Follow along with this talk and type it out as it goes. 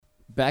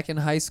back in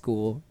high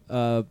school,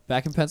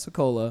 back in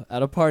Pensacola,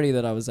 at a party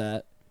that I was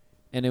at,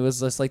 and it was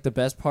just like the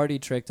best party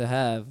trick to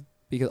have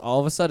because all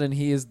of a sudden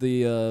he is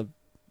the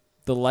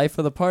life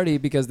of the party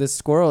because this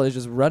squirrel is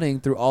just running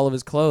through all of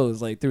his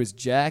clothes, like through his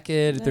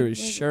jacket, through his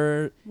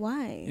shirt.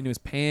 Why? Into his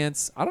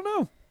pants. I don't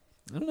know.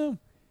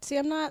 See,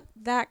 I'm not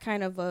that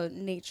kind of a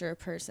nature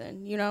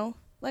person, you know?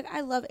 Like,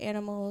 I love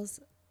animals.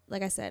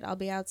 Like I said, I'll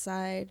be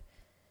outside.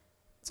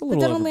 It's a little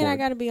But that don't overboard. mean I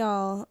got to be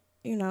all,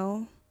 you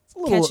know,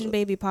 catching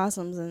baby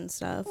possums and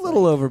stuff. A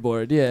little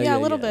overboard, yeah. Yeah, a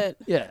little bit.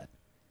 Yeah.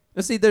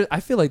 But see,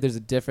 I feel like there's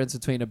a difference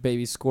between a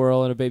baby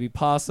squirrel and a baby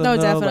possum. No,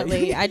 though.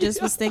 definitely. I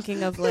just was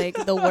thinking of,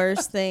 like, the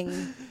worst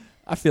thing.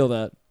 I feel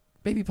that.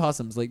 Baby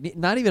possums, like,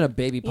 not even a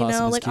baby possum You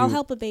know, is like, cute. I'll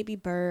help a baby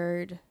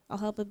bird. I'll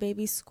help a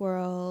baby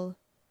squirrel.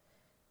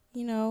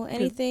 You know,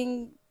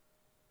 anything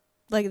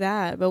like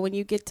that. But when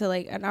you get to,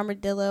 like, an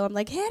armadillo, I'm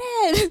like, hit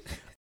it!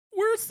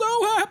 We're so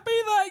happy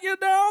that you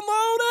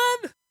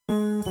downloaded.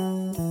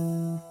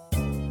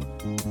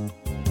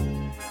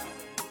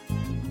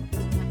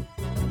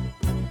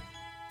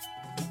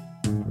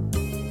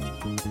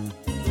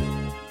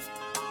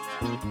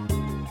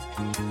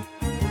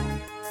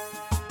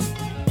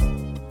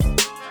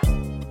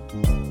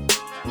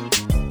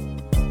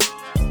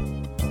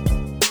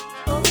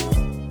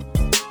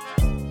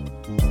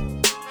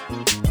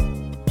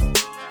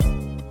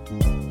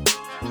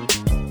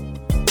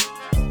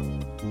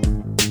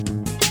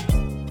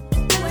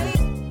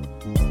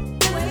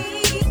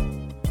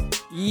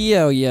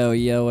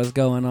 Yo, what's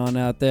going on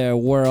out there,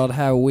 world?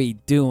 How we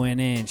doing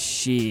and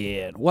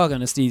shit? Welcome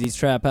to Steezy's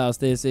Trap House.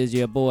 This is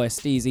your boy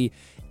Steezy,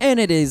 and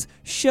it is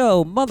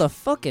show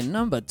motherfucking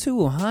number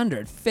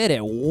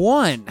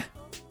 251.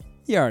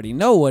 You already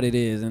know what it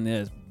is in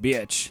this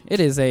bitch. It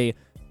is a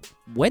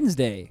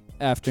Wednesday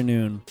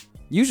afternoon.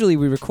 Usually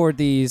we record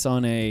these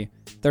on a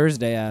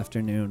Thursday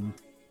afternoon,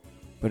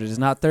 but it is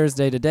not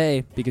Thursday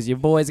today because your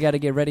boy's got to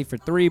get ready for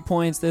 3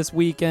 points this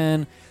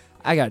weekend.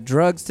 I got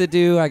drugs to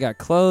do. I got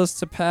clothes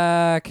to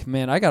pack.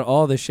 Man, I got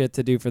all this shit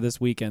to do for this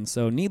weekend.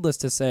 So needless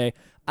to say,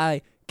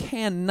 I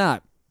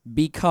cannot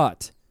be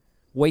caught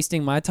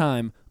wasting my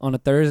time on a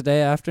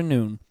Thursday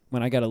afternoon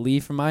when I got to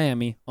leave for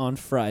Miami on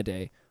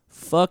Friday.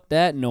 Fuck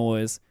that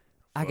noise.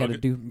 I got to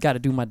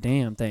do my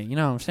damn thing. You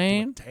know what I'm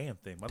saying? Damn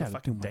thing.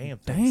 Motherfucking Damn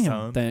thing,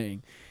 son.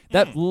 thing.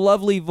 That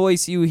lovely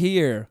voice you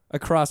hear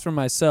across from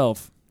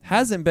myself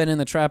hasn't been in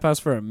the trap house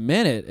for a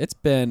minute. It's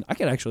been, I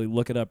could actually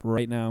look it up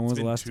right now. When was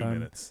the last time? 2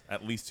 minutes.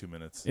 At least 2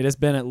 minutes. It has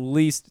been at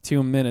least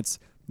 2 minutes.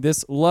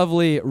 This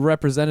lovely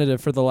representative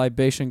for the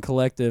Libation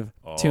Collective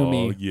to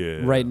me,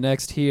 right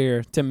next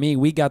here to me,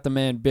 we got the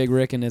man Big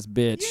Rick in this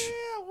bitch.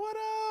 Yeah, what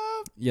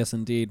up? Yes,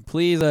 indeed.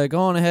 Please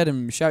go on ahead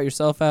and shout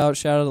yourself out.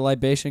 Shout out to the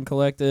Libation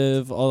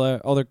Collective,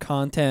 all their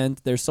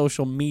content, their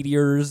social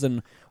meteors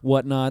and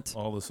whatnot.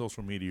 All the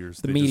social meteors.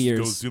 The they meteors.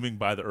 just go zooming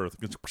by the earth.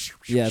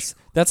 Yes.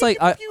 That's like,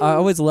 I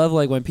always love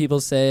like when people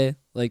say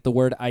like the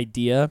word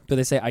idea, but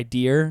they say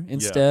idea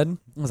instead. I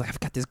was like, I've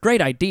got this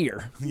great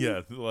idea.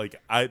 Yeah, like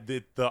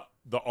the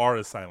R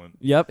is silent.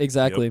 Yep,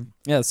 exactly. Yep.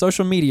 Yeah,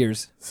 social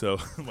meteors. So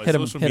my hit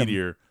social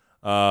meteor,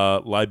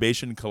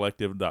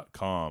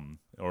 libationcollective.com.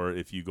 Or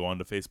if you go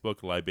onto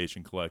Facebook,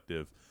 Libation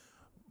Collective.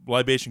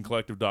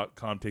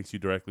 Libationcollective.com takes you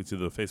directly to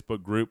the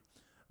Facebook group.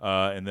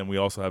 And then we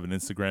also have an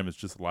Instagram. It's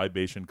just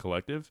Libation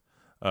Collective.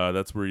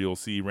 That's where you'll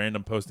see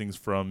random postings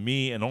from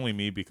me and only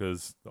me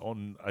because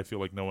I feel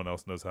like no one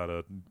else knows how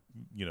to,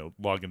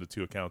 log into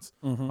two accounts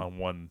on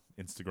one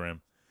Instagram.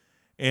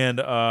 And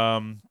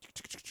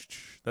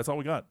that's all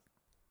we got.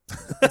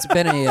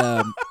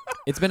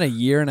 It's been a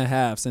year and a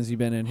half since you've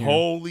been in here.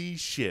 Holy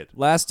shit.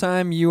 Last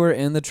time you were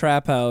in the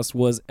trap house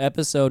was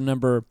episode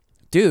number...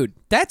 Dude,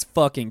 that's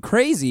fucking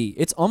crazy.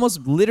 It's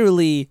almost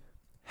literally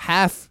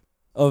half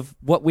of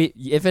what we...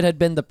 If it had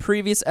been the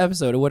previous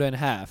episode, it would have been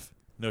half.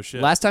 No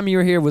shit. Last time you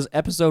were here was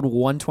episode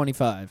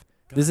 125.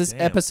 This is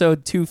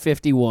episode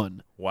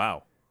 251.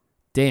 Wow.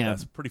 Damn.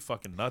 That's pretty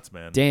fucking nuts,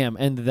 man. Damn.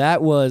 And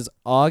that was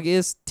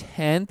August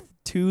 10th,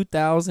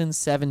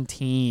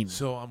 2017.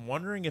 So I'm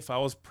wondering if I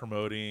was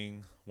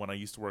promoting... when I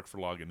used to work for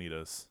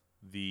Lagunitas,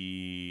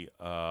 the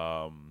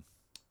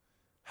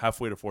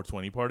halfway to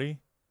 420 party.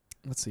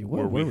 Let's see,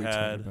 what were we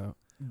talking about?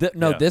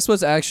 Yeah. This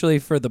was actually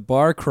for the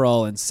bar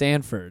crawl in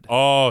Sanford.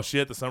 Oh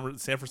shit, the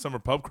Sanford Summer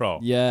Pub Crawl.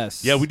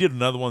 Yes. Yeah, we did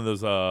another one of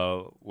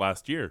those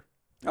last year.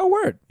 Oh,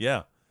 word.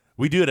 Yeah,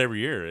 we do it every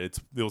year. It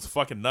was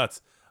fucking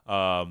nuts.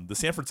 The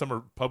Sanford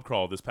Summer Pub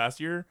Crawl this past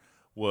year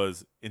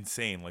was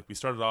insane. Like we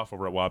started off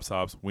over at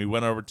Wopsops. We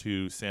went over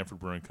to Sanford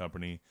Brewing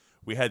Company.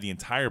 We had the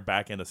entire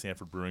back end of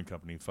Sanford Brewing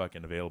Company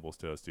fucking available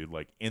to us, dude.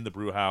 Like in the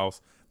brew house,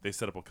 they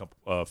set up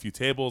a few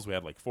tables. We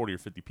had like 40 or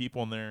 50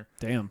 people in there.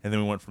 Damn. And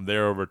then we went from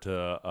there over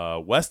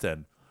to West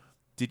End.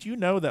 Did you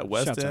know that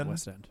West Shouts End? out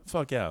West End.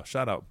 Fuck yeah.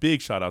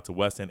 Big shout out to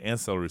West End and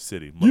Celery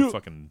City.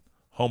 Motherfucking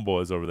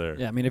homeboys over there.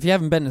 Yeah, I mean, if you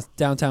haven't been to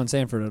downtown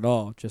Sanford at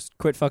all, just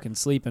quit fucking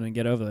sleeping and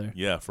get over there.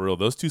 Yeah, for real.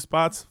 Those two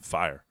spots,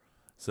 fire.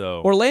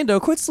 So Orlando,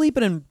 quit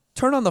sleeping and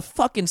turn on the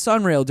fucking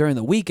sunrail during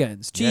the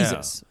weekends.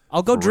 Jesus. Yeah,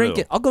 I'll go drink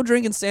real. it. I'll go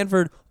drink in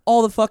Sanford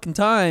all the fucking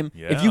time.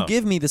 If you Yeah.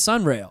 give me the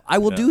sunrail, I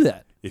will Yeah. do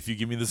that. If you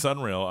give me the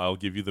sunrail, I'll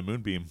give you the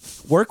moonbeam.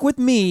 Work with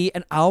me,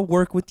 and I'll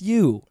work with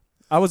you.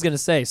 I was gonna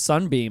say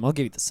sunbeam. I'll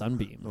give you the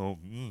sunbeam. Oh,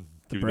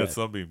 give you bread. that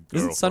sunbeam.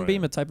 Isn't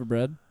sunbeam girlfriend. a type of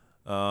bread?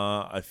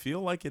 I feel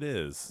like it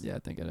is. Yeah, I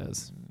think it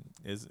is.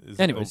 Is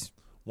Anyways. it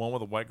one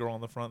with a white girl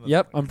on the front?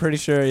 Yep, I'm pretty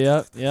sure.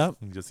 Yep.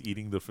 Just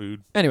eating the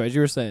food. Anyways,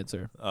 you were saying,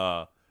 sir.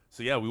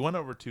 So yeah, we went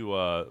over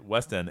to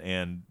West End,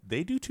 and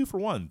they do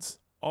 2-for-1s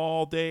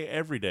all day,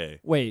 every day.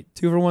 Wait,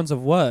 2-for-1s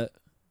of what?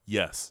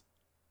 Yes.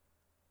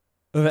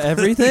 Of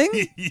everything?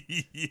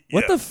 Yeah.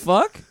 What the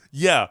fuck?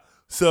 Yeah.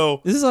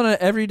 So This is on an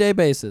everyday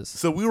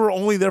basis. we were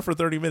only there for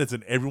 30 minutes,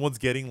 and everyone's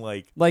getting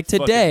like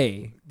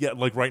Today. Yeah,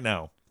 like right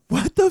now.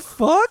 What the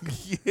fuck?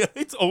 Yeah,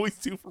 it's always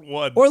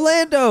 2-for-1.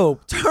 Orlando,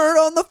 turn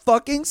on the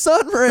fucking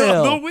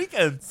sunrail. No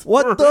weekends.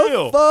 What for the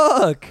real.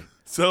 fuck?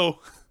 So,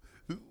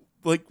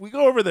 like, we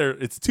go over there.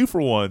 It's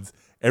 2-for-1s.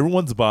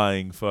 Everyone's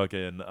buying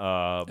fucking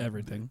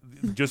Everything.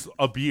 just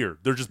a beer.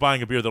 They're just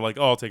buying a beer. They're like,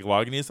 oh, I'll take a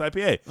Lagunitas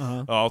IPA.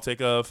 Uh-huh. I'll take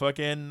a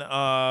fucking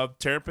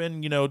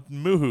Terrapin,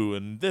 Moohoo,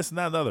 and this and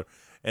that and the other.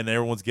 And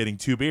everyone's getting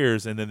 2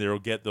 beers, and then they'll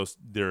get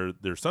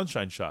their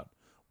sunshine shot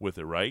with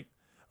it, right?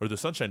 Or the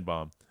sunshine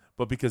bomb.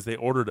 But because they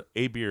ordered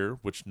a beer,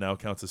 which now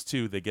counts as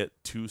 2, they get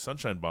 2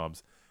 sunshine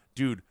bombs.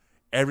 Dude,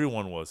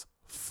 everyone was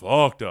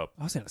fucked up.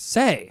 I was going to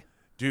say.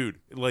 Dude,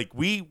 like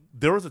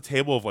there was a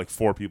table of like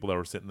 4 people that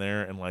were sitting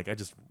there, and like I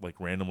just like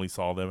randomly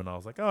saw them, and I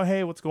was like, oh,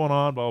 hey, what's going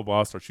on? Blah, blah,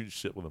 blah. Start shooting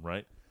shit with them,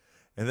 right?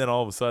 And then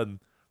all of a sudden,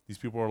 these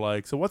people were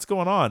like, so what's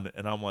going on?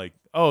 And I'm like,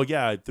 oh,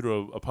 yeah, I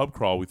threw a pub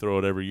crawl. We throw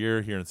it every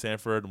year here in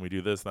Sanford, and we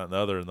do this, that, and the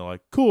other. And they're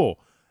like, cool.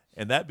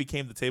 And that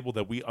became the table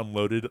that we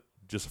unloaded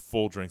just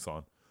full drinks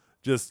on.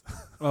 Just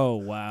Oh,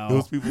 wow.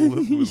 those people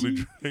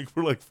literally drank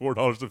for like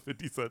 $4.50.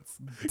 Damn.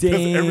 Because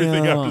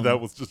everything after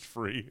that was just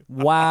free.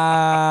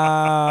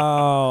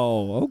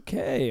 Wow.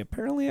 Okay.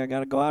 Apparently, I got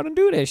to go out and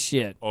do this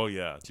shit. Oh,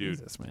 yeah, dude.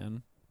 Jesus,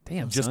 man.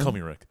 Damn, Just son. call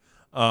me Rick.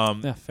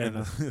 Yeah, fair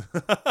enough.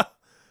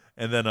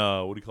 And then,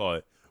 what do you call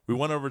it? We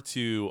went over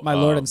to My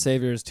Lord and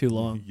Savior is too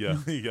long. Yeah,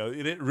 yeah,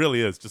 it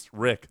really is just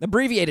Rick.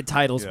 Abbreviated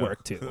titles Yeah.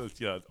 work, too.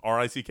 Yeah,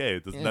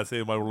 RICK. Doesn't Yeah. that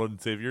say my Lord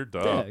and Savior?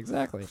 Duh. Yeah,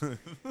 exactly.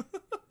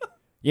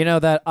 You know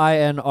that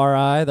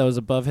INRI that was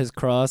above his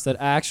cross that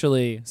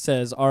actually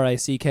says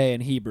RICK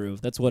in Hebrew?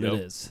 That's what Yep. it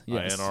is.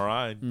 Yes.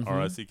 INRI, Mhm.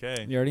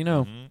 RICK. You already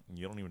know.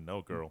 You don't even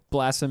know, girl.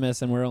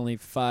 Blasphemous, and we're only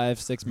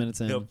 5-6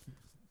 minutes in. Yep.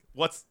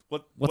 What's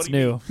What's do you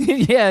new?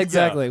 mean? Yeah,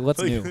 exactly. Yeah. What's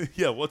Like, new?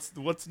 Yeah,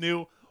 what's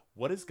new?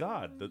 What is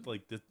God?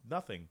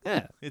 Nothing.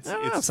 Yeah, It's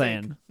I'm it's not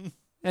saying.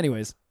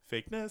 Anyways,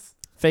 fakeness.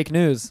 fake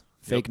news.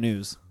 Yep. Fake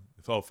news.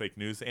 Oh, fake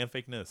news and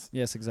fakeness.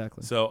 Yes,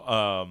 exactly.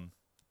 So,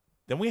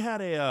 then we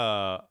had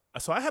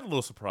so I had a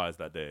little surprise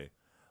that day.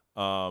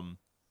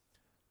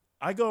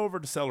 I go over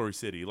to Celery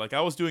City. Like,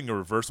 I was doing a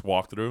reverse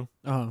walkthrough.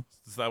 Uh-huh.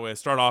 So that way I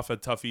start off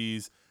at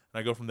Tuffy's, and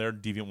I go from there to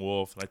Deviant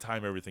Wolf, and I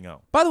time everything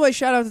out. By the way,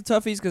 shout out to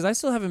Tuffy's because I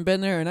still haven't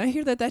been there, and I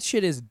hear that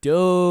shit is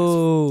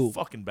dope.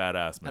 Fucking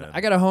badass, man.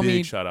 I got a homie-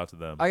 Big shout out to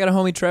them. I got a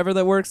homie Trevor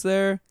that works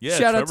there. Yeah,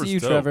 shout out to Trevor's you,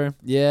 dope. Trevor.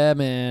 Yeah,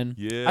 man.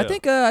 Yeah. I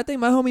think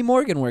my homie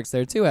Morgan works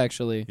there too.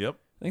 Actually, Yep.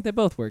 I think they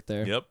both work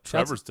there. Yep. Shouts-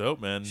 Trevor's dope,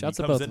 man. He shouts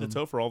to comes both of into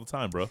them. Topher all the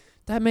time, bro.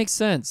 That makes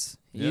sense.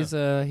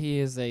 Yeah. He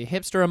is a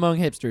hipster among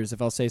hipsters,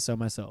 if I'll say so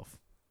myself.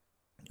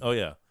 Oh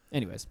yeah.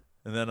 Anyways,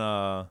 And then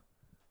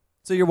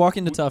so you're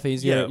walking to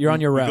Tuffy's. yeah, You're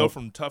on your we route.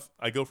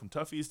 I go from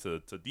Tuffy's to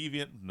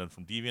Deviant, and then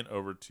from Deviant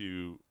over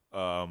to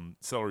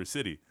Celery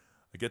City.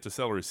 I get to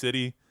Celery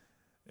City,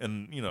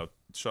 and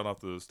shut off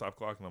the stop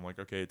clock, and I'm like,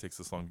 okay, it takes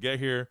this long to get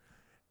here,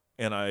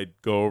 and I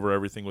go over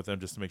everything with them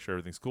just to make sure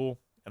everything's cool.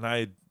 And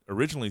I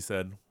originally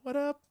said, "What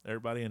up,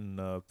 everybody in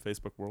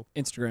Facebook world,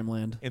 Instagram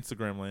land.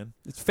 Instagram land?"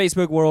 It's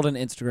Facebook world and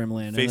Instagram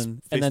land, Face-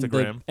 and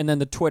then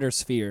the Twitter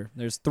sphere.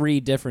 There's 3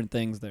 different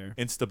things there.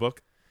 Instabook.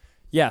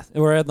 Yeah,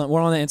 we're on the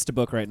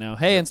Instabook right now.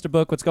 Hey,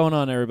 Instabook, what's going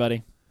on,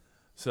 everybody?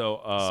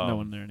 So There's no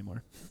one there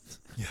anymore.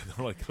 yeah,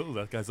 they're like, "Oh,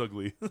 that guy's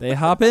ugly." They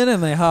hop in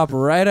and they hop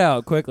right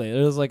out quickly.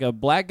 There's like a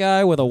black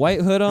guy with a white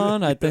hood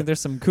on. I think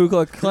there's some Ku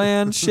Klux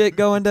Klan shit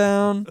going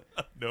down.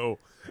 No.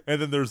 And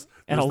then there's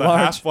And the a large-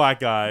 half black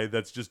guy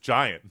that's just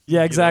giant.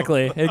 Yeah,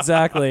 exactly,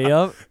 exactly.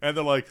 Yep. And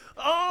they're like,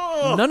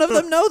 "Oh, None of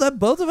them know that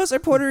both of us are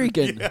Puerto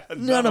Rican. Yeah,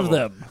 none of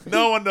them.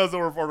 No one knows that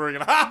we're Puerto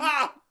Rican. Ha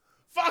ha!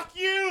 Fuck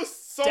you,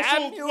 social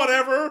Damn you.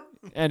 whatever."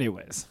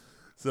 Anyways,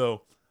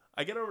 So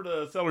I get over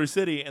to Celery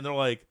City, and they're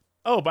like,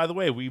 "Oh, by the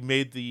way, we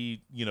made the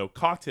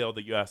cocktail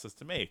that you asked us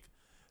to make."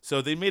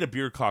 So they made a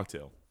beer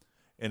cocktail,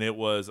 and it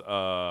was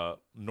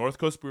North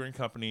Coast Brewing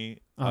Company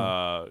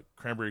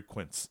cranberry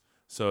quince.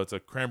 So it's a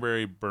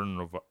cranberry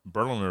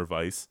Berliner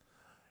Weiss,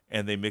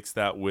 and they mix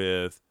that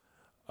with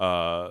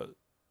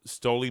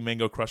Stoli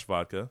mango crush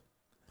vodka,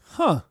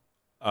 huh?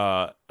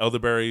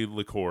 elderberry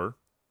liqueur,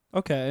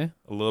 Okay,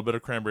 a little bit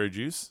of cranberry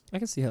juice, I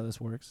can see how this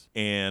works.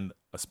 and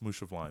a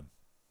smoosh of lime.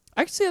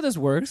 I can see how this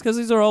works because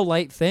these are all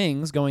light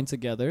things going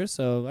together.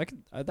 So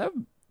that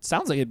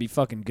sounds like it'd be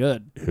fucking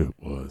good. It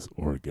was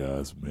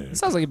orgasmic. It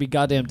sounds like it'd be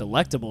goddamn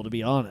delectable, to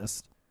be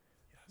honest.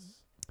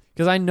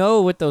 Because I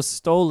know with those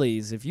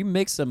Stolis, if you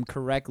mix them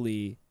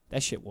correctly,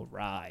 That shit will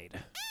ride.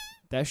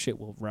 That shit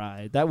will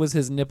ride. That was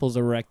his nipples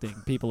erecting.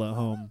 People at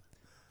home,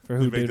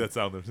 for You make that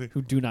sound there.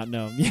 who do not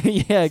know.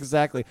 Yeah,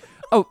 exactly.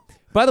 Oh,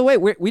 by the way,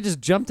 we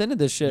just jumped into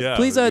this shit. Yeah,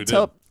 Please we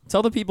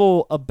tell the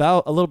people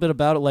a little bit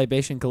about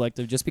Libation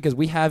Collective, just because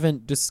we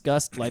haven't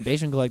discussed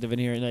Libation Collective in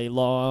here in a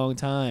long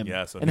time.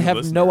 Yeah, so and new have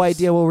listeners, no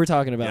idea what we're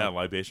talking about. Yeah,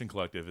 Libation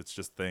Collective. It's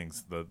just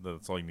things.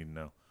 That's all you need to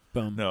know.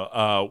 Boom.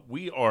 No,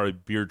 we are a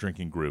beer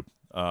drinking group.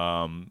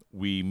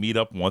 We meet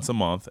up once a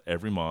month,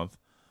 every month,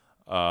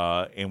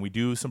 and we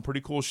do some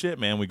pretty cool shit,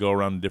 man. We go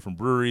around to different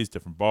breweries,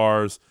 different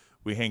bars.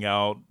 We hang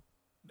out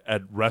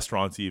at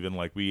restaurants even.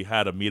 Like, we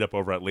had a meetup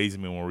over at Lazy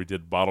Moon where we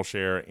did bottle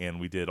share and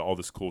we did all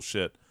this cool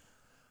shit.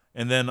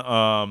 And then,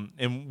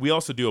 and we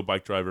also do a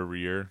bike drive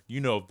every year.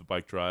 You know of the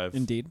bike drive.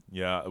 Indeed.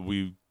 Yeah,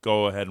 we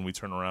go ahead and we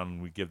turn around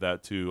and we give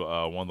that to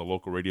one of the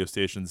local radio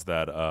stations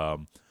that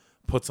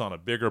puts on a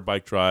bigger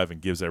bike drive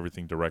and gives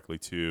everything directly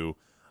to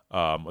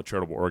a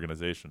charitable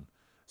organization.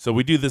 So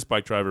we do this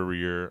bike drive every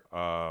year,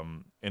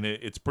 and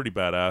it's pretty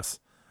badass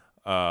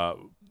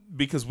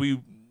because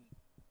we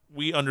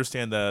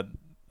understand that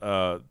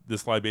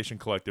this Libation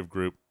Collective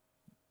group,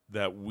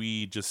 that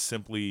we just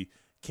simply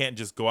can't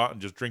just go out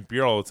and just drink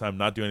beer all the time,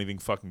 not do anything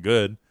fucking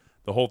good.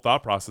 The whole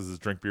thought process is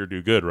drink beer,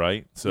 do good,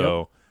 right?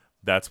 So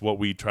that's what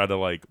we try to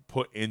like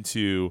put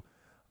into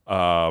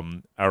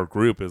our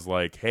group is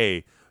like,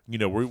 hey, you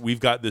know,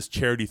 we've got this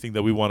charity thing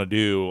that we want to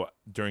do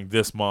during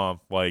this month,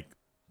 like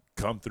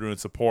come through and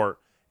support.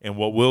 And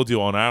what we'll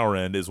do on our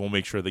end is we'll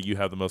make sure that you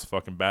have the most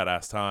fucking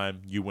badass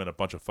time. You win a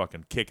bunch of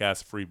fucking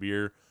kick-ass free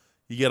beer.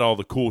 You get all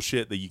the cool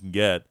shit that you can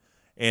get.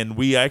 And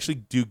we actually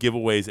do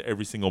giveaways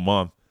every single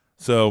month.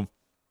 So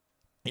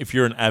if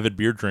you're an avid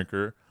beer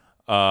drinker,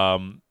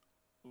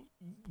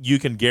 you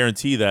can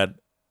guarantee that,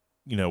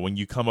 you know, when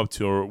you come up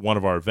to one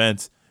of our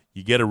events,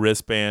 you get a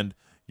wristband.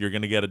 You're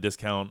going to get a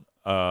discount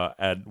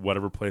at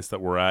whatever place that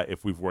we're at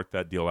if we've worked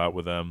that deal out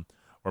with them,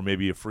 or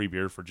maybe a free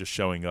beer for just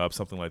showing up,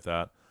 something like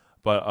that.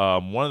 But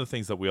one of the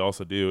things that we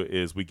also do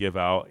is we give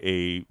out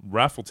a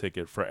raffle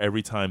ticket for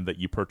every time that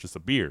you purchase a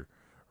beer,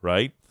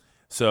 right?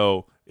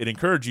 So it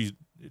encourages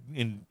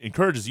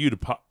you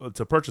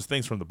to purchase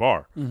things from the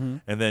bar,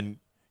 and then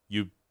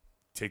you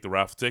take the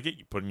raffle ticket,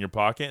 you put it in your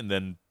pocket, and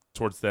then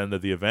towards the end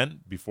of the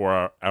event,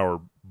 before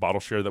our bottle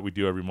share that we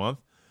do every month,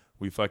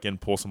 we fucking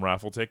pull some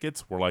raffle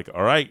tickets. We're like,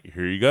 all right,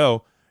 here you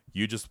go.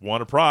 You just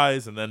won a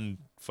prize, and then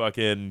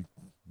fucking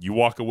you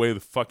walk away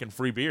with fucking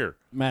free beer.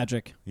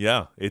 Magic.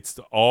 Yeah, it's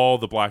all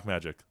the black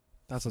magic.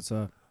 That's what's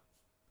up.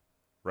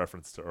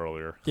 Reference to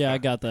earlier. Yeah, I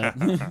got that.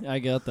 I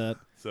got that.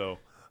 So,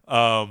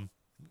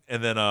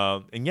 and then,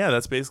 and yeah,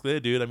 that's basically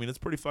it, dude. I mean, it's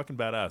pretty fucking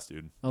badass,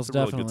 dude. Most it's a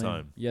definitely. really good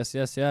time.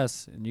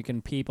 Yes. And you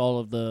can peep all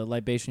of the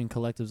Libation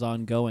Collective's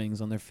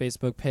ongoings on their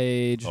Facebook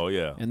page. Oh,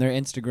 yeah. And their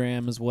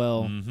Instagram as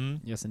well. Mm-hmm.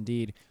 Yes,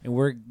 indeed. And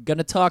we're going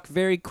to talk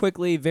very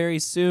quickly, very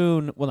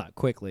soon. Well, not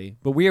quickly,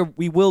 but we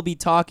will be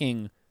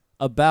talking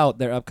about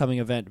their upcoming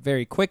event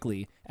very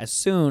quickly as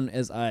soon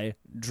as I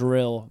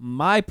drill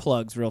my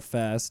plugs real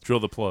fast. Drill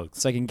the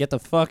plugs. So I can get the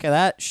fuck of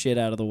that shit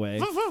out of the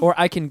way. Or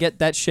I can get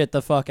that shit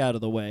the fuck out of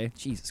the way.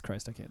 Jesus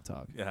Christ, I can't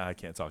talk. Yeah, I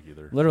can't talk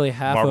either. Literally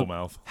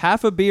mouth.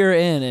 half a beer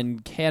in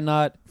and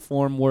cannot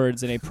form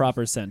words in a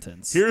proper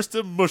sentence. Here's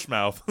to mush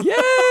mouth.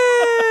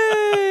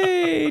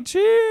 Yay!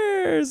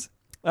 Cheers!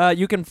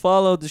 You can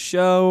follow the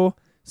show,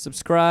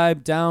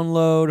 subscribe,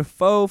 download,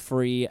 for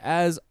free,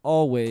 as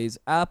always,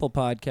 Apple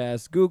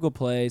Podcasts, Google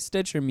Play,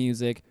 Stitcher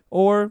Music,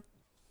 or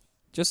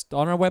just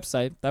on our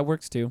website. That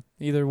works too.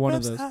 Either one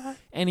of those.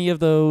 Any of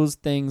those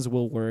things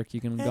will work. You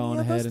can go on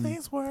ahead and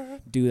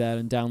do that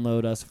and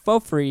download us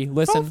for free.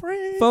 Listen,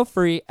 for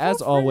free,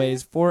 as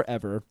always,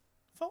 forever.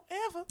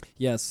 Forever.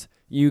 Yes.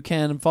 You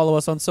can follow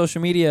us on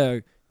social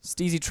media.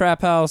 Steezy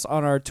Trap House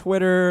on our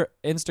Twitter.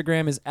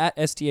 Instagram is at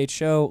STH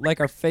Show. Like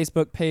our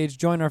Facebook page.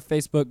 Join our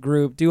Facebook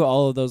group. Do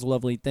all of those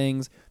lovely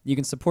things. You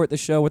can support the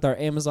show with our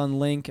Amazon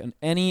link and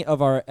any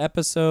of our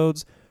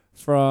episodes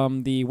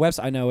from the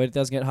website. I know it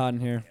does get hot in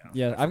here.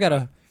 Yeah, I got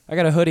a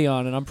hoodie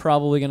on, and I'm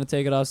probably gonna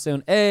take it off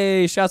soon.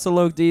 Hey, shouts to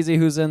Loke Deezy,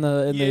 who's in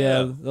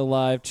the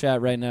live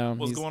chat right now.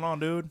 What's going on,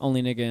 dude?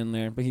 Only nigga in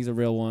there, but he's a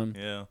real one.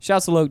 Yeah.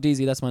 Shouts to Loke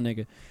Deezy, that's my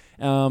nigga.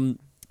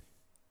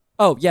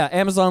 Oh yeah,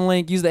 Amazon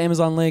link. Use the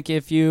Amazon link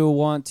if you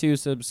want to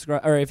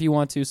subscribe or if you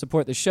want to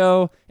support the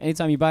show.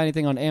 Anytime you buy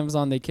anything on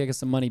Amazon, they kick us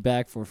some money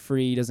back for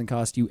free. It doesn't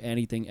cost you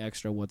anything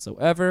extra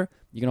whatsoever.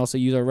 You can also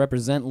use our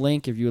Represent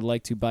link if you would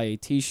like to buy a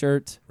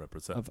T-shirt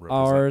of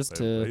ours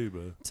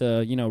to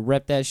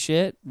rep that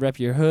shit, rep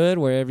your hood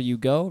wherever you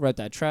go, rep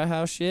that trap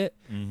house shit.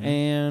 Mm-hmm.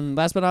 And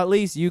last but not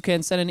least, you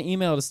can send an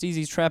email to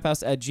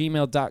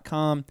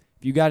steezystraphouse@gmail.com.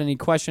 If you got any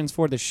questions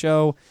for the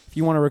show, if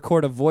you want to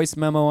record a voice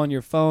memo on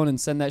your phone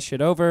and send that shit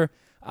over,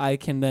 I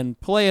can then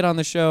play it on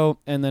the show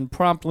and then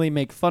promptly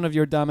make fun of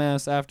your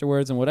dumbass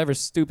afterwards and whatever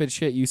stupid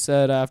shit you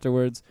said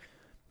afterwards.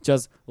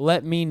 Just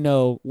let me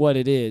know what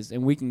it is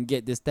and we can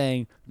get this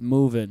thing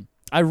moving.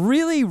 I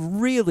really,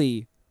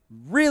 really,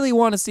 really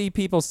want to see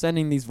people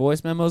sending these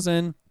voice memos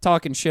in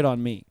talking shit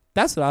on me.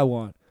 That's what I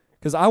want.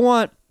 Because I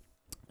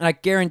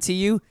guarantee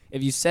you,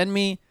 if you send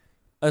me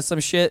some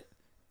shit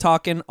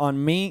talking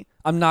on me,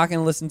 I'm not going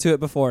to listen to it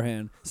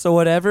beforehand. So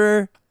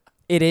whatever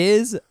it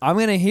is, I'm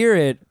going to hear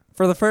it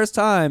for the first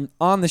time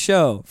on the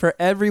show for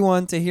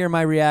everyone to hear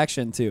my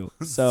reaction to.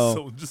 So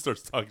Someone just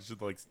starts talking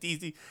shit like,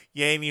 Steezy,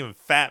 you ain't even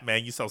fat,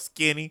 man. You so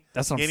skinny.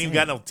 That's what you I'm ain't even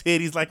saying. got no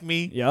titties like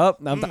me. Yep.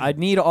 I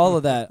need all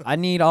of that. I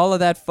need all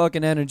of that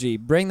fucking energy.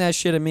 Bring that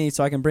shit at me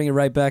so I can bring it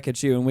right back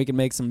at you and we can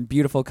make some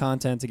beautiful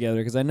content together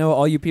because I know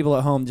all you people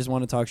at home just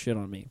want to talk shit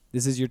on me.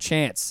 This is your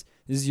chance.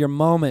 This is your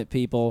moment,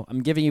 people.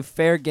 I'm giving you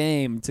fair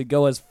game to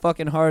go as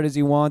fucking hard as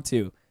you want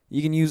to.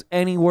 You can use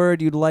any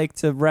word you'd like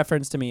to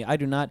reference to me. I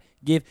do not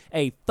give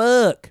a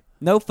fuck.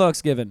 No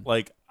fucks given.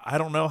 Like, I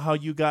don't know how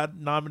you got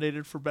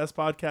nominated for Best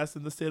Podcast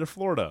in the state of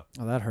Florida.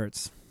 Oh, that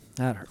hurts.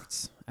 That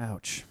hurts.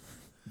 Ouch.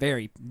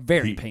 Very,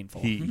 very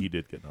painful. He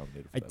did get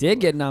nominated for I that.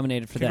 did get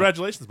nominated for that.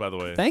 Congratulations, by the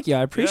way. Thank you.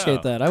 I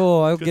appreciate Yeah. that.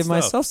 I'll Good give stuff.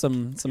 myself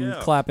some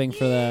clapping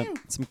for that.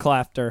 Some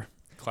clapter.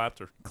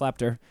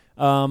 Clapter.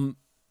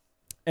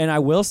 And I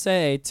will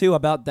say too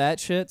about that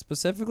shit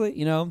specifically,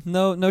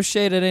 no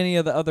shade at any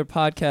of the other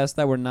podcasts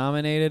that were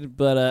nominated,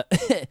 but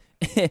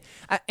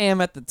I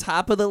am at the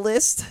top of the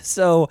list,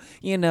 so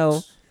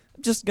I'm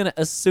just gonna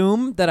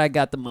assume that I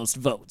got the most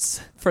votes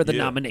for the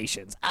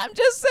nominations. I'm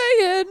just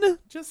saying.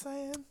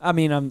 I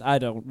mean, I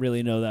don't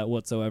really know that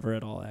whatsoever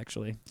at all.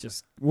 Actually,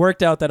 just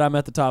worked out that I'm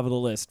at the top of the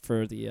list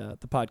for the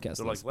podcast.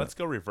 They're like, let's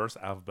go reverse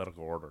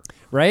alphabetical order.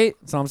 Right?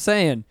 So I'm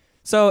saying.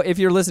 So if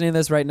you're listening to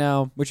this right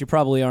now, which you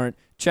probably aren't,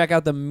 check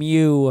out the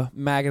Mew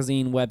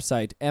magazine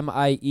website,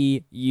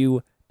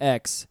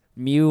 MIEUX,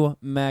 Mew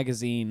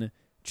magazine.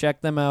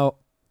 Check them out.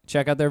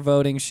 Check out their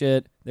voting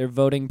shit. Their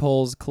voting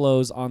polls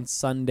close on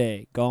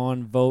Sunday. Go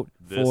on, vote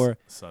for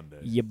Sunday.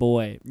 Ya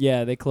boy.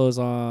 Yeah, they close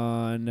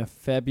on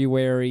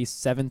February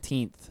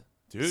 17th.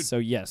 Dude. So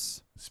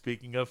yes.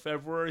 Speaking of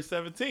February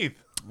 17th.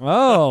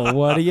 Oh,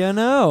 what do you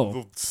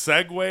know?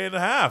 Segue and a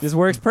half. This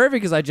works perfect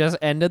because I just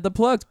ended the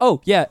plugs. Oh,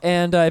 yeah,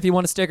 and if you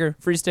want a sticker,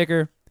 free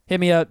sticker, hit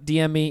me up,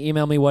 DM me,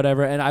 email me,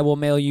 whatever, and I will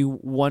mail you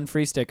one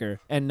free sticker.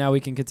 And now we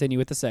can continue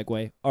with the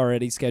segue,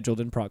 already scheduled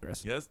in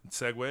progress. Yes,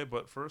 segue,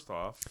 but first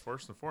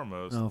and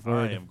foremost,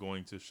 I am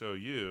going to show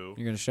you.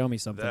 You're going to show me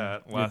something.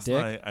 That Your last dick?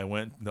 night I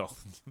went. No,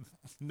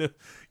 no,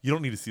 you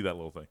don't need to see that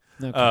little thing.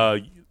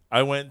 Okay.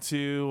 I went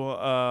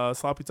to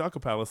Sloppy Taco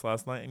Palace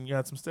last night, and you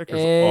had some stickers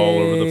all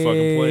over the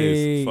fucking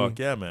place. Fuck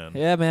yeah, man.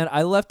 Yeah, man.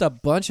 I left a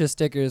bunch of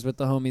stickers with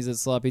the homies at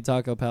Sloppy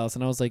Taco Palace,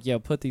 and I was like, yo,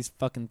 put these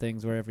fucking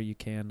things wherever you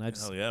can.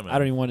 Hell yeah, man. I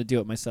don't even want to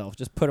do it myself.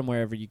 Just put them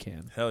wherever you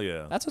can. Hell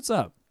yeah. That's what's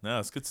up. No,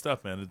 it's good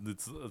stuff, man.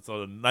 It's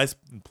a nice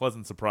and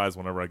pleasant surprise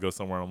whenever I go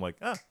somewhere and I'm like,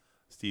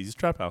 Steve's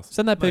Trap House.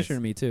 Send that Nice. picture to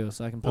me, too,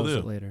 so I can Will post do.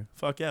 it later.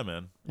 Fuck yeah,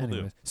 man. Will do.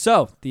 Anyways.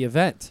 So, the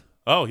event.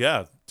 Oh,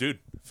 yeah. Dude,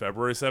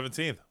 February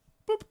 17th.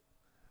 Boop.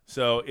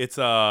 So it's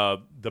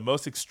the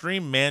most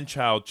extreme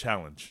man-child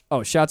challenge.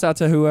 Oh, shouts out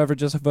to whoever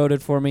just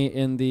voted for me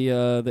in the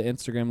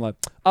Instagram live.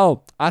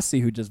 Oh, I see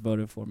who just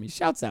voted for me.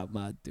 Shouts out,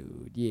 my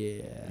dude.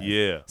 Yeah.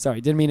 Yeah.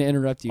 Sorry, didn't mean to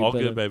interrupt you. All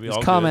but good, baby. there's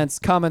All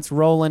comments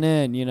rolling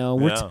in.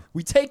 Yeah.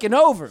 We taking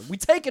over. We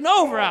taking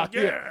over out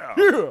Yeah.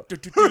 here.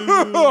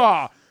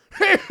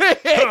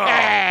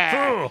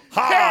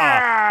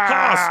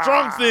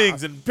 Strong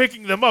things and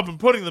picking them up and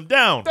putting them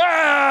down.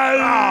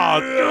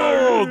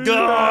 Oh,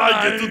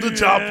 God. Get to the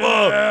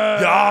chopper.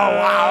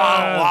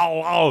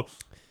 Wow.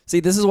 See,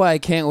 this is why I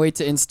can't wait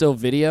to instill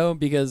video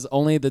because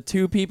only the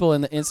two people in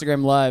the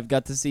Instagram live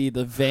got to see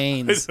the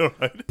veins I know,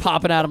 right?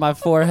 popping out of my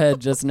forehead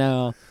just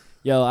now.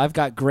 Yo, I've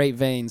got great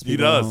veins. He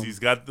people at does. home.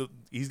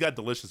 He's got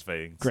delicious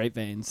veins. Great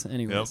veins. Yep,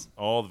 Anyways.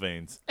 all the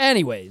veins.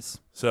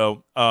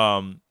 So,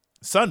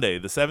 Sunday,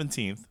 the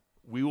 17th,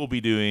 we will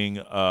be doing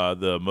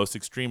the most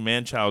extreme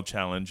man-child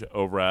challenge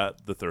over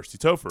at the Thirsty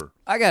Topher.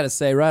 I got to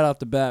say right off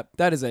the bat,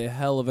 that is a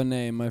hell of a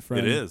name, my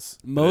friend. It is.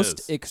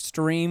 Most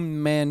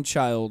extreme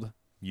man-child.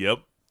 Yep,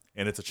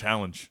 and it's a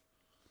challenge.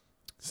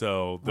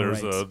 So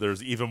right.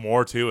 there's even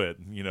more to it.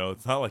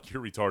 It's not like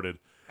you're retarded.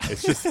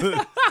 It's just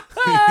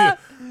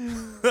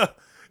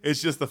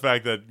it's just the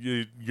fact that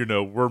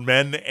we're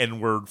men and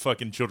we're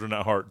fucking children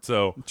at heart.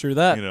 So True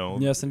that.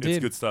 it's Yes,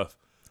 indeed. good stuff.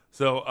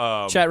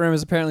 So Chat room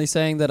is apparently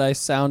saying that I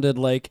sounded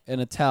like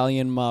an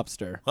Italian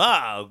mobster.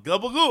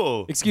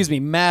 gabagool. Excuse me,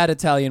 mad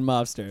Italian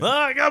mobster.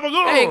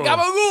 Gabagool. Hey,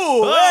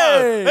 gabagool!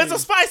 Hey! It's a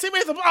spicy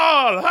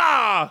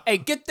meatball. Hey,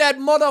 get that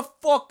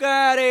motherfucker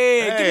out of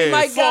here! Give me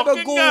my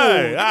fucking gabagool!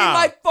 guy. Give me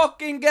my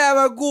fucking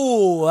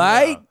gabagool,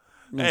 right?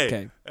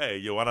 Okay. Hey,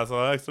 you want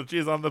some extra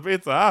cheese on the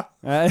pizza,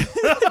 huh?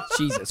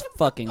 Jesus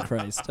fucking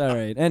Christ. All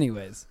right,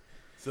 anyways.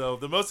 So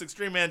the most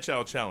extreme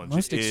man-child challenge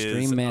Most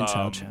extreme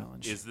man-child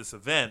challenge is this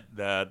event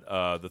that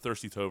the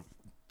Thirsty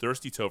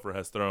Topher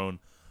has thrown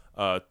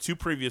 2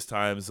 previous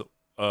times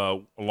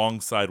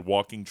alongside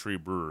Walking Tree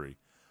Brewery.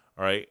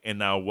 All right, and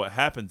now what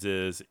happens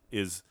is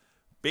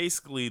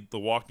basically the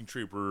Walking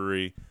Tree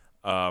Brewery,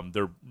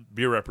 their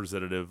beer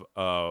representative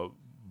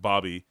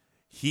Bobby,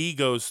 he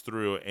goes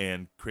through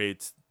and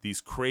creates these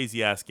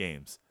crazy ass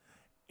games,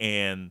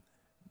 and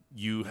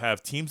you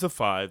have teams of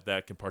 5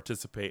 that can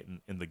participate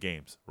in the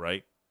games,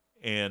 right?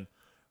 And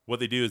what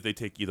they do is they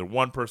take either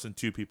one person,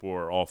 2 people,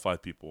 or all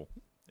 5 people,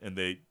 and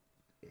they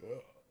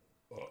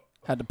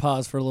Had to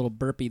pause for a little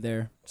burpee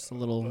there. Just a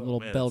little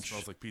man, belch. It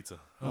smells like pizza.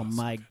 Oh it's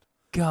my so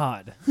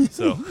God. good.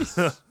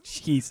 So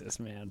Jesus,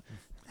 man.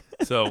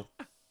 Pizza,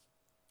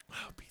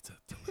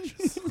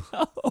 delicious.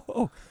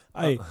 No.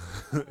 It's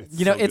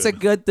It's a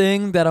good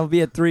thing that I'll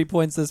be at 3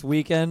 Points this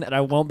weekend and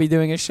I won't be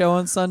doing a show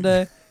on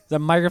Sunday. The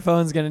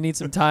microphone's going to need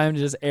some time to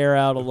just air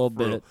out a little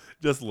bit.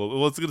 Just a little.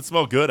 Well, it's going to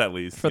smell good at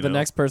least. For the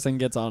next person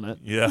gets on it.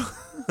 Yeah.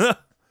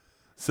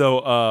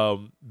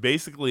 So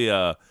basically,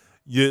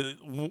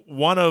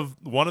 one of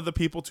the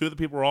people, two of the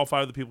people, or all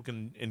five of the people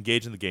can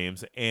engage in the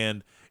games,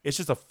 and it's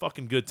just a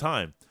fucking good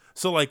time.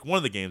 So like one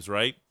of the games,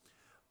 right?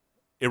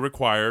 It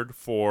required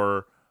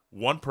for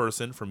one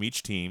person from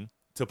each team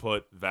to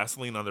put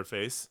Vaseline on their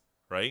face,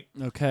 right?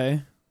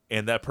 Okay.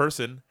 And that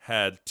person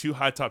had two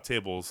high top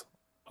tables,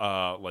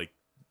 like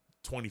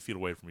 20 feet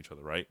away from each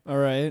other, right? All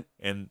right.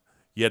 And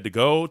you had to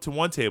go to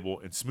one table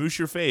and smoosh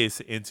your face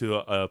into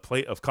a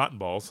plate of cotton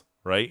balls,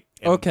 right?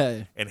 And,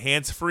 Okay. And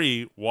hands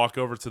free, walk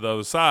over to the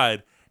other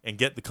side and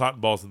get the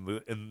cotton balls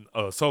in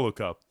a solo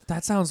cup.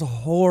 That sounds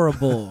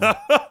horrible.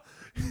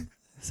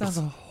 Sounds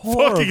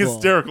horrible. Fucking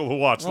hysterical to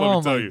watch. Let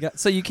me tell you. God.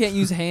 So you can't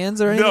use hands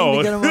or anything No,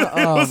 to get them on?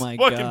 it Oh was my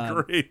fucking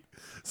God. great.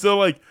 So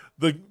like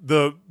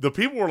the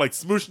people were like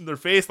smooshing their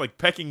face, like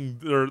pecking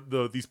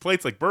these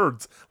plates like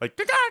birds, like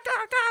gah, gah,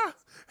 gah,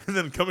 and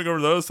then coming over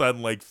to the other side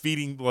and like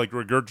feeding, like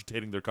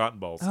regurgitating their cotton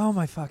balls. Oh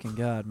my fucking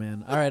God,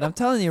 man. All right, I'm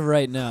telling you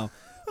right now,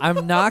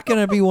 I'm not going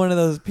to be one of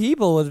those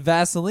people with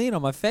Vaseline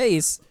on my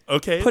face,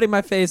 Okay. putting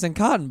my face in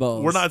cotton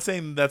balls. We're not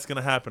saying that's going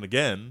to happen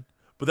again,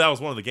 but that was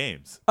one of the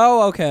games.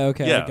 Oh, okay,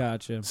 Yeah. I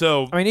gotcha.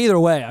 So I mean, either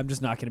way, I'm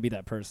just not going to be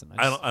that person.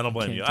 I don't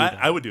blame can't you. do that.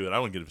 I would do it. I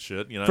wouldn't give a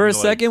shit. You know, For I a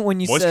mean, second, like, when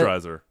you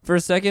moisturizer. For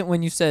a second,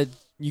 when you said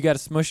you got to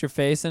smush your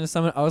face into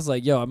something, I was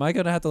like, yo, am I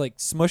going to have to like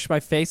smush my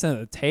face into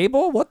the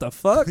table? What the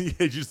fuck?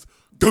 Yeah, just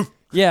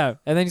Yeah,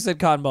 and then you said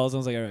cotton balls, and I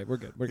was like, all right, we're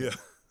good. We're good. yeah.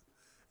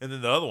 And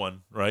then the other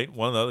one, right?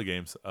 One of the other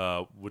games,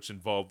 which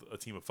involved a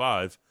team of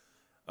 5,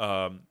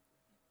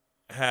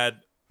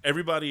 had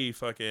everybody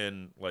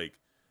fucking like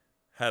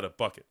had a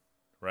bucket,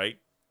 right?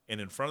 And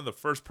in front of the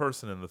first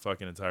person in the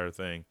fucking entire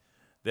thing,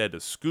 they had to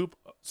scoop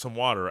some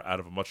water out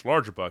of a much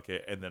larger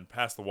bucket and then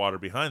pass the water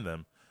behind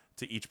them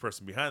to each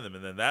person behind them.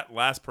 And then that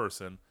last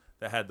person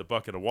that had the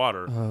bucket of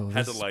water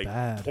had to like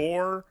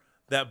pour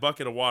that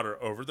bucket of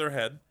water over their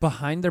head.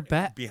 Behind their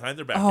back? Behind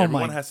their back. Oh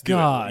Everyone my has to do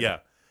God. it. Yeah.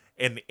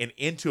 And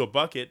into a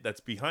bucket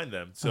that's behind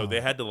them. So they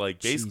had to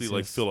like basically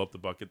like Jesus. fill up the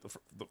bucket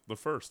the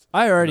first.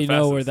 I already the know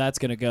fastest. where that's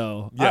going to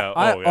go. Yeah,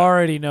 I yeah.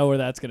 already know where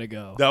that's going to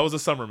go. That was a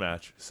summer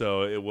match,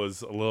 so it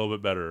was a little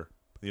bit better.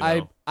 You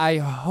know? I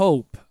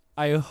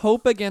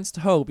hope against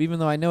hope, even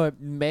though I know it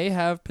may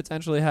have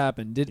potentially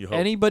happened. Did You hope-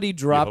 anybody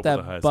drop hope with the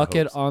that highest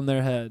bucket hopes. on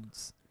their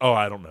heads? Oh,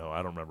 I don't know. I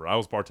don't remember. I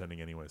was bartending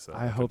anyway, so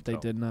I hope they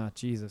couldn't tell. did not.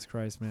 Jesus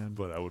Christ, man.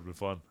 But that would have been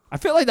fun. I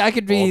feel like that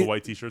could be All the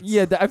white t-shirts.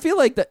 Yeah, I feel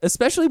like that,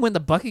 especially when the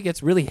bucket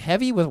gets really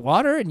heavy with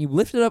water and you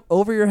lift it up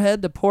over your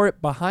head to pour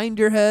it behind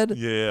your head.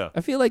 Yeah.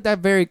 I feel like that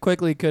very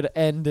quickly could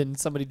end in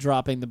somebody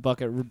dropping the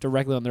bucket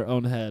directly on their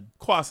own head.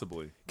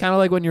 Possibly. Kind of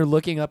like when you're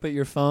looking up at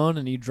your phone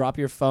and you drop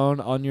your phone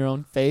on your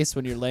own face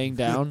when you're laying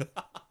down.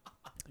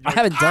 I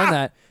haven't done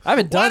that. I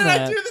haven't done Why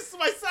that. did I do this to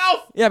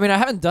myself? Yeah, I mean, I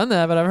haven't done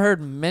that, but I've heard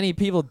many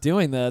people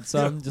doing that,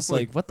 so I'm just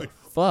like, what the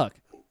fuck?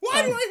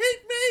 Why do I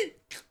hate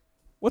me?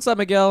 What's up,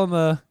 Miguel, in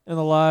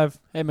the live?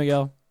 Hey,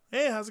 Miguel.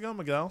 Hey, how's it going,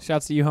 Miguel?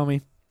 Shouts to you,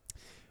 homie.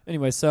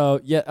 Anyway, so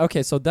yeah,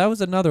 okay, so that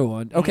was another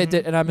one. Okay,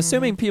 and I'm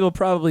assuming people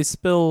probably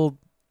spilled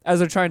as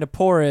they're trying to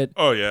pour it.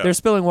 Oh yeah. They're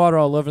spilling water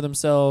all over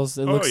themselves.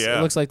 It looks yeah.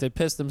 it looks like they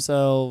pissed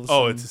themselves.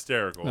 Oh, and- it's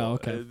hysterical. Oh,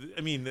 okay.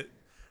 I mean,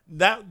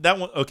 that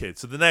one. Okay,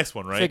 so the next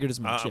one, right? Figured as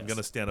much, I'm yes.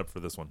 gonna stand up for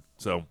this one.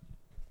 So,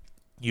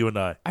 you and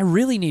I. I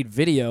really need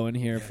video in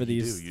here for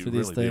you these do. You for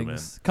these really do,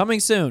 things. Coming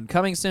soon,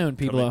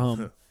 people at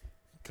home.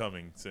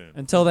 Coming soon.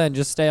 Until then,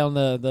 just stay on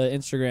the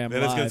Instagram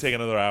Then live. it's gonna take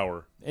another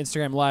hour.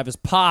 Instagram live is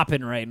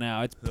popping right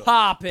now. It's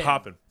popping.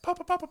 Popping. Pop,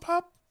 pop, pop, pop,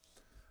 pop.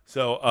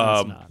 So, No,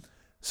 it's not.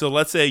 so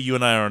let's say you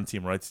and I are on a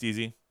team, right,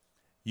 Steezy?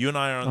 You and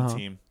I are on Uh-huh. the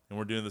team, and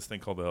we're doing this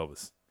thing called the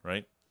Elvis,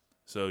 right?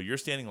 So you're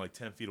standing like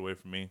 10 feet away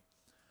from me.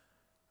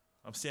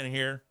 I'm standing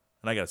here,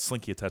 and I got a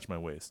slinky attached to my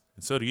waist,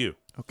 and so do you.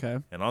 Okay.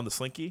 And on the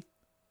slinky,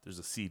 there's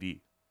a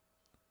CD.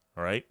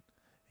 All right?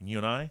 And you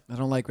and I I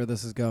don't like where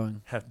this is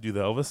going. have to do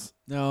the Elvis.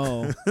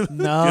 No.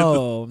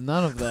 No.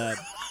 None of that.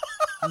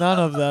 None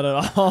of that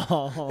at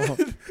all.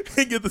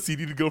 And get the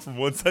CD to go from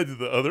one side to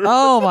the other.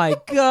 Oh my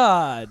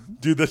God.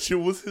 Dude, that shit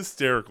was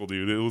hysterical,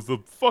 dude. It was the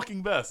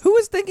fucking best. Who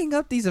is thinking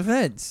up these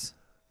events?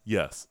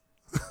 Yes.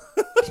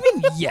 What do you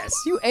mean, yes?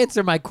 You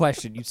answer my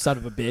question, you son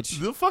of a bitch.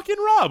 The fucking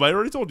Rob. I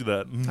already told you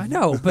that. I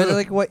know, but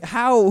like, what?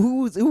 How?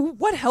 Who?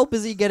 What help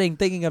is he getting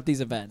thinking up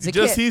these events?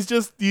 He's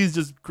just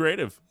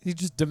creative. He's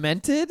just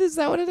demented. Is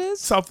that what it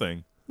is?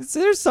 Something.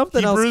 There's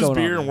something He else brews going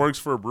beer on. and works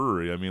for a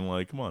brewery. I mean,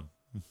 like, come on.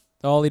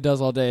 All he does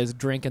all day is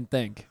drink and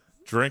think.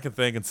 Drink and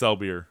think and sell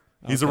beer.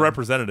 He's a Okay.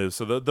 representative.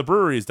 So the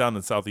brewery is down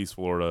in Southeast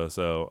Florida.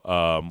 So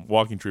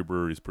Walking Tree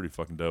Brewery is pretty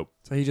fucking dope.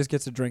 So he just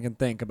gets to drink and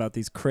think about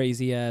these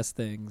crazy ass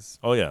things,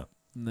 Oh yeah.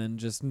 and then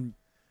just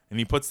and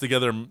he puts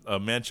together a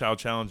man-child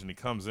challenge, and he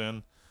comes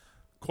in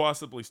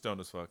possibly stoned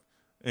as fuck,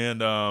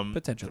 and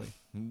Potentially.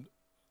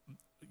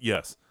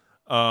 yes,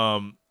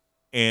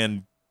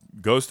 and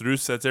goes through,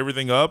 sets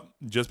everything up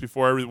just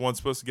before everyone's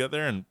supposed to get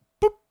there, and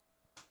boop,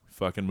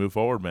 fucking move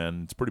forward,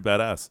 man. It's pretty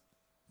badass.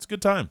 It's a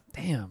good time.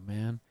 Damn,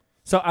 man.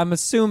 So I'm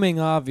assuming,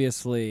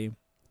 obviously,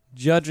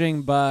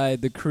 judging by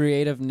the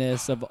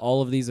creativeness of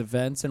all of these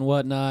events and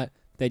whatnot,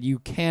 that you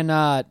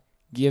cannot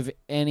give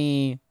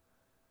any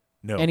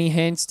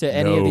hints to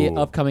any of the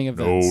upcoming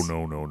events.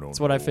 No. That's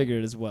what I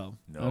figured as well.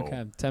 No.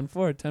 Okay,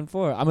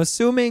 10-4. I'm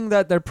assuming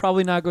that they're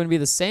probably not going to be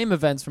the same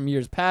events from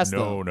years past,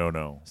 though.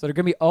 No. So they're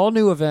going to be all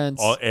new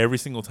events. Every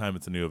single time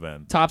it's a new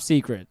event. Top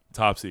secret.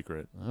 Top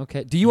secret.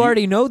 Okay. Do you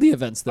already know the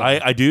events, though?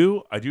 I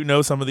do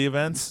know some of the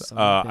events.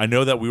 I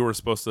know that we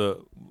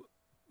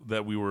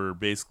were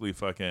basically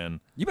fucking.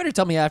 You better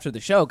tell me after the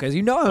show, because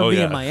you know I'm going to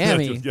be in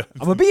Miami. Yeah.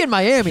 I'm going to be in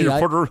Miami. You're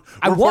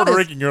Puerto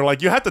Rican. You're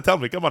like, you have to tell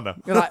me. Come on now.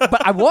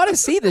 But I want to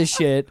see this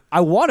shit.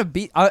 I want to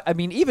be. I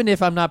mean, even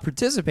if I'm not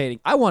participating,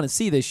 I want to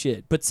see this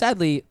shit. But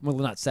sadly, well,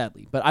 not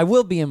sadly, but I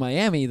will be in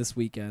Miami this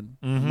weekend.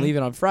 Mm-hmm. I'm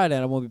leaving on Friday,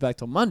 and I won't be back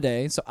till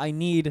Monday. So I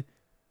need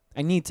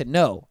to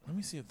know. Let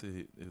me see if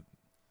the.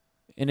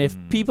 And if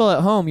people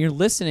at home, you're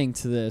listening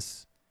to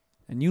this,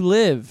 and you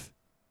live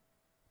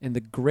in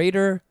the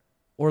greater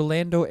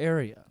Orlando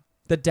area,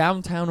 the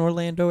downtown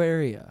Orlando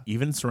area,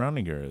 Even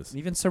surrounding areas.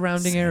 even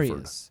surrounding Sanford.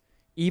 areas,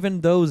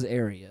 even those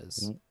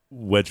areas,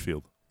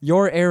 Wedgefield.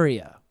 your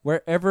area,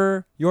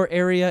 wherever your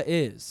area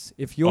is,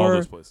 if All you're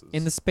those places.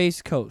 in the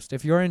Space Coast,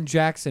 if you're in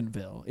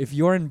Jacksonville, if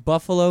you're in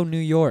Buffalo, New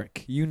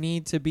York, you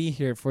need to be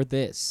here for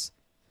this,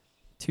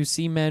 to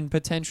see men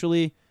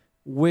potentially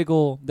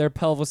wiggle their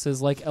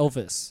pelvises like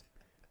Elvis,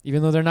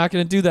 even though they're not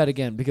going to do that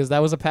again because that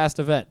was a past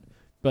event.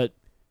 But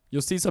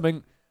you'll see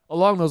something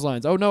along those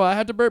lines. Oh no, I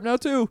had to burp now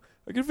too.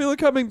 I can feel it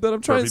coming, but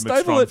I'm trying to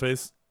stifle it.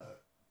 Face.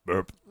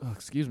 Burp. Oh,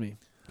 excuse me.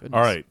 Goodness.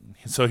 All right.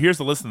 So here's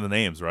the list of the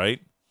names,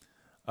 right?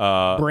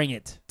 Bring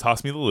it.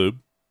 Toss Me the Lube.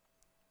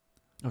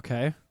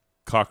 Okay.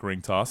 Cock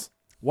ring toss.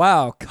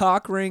 Wow,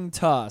 cock ring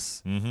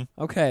toss. Mm-hmm.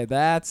 Okay,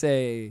 it's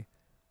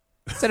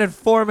an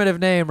informative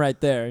name right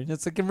there.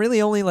 It can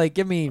really only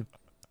give me.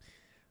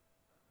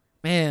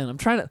 Man, I'm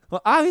trying to.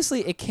 Well,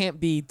 obviously, it can't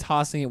be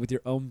tossing it with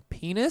your own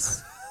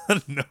penis.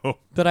 No.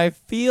 But I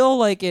feel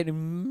like it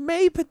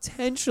may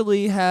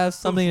potentially have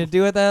something to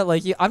do with that.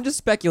 I'm just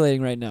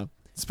speculating right now.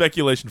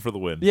 Speculation for the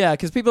win. Yeah,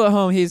 because people at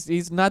home,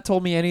 he's not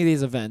told me any of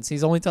these events.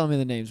 He's only telling me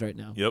the names right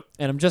now. Yep.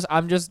 And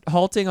I'm just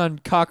halting on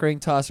cock ring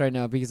toss right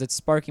now because it's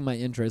sparking my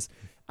interest.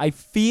 I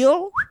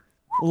feel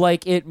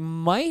like it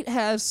might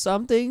have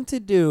something to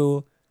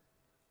do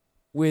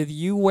with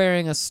you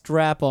wearing a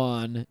strap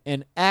on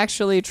and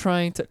actually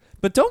trying to.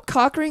 But don't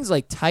cock rings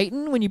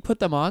tighten when you put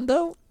them on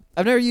though?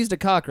 I've never used a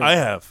cock ring. I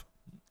have.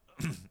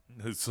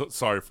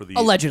 Sorry for the.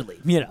 Allegedly,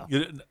 No,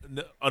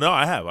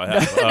 I have.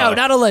 No,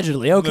 not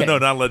allegedly. Okay. No,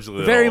 not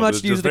allegedly. Very at all. much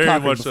Just used a very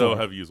cock ring much so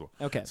before. have used one.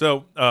 Okay.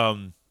 So,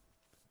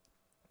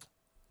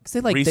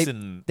 Because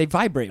recent they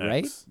vibrate,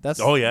 right? X.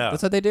 That's Oh, yeah.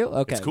 That's what they do.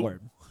 Okay. It's cool.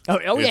 Word.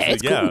 Oh yeah,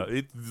 it's cool. Yeah,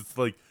 it's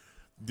like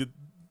the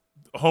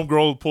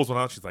homegirl pulls one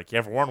out. She's like, "You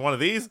ever worn one of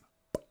these?"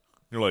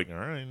 You're like, "All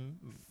right,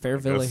 Fair I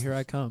Villa, guess. here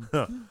I come.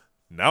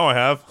 Now I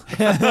have."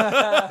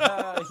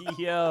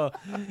 Yo.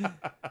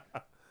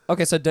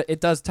 Okay, so it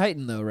does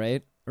tighten though,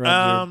 right?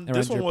 Around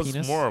This your one was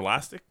penis? more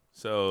elastic,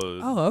 so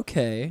Oh,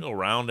 okay. go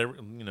around every,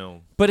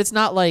 But it's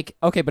not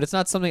but it's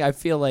not something I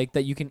feel like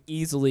that you can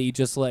easily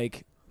just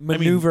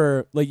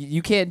maneuver.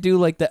 You can't do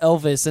the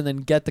Elvis and then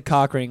get the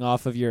cock ring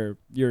off of your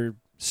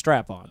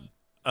strap on.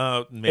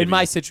 maybe. In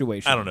my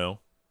situation, I don't know,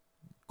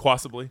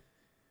 possibly.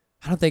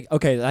 I don't think.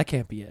 Okay, that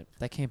can't be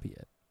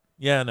it.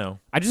 Yeah, no.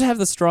 I just have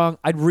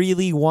I'd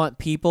really want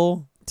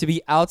people to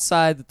be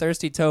outside the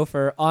Thirsty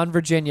Topher on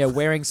Virginia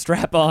wearing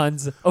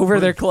strap-ons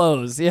over their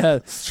clothes. Yeah.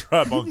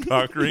 Strap-on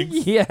cock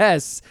rings.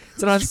 Yes.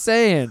 That's what I'm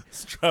saying.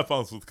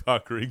 Strap-ons with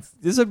cock rings.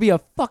 This would be a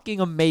fucking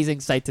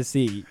amazing sight to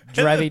see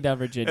driving down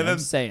Virginia. And then I'm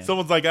saying.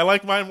 someone's like, "I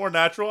like mine more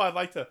natural. I'd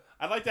like to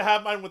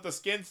have mine with the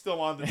skin still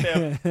on the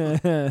tip."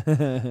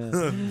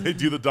 They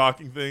do the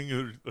docking thing.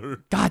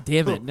 Or God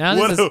damn it. Now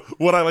this is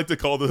what I like to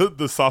call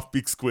the soft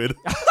beak squid.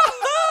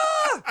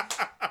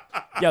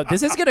 Yo,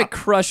 this is gonna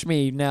crush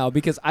me now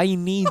because I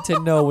need to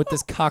know what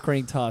this cock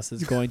ring toss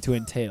is going to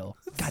entail.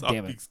 God Soft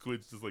damn beak it.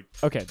 squid's just like.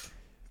 Okay.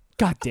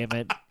 God damn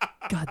it.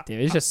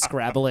 It's just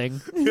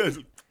scrabbling.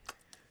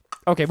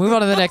 Okay, move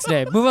on to the next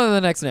name.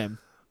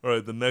 All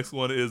right, the next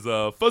one is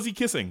fuzzy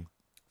kissing.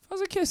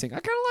 Fuzzy kissing. I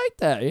kind of like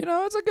that.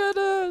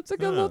 It's a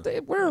good little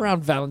thing. We're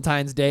around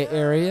Valentine's Day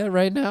area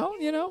right now.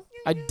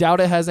 I doubt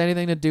it has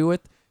anything to do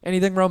with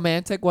anything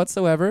romantic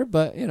whatsoever.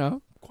 But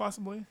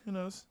Possibly, who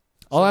knows?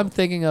 all I'm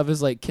thinking of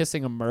is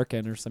kissing a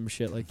merkin or some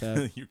shit like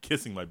that. You're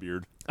kissing my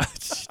beard.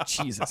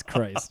 Jesus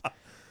Christ.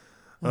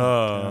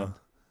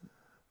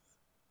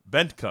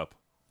 Bent cup.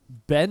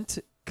 Bent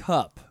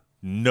cup.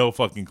 No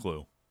fucking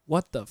clue.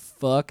 What the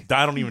fuck?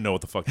 I don't even know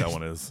what the fuck that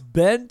one is.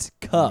 Bent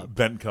cup.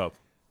 Bent cup.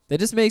 That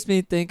just makes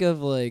me think of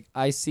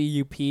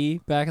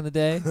ICUP back in the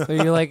day,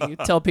 where you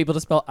tell people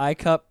to spell I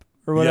cup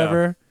or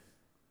whatever.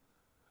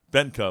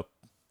 Bent cup.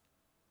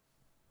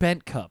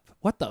 Bent cup.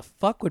 What the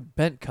fuck would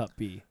bent cup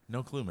be?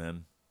 No clue,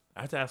 man.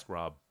 I have to ask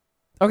Rob.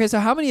 Okay, so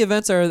how many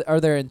events are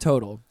there in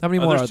total? How many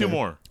more There's are there? 2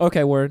 more.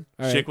 Okay, word.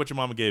 All right. Shake what your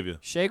mama gave you.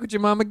 Shake what your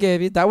mama gave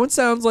you. That one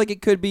sounds like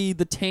it could be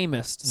the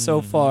tamest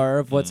so far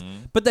of what's.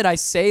 But then I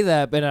say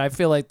that, but I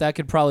feel like that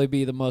could probably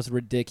be the most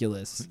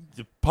ridiculous.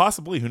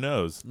 Possibly, who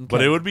knows? Okay.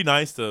 But it would be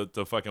nice to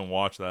fucking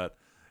watch that,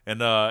 and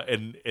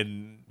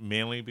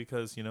mainly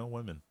because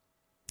women.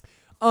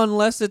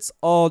 Unless it's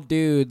all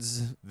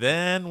dudes.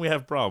 Then we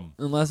have a problem.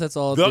 Unless it's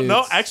all dudes.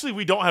 No, actually,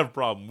 we don't have a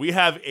problem. We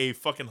have a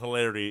fucking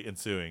hilarity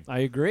ensuing.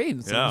 I agree.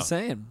 That's what Yeah. I'm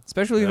saying.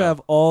 Especially if you have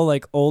all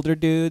like older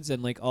dudes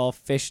and like all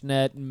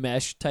fishnet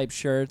mesh type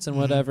shirts and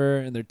whatever,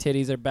 and their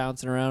titties are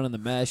bouncing around in the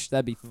mesh.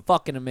 That'd be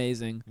fucking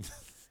amazing.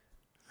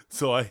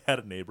 So I had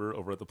a neighbor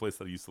over at the place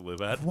that I used to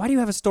live at. Why do you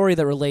have a story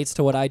that relates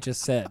to what I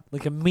just said?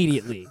 Like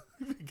immediately.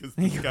 Because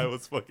this guy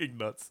was fucking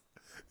nuts.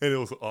 And it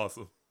was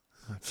awesome.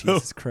 Oh,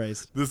 Jesus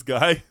Christ. This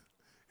guy,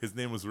 his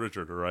name was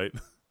Richard, all right?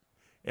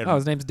 And Oh,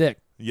 his name's Dick.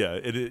 yeah,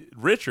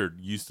 Richard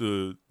used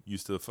to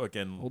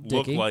fucking Old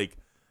look Dickie. like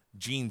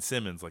Gene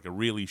Simmons, like a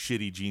really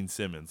shitty Gene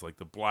Simmons, like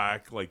the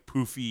black, like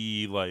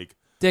poofy, like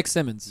Dick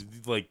Simmons.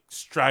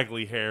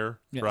 straggly hair,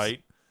 Yes.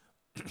 right?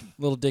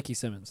 Little Dickie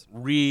Simmons.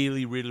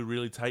 Really, really,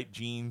 really tight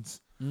jeans,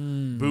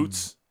 Mm.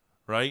 boots,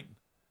 right?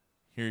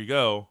 Here you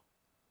go.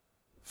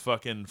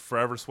 Fucking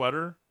forever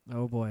sweater.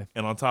 Oh, boy.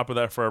 And on top of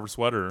that forever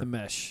sweater, The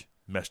mesh.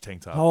 mesh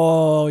tank top.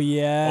 Oh,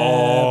 yeah,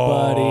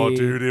 buddy.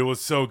 Dude, it was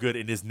so good.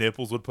 And his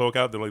nipples would poke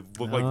out. They look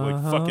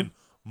like fucking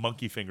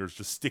monkey fingers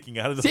just sticking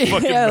out of the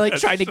fucking Yeah, like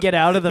mesh. trying to get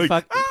out of the Like,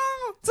 fuck.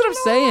 That's what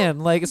I'm saying.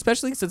 Like,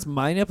 especially since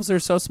my nipples are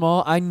so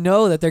small, I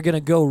know that they're gonna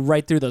go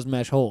right through those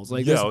mesh holes.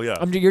 Like,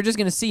 you're just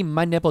gonna see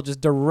my nipple just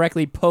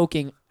directly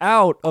poking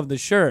out of the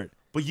shirt.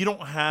 But you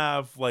don't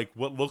have like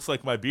what looks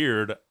like my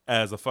beard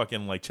as a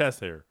fucking like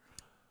chest hair.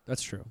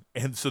 That's true.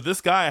 And so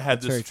this guy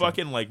had very this true.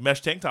 fucking like mesh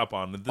tank top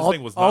on, and this all,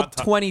 thing was all not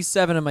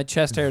 27 of my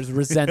chest hairs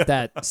resent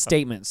that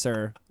statement,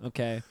 sir.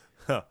 Okay.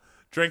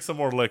 Drink some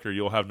more liquor,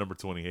 you'll have number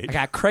 28. I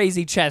got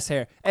crazy chest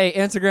hair. Hey,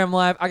 Instagram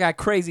Live, I got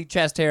crazy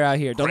chest hair out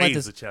here. Don't let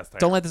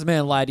this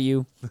man lie to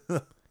you.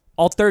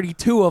 All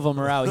 32 of them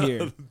are out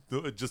here.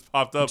 It just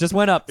popped up. Just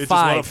went up It 5.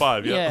 just went up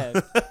 5,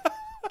 yeah.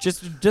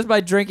 just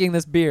by drinking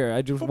this beer,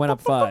 I just went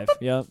up 5.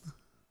 Yep.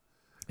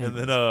 And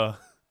then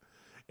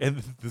and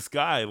this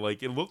guy,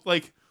 like, it looked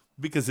like,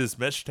 because his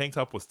mesh tank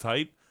top was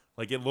tight,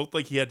 like it looked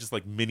like he had just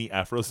like mini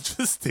afros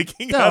just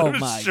sticking out of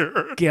his shirt.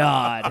 Oh my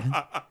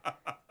god.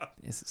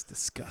 This is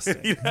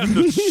disgusting. He'd have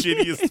the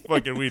shittiest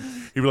fucking weed.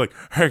 He'd be like,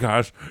 "Hey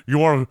guys, you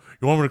want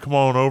me to come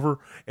on over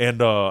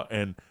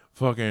and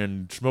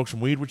fucking smoke some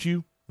weed with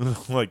you?" I'm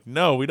like,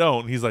 "No, we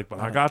don't." And he's like, "But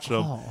I got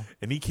you."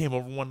 And he came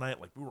over one night,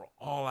 like we were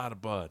all out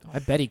of bud. I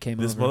bet he came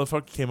This over.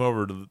 motherfucker came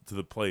over to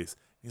the place.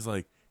 He's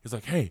like,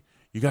 "Hey,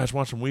 you guys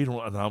want some weed?"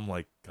 And I'm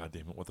like, "God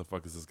damn it, what the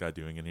fuck is this guy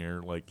doing in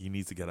here? Like, he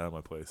needs to get out of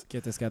my place."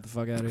 Get this guy the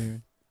fuck out of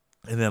here.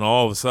 And then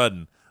all of a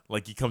sudden,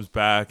 like, he comes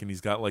back and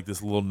he's got like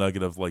this little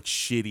nugget of like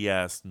shitty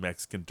ass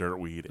Mexican dirt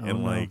weed,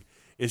 and like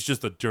it's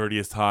just the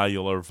dirtiest high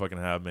you'll ever fucking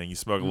have, man. You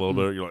smoke a little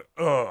bit, you're like,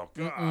 oh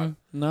god,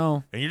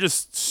 no, and you're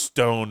just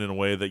stoned in a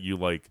way that you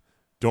like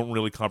don't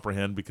really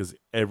comprehend, because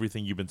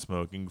everything you've been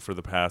smoking for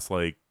the past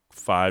like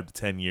 5 to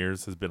 10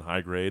 years has been high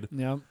grade.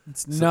 Yeah,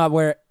 it's not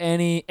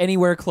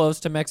anywhere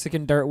close to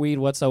Mexican dirt weed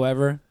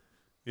whatsoever.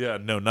 Yeah,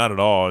 no, not at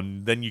all.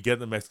 And then you get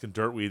the Mexican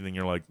dirt weed, and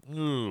you're like,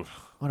 ooh,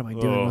 what am I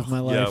doing with my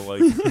life?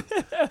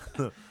 Yeah,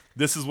 like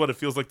this is what it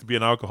feels like to be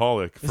an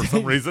alcoholic for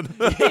some reason.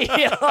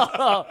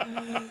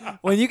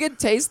 When you can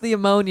taste the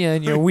ammonia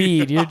in your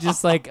weed, you're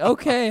just like,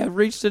 okay, I've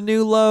reached a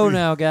new low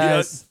now,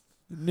 guys.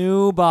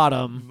 New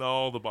bottom.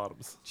 All the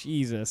bottoms.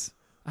 Jesus.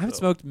 I haven't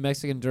smoked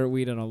Mexican dirt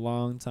weed in a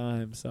long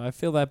time, so I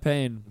feel that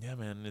pain. Yeah,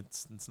 man,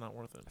 it's not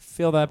worth it. I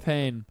feel that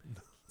pain.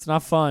 It's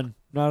not fun.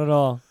 Not at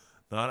all.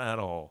 Not at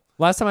all.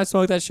 Last time I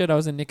smoked that shit, I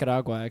was in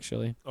Nicaragua,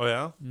 actually. Oh,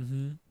 yeah?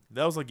 Mm-hmm.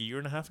 That was like a year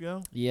and a half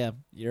ago? Yeah,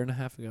 year and a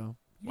half ago.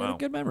 You got a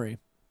good memory.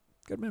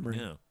 Good memory.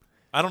 Yeah.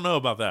 I don't know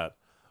about that,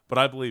 but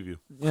I believe you.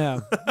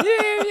 Yeah.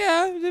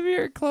 yeah. If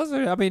you're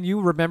closer. I mean,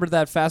 you remembered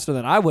that faster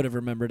than I would have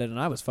remembered it, and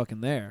I was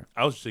fucking there.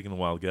 I was just taking a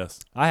wild guess.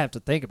 I have to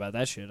think about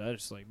that shit. I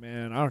just like,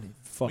 man, I don't even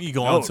fucking You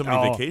go know on so many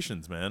now.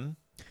 vacations, man.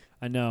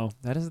 I know.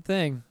 That is the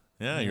thing.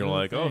 Yeah, That you're is the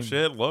like, oh thing.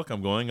 shit, look,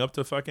 I'm going up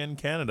to fucking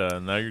Canada,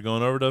 and now you're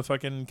going over to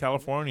fucking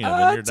California, and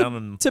then you're down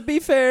in... To be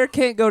fair,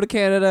 can't go to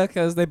Canada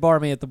because they bar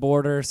me at the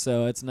border,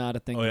 so it's not a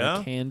thing Oh, that yeah?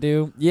 I can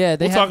do. Yeah,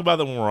 We'll talk about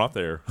that when we're up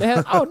there. They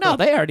have, oh no,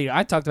 they already.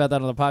 I talked about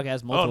that on the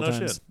podcast multiple no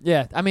times. shit.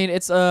 Yeah, I mean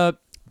it's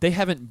they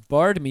haven't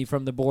barred me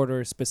from the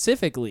border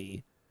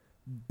specifically,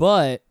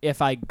 but if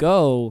I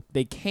go,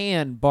 they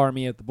can bar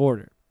me at the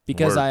border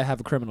because Word. I have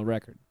a criminal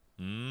record.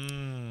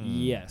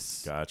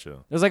 Yes. Gotcha.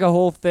 There's like a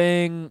whole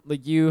thing,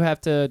 like you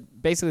have to,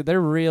 basically they're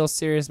real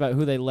serious about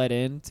who they let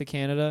in to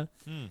Canada,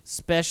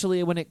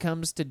 especially when it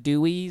comes to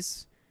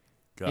Deweys.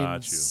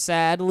 And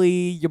sadly,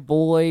 your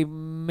boy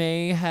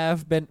may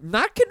have been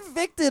not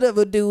convicted of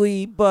a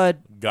Dewey,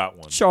 but got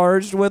one.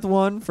 charged with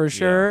one for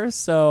sure.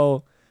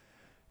 So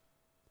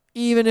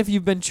Even if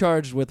you've been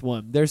charged with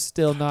one, they're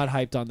still not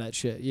hyped on that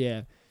shit.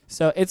 Yeah.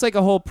 So it's like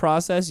a whole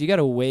process. You got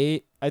to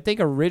wait. I think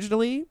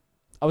originally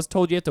I was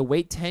told you have to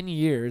wait 10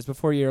 years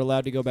before you're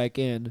allowed to go back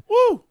in.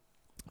 Woo!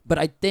 But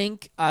I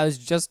think I was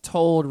just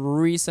told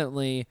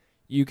recently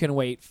you can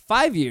wait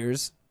 5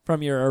 years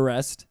from your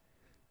arrest,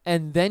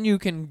 and then you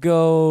can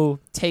go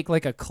take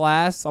like a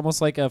class,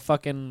 almost like a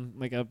fucking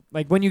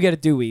like when you get a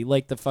Dewey,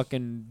 like the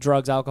fucking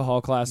drugs,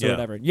 alcohol class or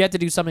whatever. You have to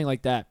do something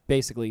like that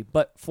basically,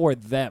 but for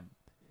them.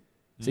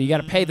 So you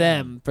got to pay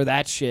them for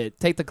that shit.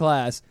 Take the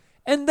class,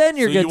 and then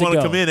you're good to go. So you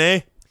want to come in,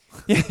 eh?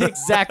 Yeah,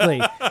 exactly.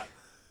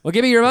 Well,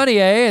 give me your money,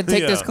 eh, and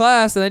take this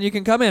class, and then you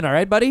can come in. All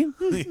right, buddy?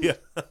 Yeah.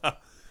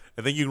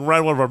 And then you can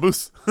ride one of our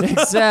moose.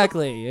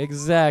 Exactly.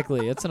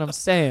 That's what I'm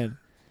saying.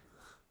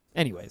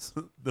 Anyways.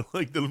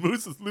 The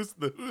moose is loose in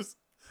the hoose.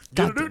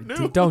 God,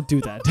 dude, don't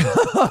do that.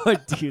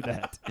 Don't do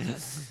that.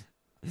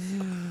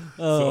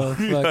 Oh,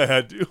 Sorry, fuck. I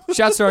had to.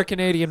 Shouts to our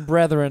Canadian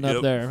brethren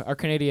up there. Our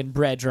Canadian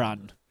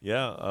brethren.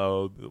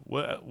 Yeah.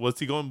 What's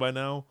he going by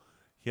now?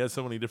 He has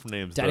so many different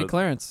names. Daddy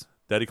Clarence.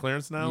 Daddy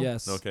Clarence now?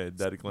 Yes. Okay,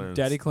 Daddy Clarence.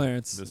 Daddy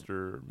Clarence.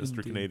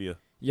 Mr. Canada.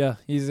 Yeah,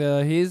 he's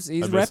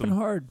repping him.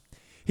 hard.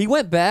 He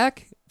went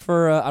back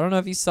for I don't know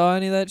if you saw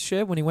any of that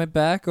shit when he went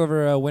back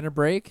over winter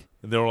break.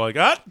 And they were like,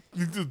 hold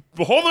him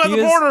at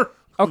the border.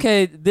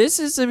 Okay, this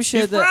is some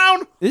shit He's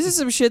brown. This is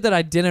some shit that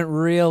I didn't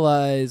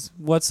realize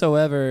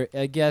whatsoever.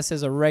 I guess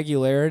as a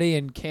regularity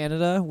in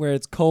Canada where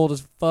it's cold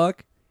as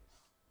fuck.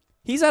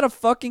 He's at a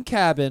fucking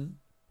cabin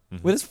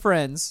with his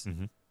friends,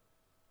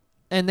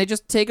 and they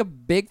just take a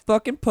big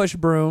fucking push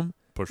broom,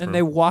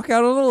 they walk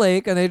out on the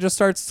lake, and they just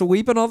start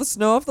sweeping all the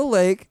snow off the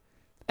lake,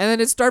 and then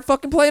they start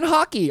fucking playing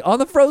hockey on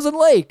the frozen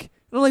lake.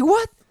 And I'm like,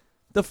 what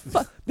the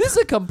fuck? This is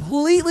a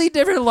completely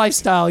different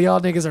lifestyle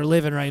y'all niggas are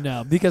living right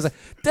now, because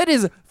that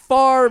is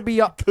far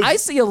beyond. I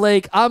see a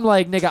lake, I'm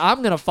like, nigga,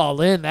 I'm gonna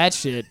fall in that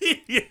shit.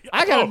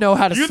 I gotta know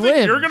how to you swim. You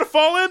think you're gonna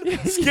fall in?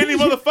 Skinny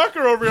motherfucker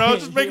over here. I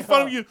was just making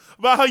fun of you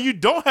about how you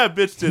don't have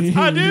bitch tits.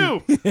 I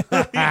do.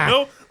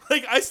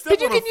 Like I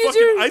stepped on a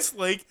fucking ice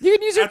lake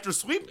after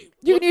sweeping.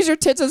 You can use your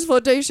tits as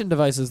flotation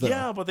devices, though.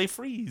 Yeah, but they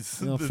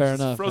freeze. No, fair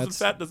enough. Frozen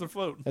fat doesn't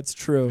float. That's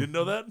true. You didn't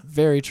know that?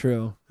 Very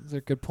true. Those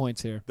are good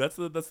points here. That's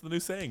the new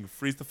saying.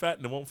 Freeze the fat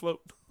and it won't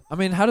float. I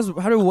mean, how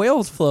do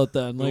whales float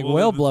then? Like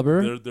whale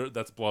blubber?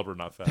 That's blubber,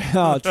 not fat.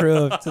 Oh,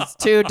 true. It's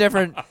two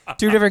different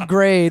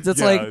grades.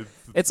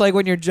 It's like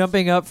when you're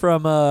jumping up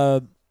from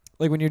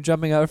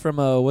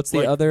what's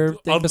the other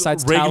thing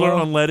besides regular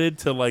tallow? Unleaded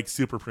to like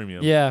super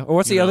premium. Yeah, or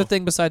what's the other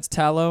thing besides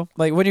tallow?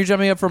 Like when you're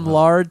jumping up from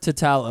lard to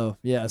tallow.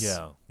 Yes.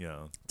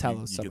 Yeah.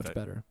 Tallow's so much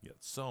better. Yeah,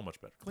 so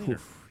much better. Cleaner.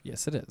 Oof,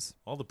 yes, it is.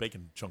 All the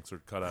bacon chunks are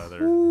cut out of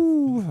there.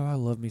 Ooh, I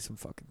love me some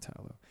fucking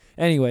tallow.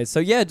 Anyway,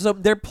 so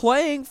they're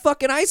playing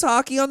fucking ice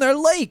hockey on their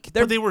lake.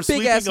 But they were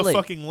sweeping a lake.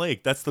 fucking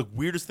lake. That's the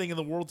weirdest thing in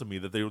the world to me.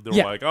 That they were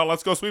like, oh,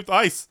 let's go sweep the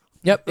ice.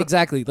 Yep,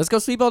 exactly. Let's go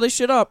sweep all this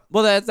shit up.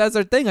 Well, that's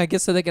their thing, I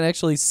guess, so they can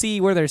actually see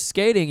where they're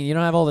skating and you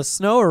don't have all the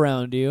snow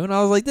around you. And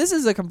I was like, this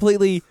is a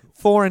completely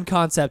foreign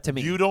concept to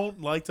me. You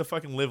don't like to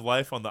fucking live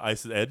life on the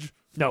ice's edge?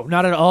 No,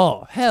 not at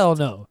all. Hell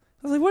no.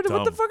 I was like, what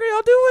the fuck are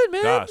y'all doing,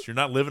 man? Gosh, you're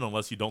not living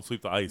unless you don't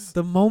sweep the ice.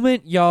 The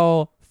moment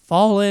y'all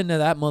fall into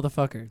that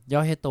motherfucker,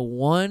 y'all hit the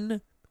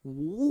one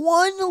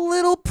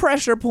little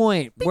pressure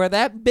point where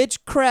that bitch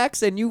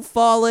cracks and you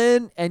fall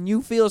in and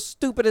you feel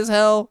stupid as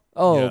hell.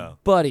 Oh,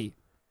 buddy.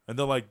 And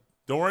they're like,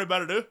 don't worry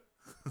about it, dude.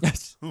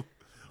 Yes.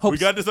 We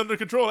got this under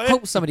control, eh?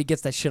 Hope somebody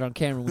gets that shit on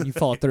camera when you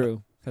fall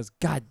through. Because,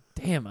 god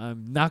damn,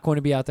 I'm not going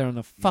to be out there on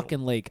the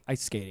fucking lake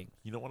ice skating.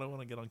 You know what I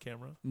want to get on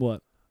camera?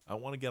 What? I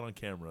want to get on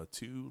camera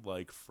two,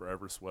 like,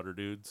 forever sweater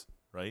dudes,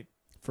 right?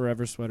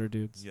 Forever sweater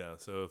dudes. Yeah,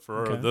 so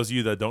for those of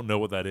you that don't know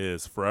what that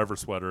is, forever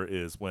sweater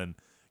is when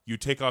you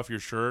take off your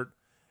shirt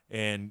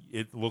and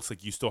it looks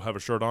like you still have a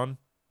shirt on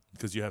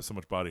because you have so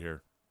much body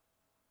hair.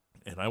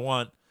 And I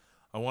want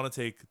to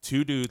take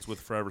two dudes with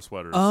forever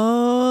sweaters.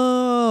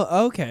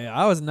 Oh, okay.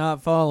 I was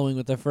not following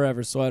with the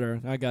forever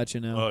sweater. I got you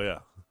now. Oh, yeah.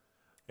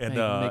 And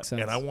makes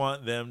sense. And I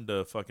want them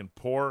to fucking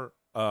pour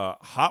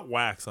hot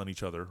wax on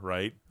each other,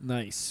 right?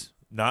 Nice.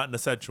 Not in a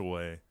sensual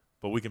way,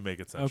 but we can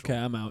make it sensual. Okay,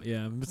 I'm out.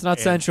 Yeah. If it's not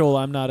sensual,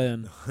 I'm not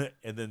in.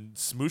 And then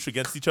smoosh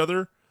against each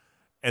other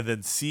and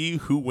then see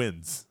who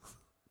wins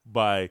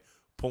by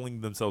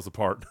pulling themselves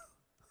apart.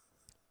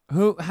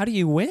 How do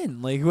you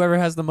win? Like whoever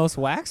has the most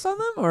wax on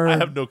them, or I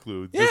have no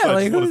clue. Yeah,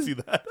 I just want to see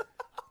that.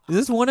 Is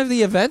this one of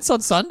the events on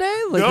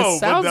Sunday? Like, no, it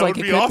sounds but that like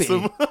would it be could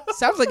awesome. be.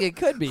 Sounds like it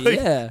could be. Like,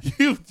 yeah.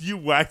 You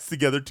wax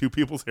together two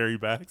people's hairy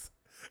backs,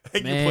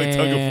 and you play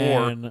tug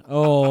of war.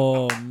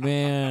 Oh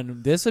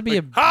man, this would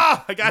be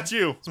I got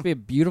you. This would be a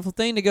beautiful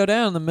thing to go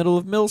down in the middle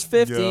of Mills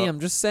 50. Yep. I'm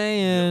just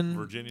saying. Yep,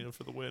 Virginia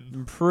for the win.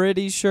 I'm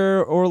pretty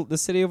sure the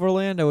city of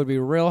Orlando would be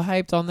real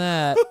hyped on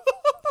that.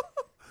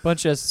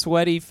 Bunch of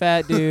sweaty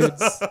fat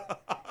dudes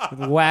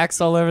with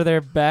wax all over their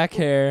back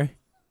hair.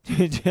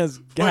 Just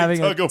having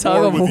a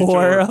tug of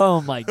war. Oh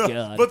my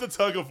god! But the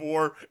tug of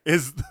war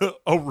is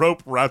a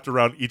rope wrapped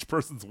around each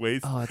person's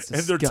waist,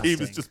 and their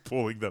team is just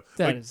pulling them.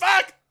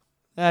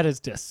 That is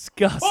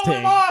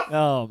disgusting.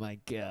 Oh my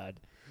god!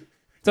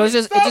 So it's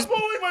just Stop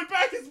pulling, my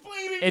back is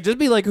bleeding. it'd just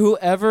be like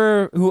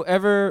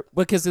whoever,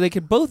 because they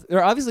could both.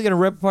 They're obviously gonna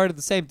rip apart at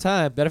the same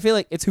time, but I feel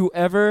like it's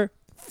whoever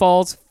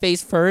falls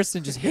face first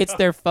and just hits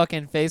their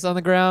fucking face on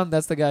the ground.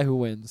 That's the guy who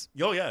wins.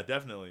 Oh yeah,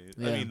 definitely.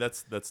 Yeah. I mean,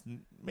 that's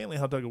mainly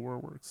how Tug of War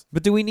works.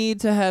 But do we need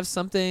to have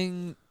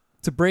something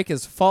to break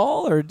his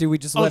fall, or do we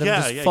just let him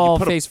just fall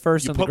face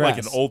first on the grass?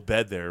 You put like an old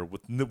bed there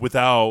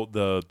without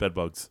the bed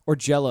bugs. Or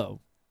Jello.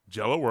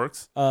 Jello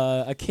works.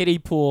 A kiddie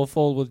pool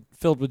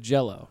filled with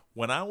Jello.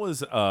 When I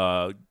was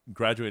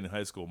graduating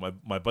high school,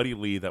 my buddy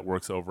Lee that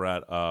works over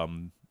at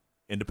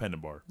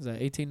Independent Bar. Is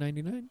that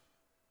 1899?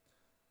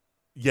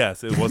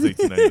 Yes, it was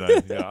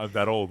 1899. Yeah, I'm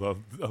that old.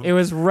 It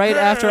was right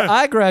after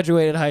I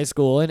graduated high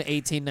school in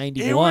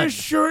 1891. It was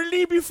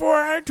shortly before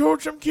I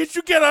told some kids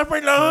to get off my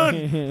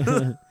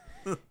lawn.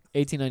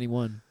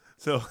 1891.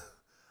 So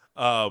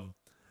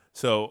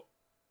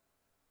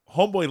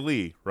homeboy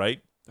Lee,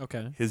 right?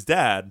 Okay. His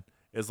dad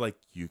is like,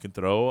 you can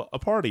throw a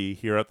party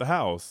here at the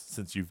house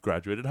since you've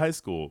graduated high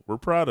school. We're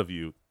proud of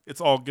you. It's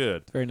all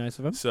good. Very nice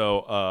of him.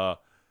 So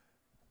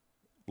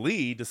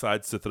Lee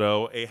decides to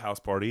throw a house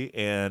party,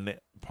 and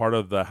part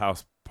of the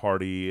house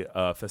party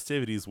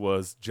festivities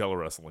was Jello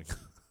wrestling.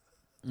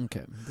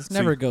 Okay. This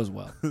never goes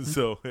well.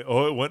 So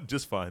it went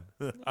just fine.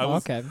 I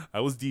was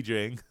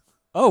DJing.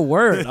 Oh,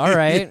 word. All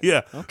right.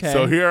 Yeah. Okay.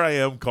 So here I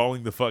am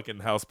calling the fucking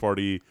house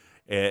party,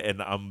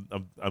 and I'm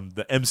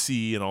the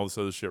MC and all this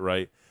other shit,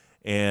 right?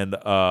 And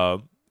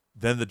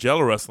then the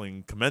Jello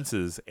wrestling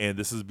commences, and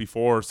this is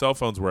before cell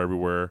phones were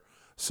everywhere.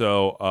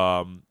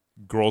 So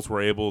girls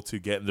were able to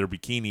get in their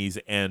bikinis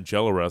and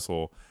Jello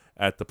wrestle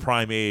at the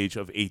prime age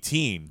of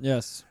 18.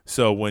 Yes.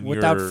 So when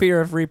without you're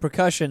fear of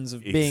repercussions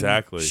of being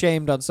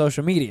shamed on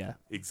social media.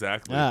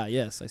 Exactly. Ah,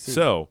 yes, I see.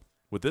 So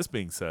with this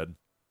being said,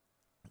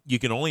 you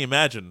can only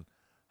imagine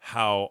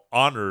how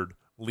honored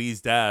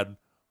Lee's dad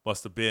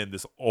must have been,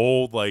 this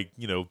old,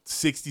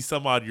 60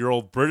 some odd year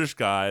old British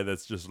guy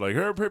that's just like,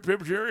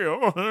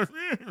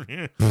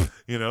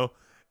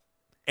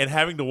 and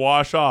having to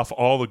wash off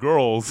all the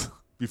girls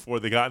before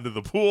they got into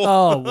the pool.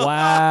 Oh,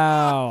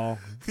 wow.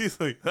 He's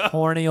like,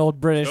 horny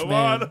old British come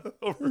man. on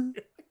over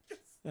here.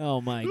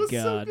 Oh, my God.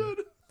 So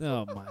good.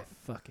 Oh, my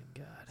fucking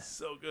God.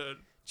 So good.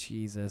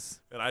 Jesus.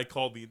 And I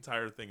called the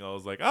entire thing. I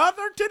was like,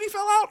 their titty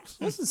fell out.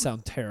 Doesn't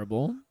sound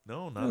terrible.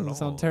 No, not at all. Doesn't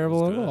sound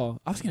terrible at all.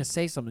 I was going to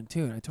say something,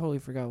 too, and I totally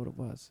forgot what it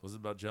was. Was it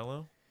about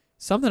Jello?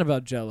 Something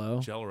about Jello.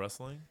 Jello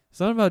wrestling?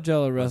 Something about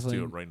Jello wrestling.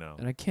 Let's do it right now.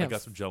 And I can't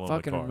got some Jello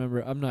fucking in my car.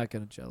 remember. I'm not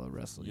going to Jello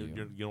wrestle you.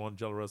 You don't want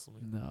Jello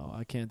wrestling? No,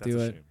 I can't That's do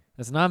a it. shame.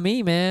 That's not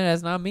me, man.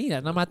 That's not me.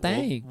 That's not my Well,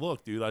 thing.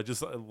 look, dude, I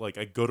just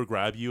I go to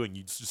grab you and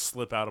you just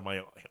slip out of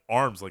my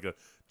arms like a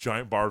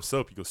giant bar of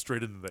soap. You go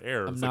straight into the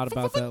air. I'm It's not like,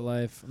 about that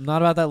life. I'm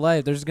not about that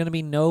life. There's going to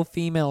be no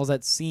females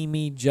that see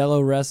me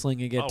Jello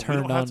wrestling and get we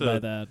turned don't on have to- by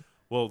that.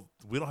 Well,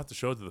 we don't have to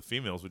show it to the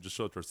females. We just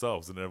show it to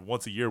ourselves. And then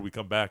once a year we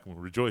come back and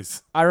we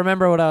rejoice. I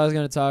remember what I was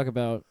going to talk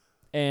about.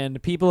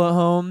 And people at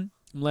home,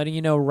 I'm letting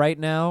you know right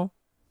now,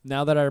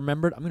 now that I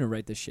remembered, I'm going to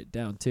write this shit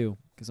down too.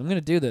 Because I'm going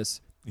to do this.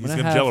 He's going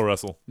to Jello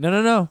wrestle. No.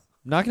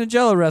 I'm not going to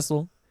Jello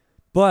wrestle.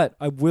 But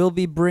I will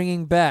be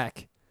bringing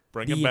back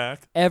Bring him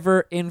back.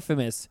 ever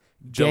infamous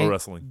Jello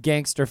wrestling.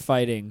 Gangster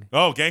fighting.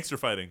 Oh, gangster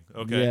fighting.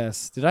 Okay.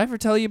 Yes. Did I ever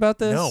tell you about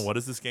this? No, what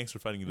is this gangster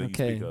fighting that you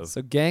speak of?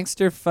 So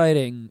gangster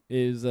fighting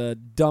is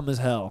dumb as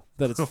hell.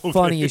 That it's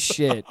funny as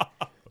shit.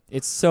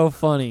 It's so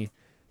funny.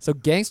 So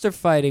gangster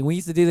fighting, we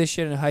used to do this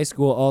shit in high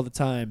school all the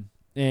time.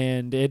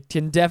 And it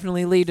can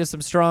definitely lead to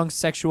some strong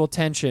sexual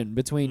tension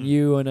between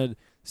you and a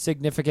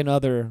significant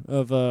other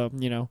of,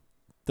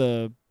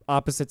 the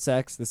opposite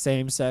sex, the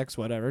same sex,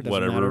 whatever.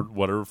 Doesn't matter.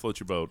 Whatever floats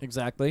your boat.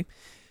 Exactly.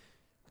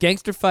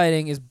 Gangster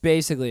fighting is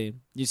basically,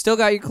 you still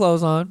got your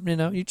clothes on,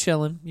 you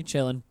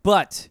chilling,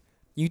 but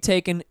you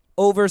take an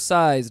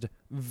oversized,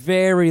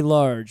 very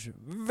large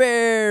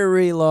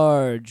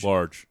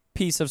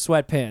piece of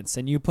sweatpants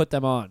and you put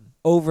them on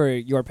over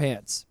your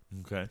pants.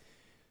 Okay.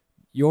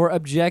 Your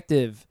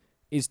objective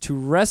is to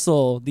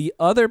wrestle the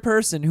other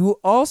person who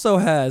also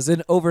has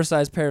an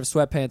oversized pair of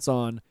sweatpants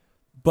on,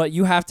 but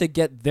you have to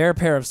get their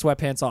pair of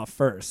sweatpants off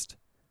first.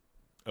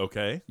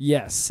 Okay.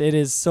 Yes, it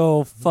is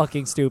so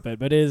fucking stupid,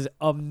 but it is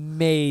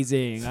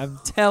amazing. I'm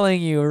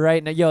telling you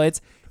right now. Yo,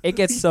 it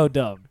gets so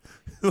dumb.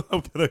 I'm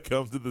going to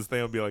come to this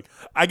thing and be like,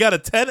 I got a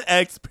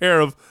 10X pair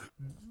of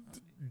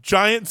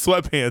giant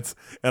sweatpants,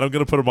 and I'm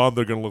going to put them on.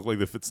 They're going to look like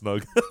they fit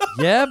snug.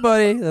 Yeah,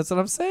 buddy. That's what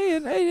I'm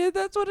saying. Hey,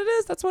 that's what it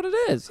is. That's what it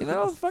is.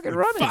 Fucking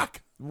run it.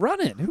 Fuck. Run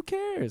it. Who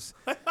cares?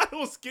 I thought I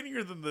was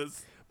skinnier than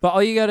this. But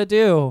all you got to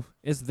do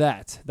is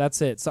that.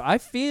 That's it. So I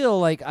feel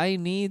like I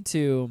need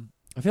to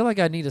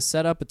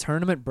set up a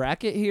tournament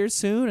bracket here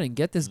soon and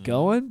get this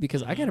going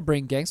because I got to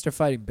bring gangster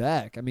fighting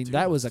back. I mean, Dude,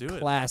 that was a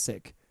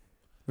classic.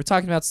 We're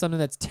talking about something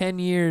that's 10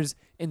 years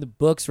in the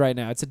books right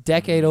now. It's a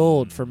decade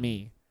old for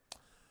me.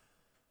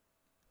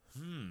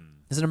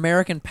 It's an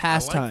American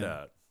pastime. I like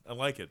that. I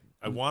like it.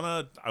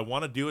 I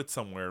wanna do it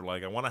somewhere.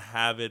 Like I wanna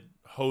have it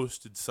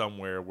hosted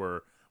somewhere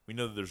where we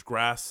know that there's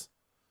grass.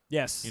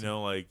 Yes.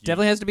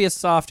 Definitely has to be a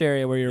soft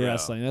area where you're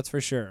wrestling. That's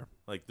for sure.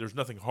 Like there's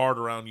nothing hard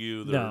around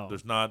you.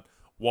 There's not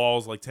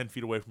walls like 10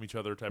 feet away from each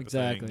other type of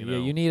thing. Exactly. Yeah,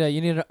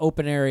 you need an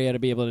open area to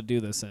be able to do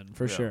this in,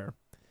 for sure.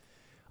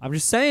 I'm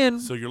just saying.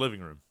 So your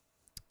living room.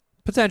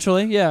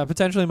 Potentially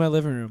my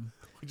living room.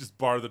 We just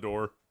bar the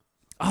door.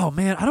 Oh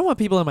man, I don't want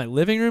people in my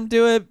living room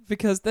do it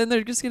because then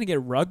they're just gonna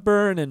get rug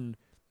burn and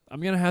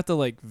I'm gonna have to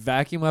like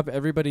vacuum up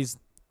everybody's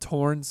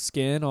torn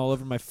skin all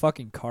over my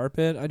fucking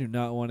carpet. I do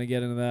not want to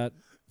get into that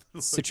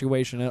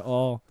situation at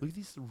all. Look at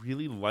these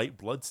really light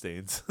blood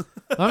stains.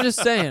 I'm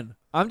just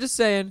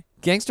saying.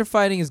 Gangster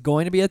fighting is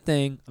going to be a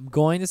thing. I'm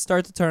going to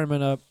start the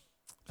tournament up,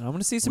 and I'm going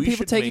to see some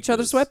people take each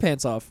other's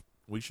sweatpants off.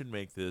 We should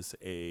make this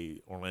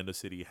a Orlando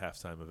City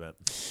halftime event.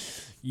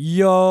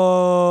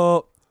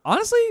 Yo,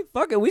 honestly,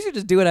 fuck it. We should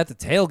just do it at the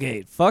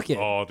tailgate. Fuck it.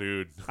 Oh,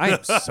 dude, I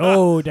am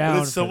so down.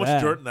 There's so for much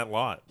that. dirt in that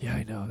lot. Yeah,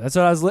 I know. That's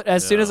what I was.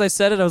 As soon as I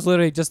said it, I was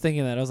literally just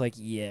thinking that. I was like,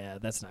 yeah,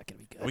 that's not gonna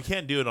be good. We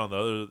can't do it on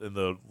in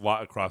the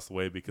lot across the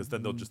way because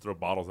then they'll just throw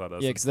bottles at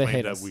us. Yeah, because they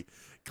hate us. We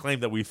claim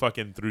that we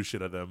fucking threw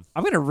shit at them.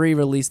 I'm gonna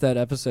re-release that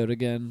episode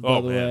again.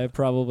 By the way,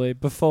 probably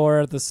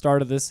before the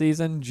start of this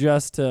season,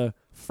 just to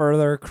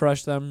further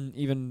crush them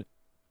even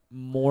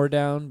more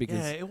down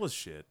because it was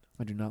shit.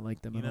 I do not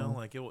like them at all.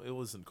 Like it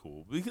wasn't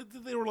cool because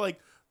they were like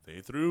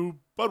they threw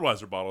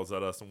Budweiser bottles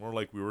at us and we're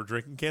like we were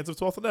drinking cans of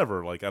 12th and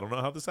ever. Like I don't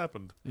know how this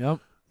happened. Yep.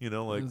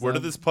 Like where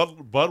did this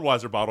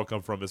Budweiser bottle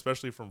come from?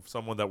 Especially from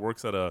someone that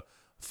works at a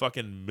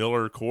fucking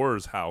Miller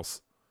Coors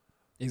house.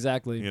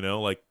 Exactly.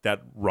 Like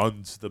that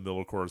runs the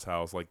Miller Coors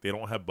house. Like they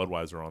don't have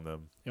Budweiser on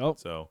them. Yep.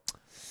 So,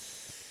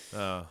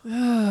 but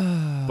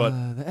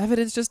but the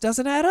evidence just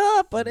doesn't add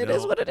up. But it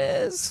is what it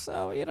is.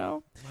 So you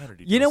know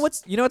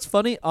what's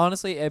funny?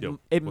 Honestly,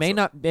 it may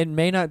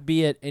not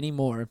be it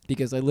anymore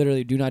because I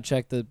literally do not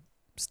check the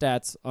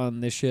stats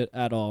on this shit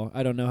at all.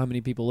 I don't know how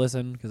many people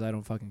listen because I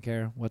don't fucking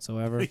care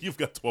whatsoever. You've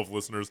got 12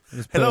 listeners.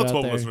 Hello,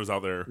 12 listeners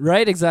out there.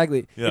 Right,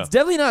 exactly. Yeah. It's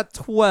definitely not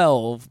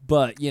 12,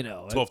 but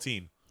 12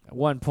 teen. At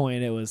one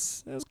point, it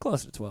was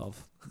close to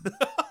 12.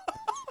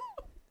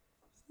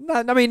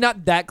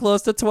 Not that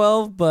close to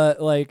 12, but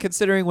like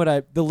considering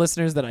the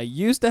listeners that I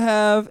used to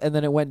have, and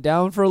then it went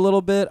down for a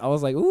little bit. I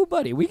was like, "Ooh,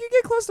 buddy, we could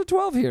get close to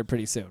 12 here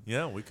pretty soon."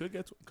 Yeah, we could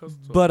get close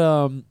to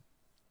But12.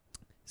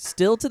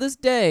 still to this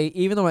day,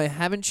 even though I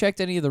haven't checked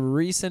any of the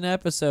recent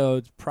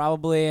episodes,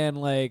 probably in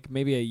like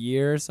maybe a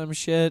year or some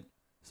shit,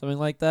 something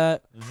like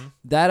that. Mm-hmm.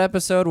 That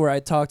episode where I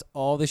talked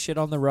all the shit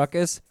on the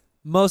ruckus,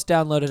 most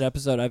downloaded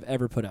episode I've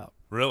ever put out.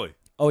 Really?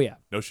 Oh yeah.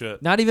 No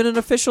shit. Not even an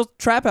official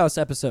Trap House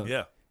episode.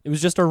 Yeah. It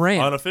was just a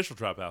rant. Unofficial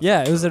Trap House.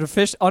 Yeah, it was an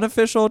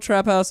unofficial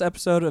Trap House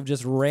episode of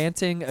just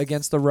ranting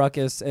against the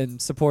ruckus and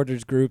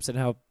supporters groups and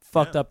how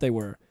fucked up they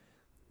were.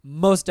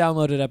 Most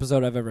downloaded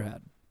episode I've ever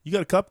had. You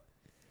got a cup?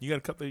 You got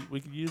a cup that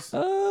we could use?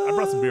 I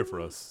brought some beer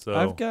for us. So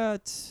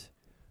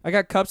I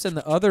got cups in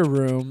the other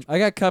room. I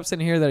got cups in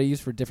here that I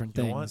use for different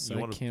things. You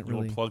want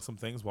to plug some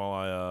things while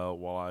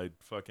I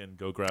fucking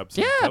go grab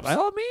some cups? Yeah, by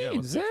all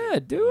means. Yeah,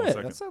 do it.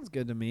 That sounds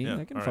good to me. Yeah,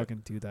 I can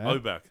fucking do that. I'll be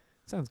back.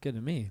 Sounds good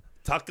to me.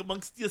 Talk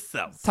amongst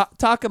yourselves.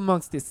 Talk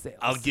amongst yourselves.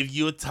 I'll give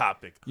you a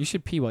topic. You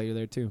should pee while you're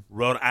there, too.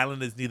 Rhode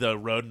Island is neither a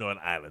road nor an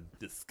island.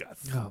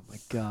 Discuss. Oh, my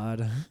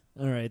God.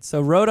 All right,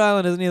 so Rhode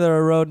Island is neither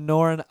a road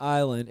nor an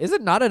island. Is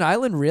it not an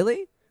island,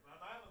 really?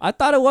 I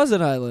thought it was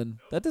an island.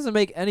 Nope. That doesn't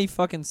make any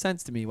fucking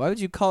sense to me. Why would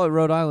you call it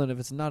Rhode Island if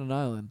it's not an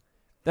island?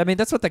 I mean,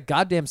 that's what the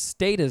goddamn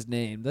state is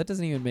named. That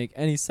doesn't even make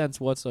any sense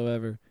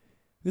whatsoever.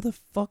 Who the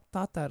fuck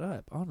thought that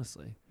up,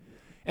 honestly?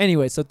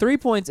 Anyway, so 3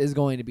 Points is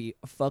going to be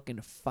a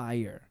fucking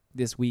fire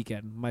this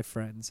weekend, my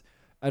friends.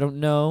 I don't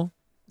know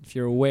if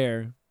you're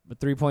aware, but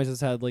 3 Points has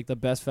had like the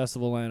best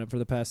festival lineup for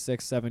the past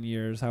 6-7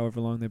 years, however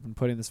long they've been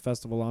putting this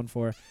festival on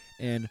for.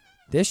 And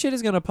this shit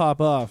is going to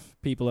pop off,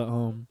 people at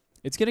home.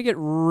 It's going to get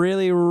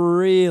really,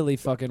 really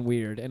fucking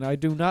weird. And I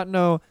do not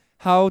know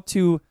how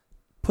to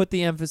put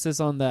the emphasis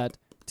on that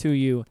to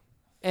you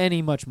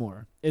any much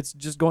more. It's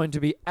just going to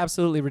be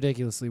absolutely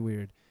ridiculously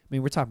weird. I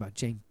mean, we're talking about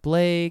Jane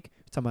Blake.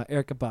 We're talking about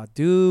Erykah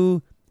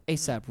Badu,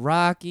 A$AP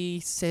Rocky,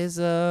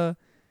 SZA.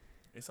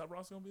 A$AP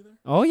Rock's going to be there?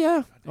 Oh,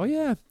 yeah. Oh,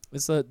 yeah.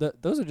 It's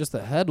those are just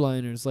the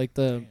headliners. Like,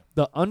 the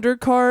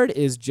undercard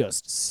is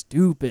just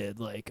stupid.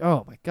 Like,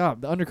 oh, my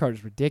God. The undercard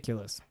is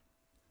ridiculous.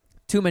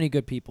 Too many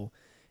good people.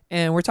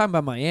 And we're talking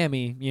about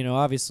Miami,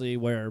 obviously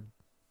where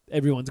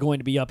everyone's going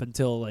to be up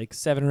until like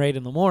 7 or 8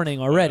 in the morning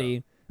already. Yeah.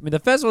 I mean, the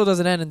festival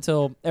doesn't end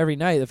until every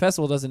night. The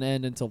festival doesn't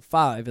end until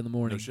 5 in the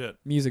morning. No shit.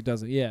 Music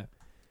doesn't, yeah.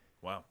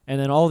 Wow. And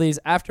then all these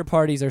after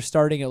parties are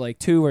starting at like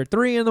 2 or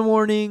 3 in the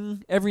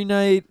morning every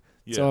night.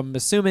 Yeah. So I'm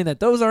assuming that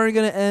those aren't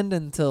going to end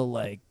until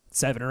like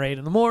 7 or 8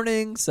 in the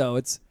morning. So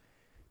it's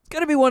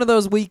going to be one of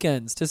those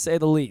weekends, to say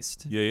the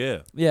least. Yeah.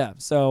 Yeah,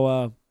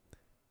 so...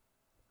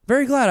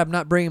 very glad I'm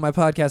not bringing my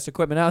podcast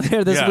equipment out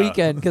there this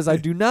weekend because I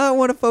do not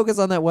want to focus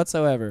on that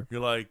whatsoever.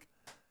 You're like,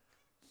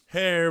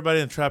 hey,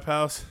 everybody in the Trap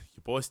House,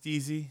 your boy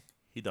Steezy,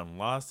 he done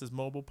lost his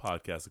mobile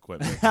podcast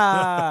equipment.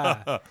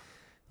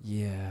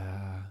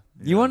 Yeah.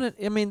 You want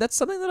to, I mean, that's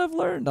something that I've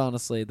learned,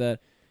 honestly,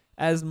 that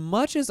as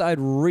much as I'd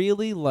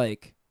really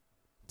like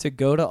to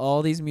go to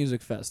all these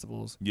music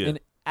festivals and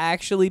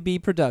actually be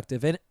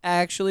productive and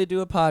actually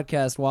do a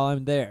podcast while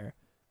I'm there,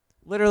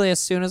 Literally, as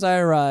soon as I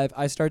arrive,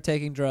 I start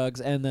taking drugs,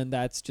 and then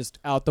that's just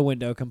out the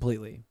window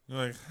completely. You're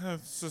like,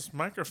 it's this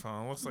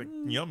microphone. It looks like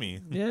yummy.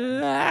 Start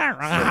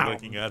Yeah.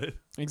 looking at it.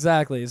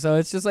 Exactly. So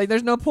it's just like,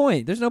 there's no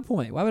point. There's no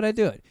point. Why would I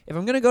do it? If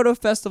I'm going to go to a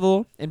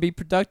festival and be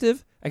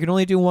productive, I can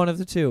only do one of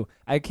the two.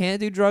 I can't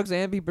do drugs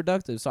and be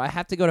productive. So I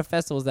have to go to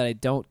festivals that I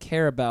don't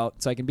care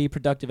about so I can be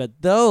productive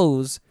at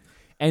those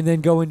and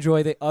then go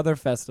enjoy the other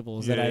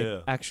festivals that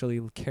I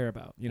actually care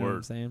about. You know what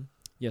I'm saying?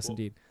 Yes,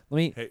 indeed.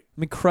 Let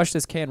me crush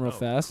this can real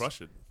fast.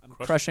 Crush it. I'm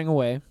crushing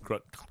away.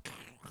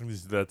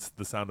 That's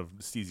the sound of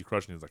Steezy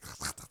crushing. It's like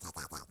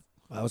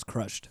I was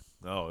crushed.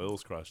 No, it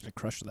was crushed. I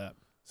crushed that.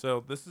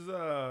 So this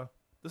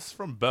is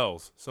from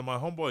Bell's. So my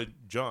homeboy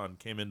John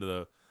came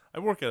into I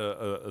work at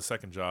a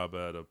second job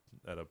at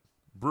a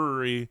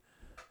brewery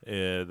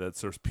that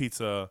serves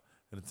pizza,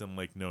 and it's in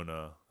Lake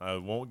Nona. I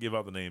won't give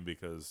out the name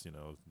because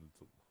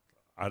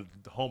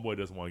the homeboy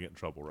doesn't want to get in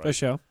trouble, right? For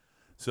sure.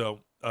 So,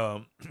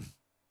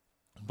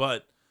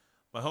 but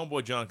my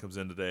homeboy John comes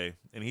in today,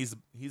 and he's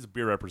a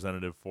beer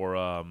representative for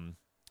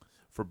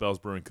Bell's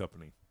Brewing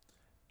Company,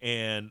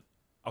 and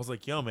I was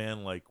like, yo,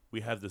 man, like,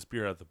 we have this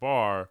beer at the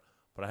bar,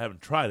 but I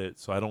haven't tried it,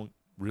 so I don't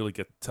really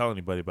get to tell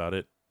anybody about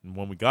it. And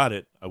when we got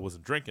it, I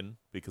wasn't drinking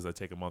because I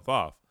take a month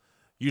off.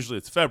 Usually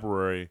it's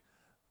February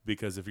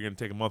because if you're going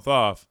to take a month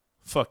off,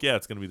 fuck yeah,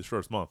 it's going to be the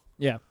shortest month.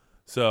 Yeah.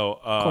 So,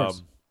 of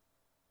course.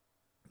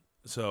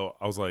 So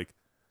I was like,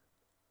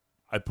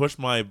 I pushed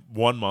my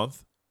 1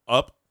 month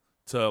up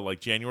to like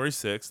January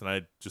 6th, and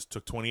I just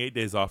took 28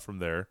 days off from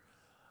there.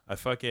 I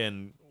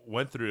fucking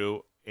went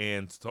through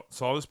and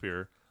saw this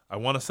beer. I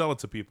want to sell it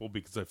to people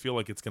because I feel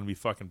like it's going to be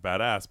fucking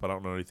badass, but I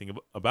don't know anything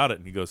about it.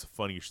 And he goes,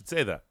 funny you should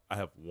say that. I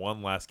have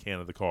one last can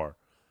of the car. And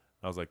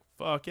I was like,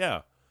 fuck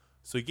yeah.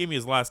 So he gave me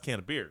his last can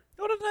of beer.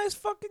 What a nice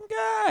fucking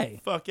guy.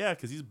 Fuck yeah,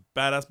 because he's a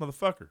badass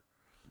motherfucker.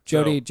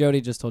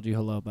 Jody just told you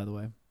hello, by the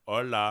way.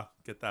 Hola,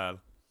 ¿qué tal?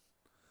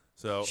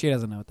 So she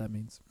doesn't know what that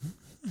means.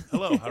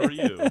 Hello, how are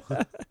you?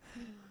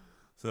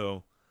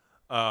 So,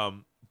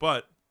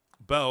 but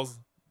Bell's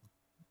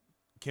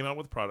came out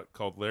with a product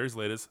called Larry's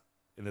Latest,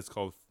 and it's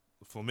called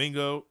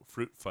Flamingo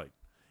Fruit Fight,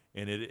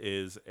 and it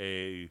is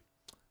a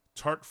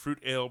tart fruit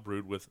ale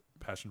brewed with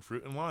passion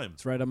fruit and lime.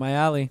 It's right up my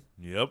alley.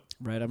 Yep,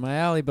 right up my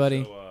alley,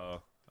 buddy.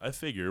 So I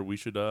figure we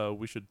should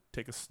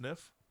take a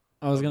sniff.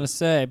 I was gonna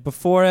say,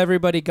 before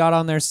everybody got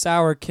on their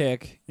sour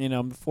kick,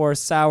 before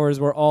sours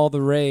were all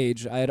the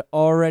rage, I had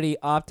already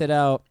opted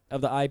out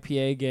of the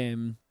IPA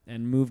game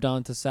and moved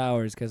on to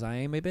sours because I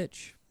am a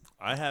bitch.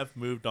 I have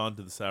moved on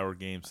to the sour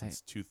game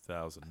since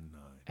 2009.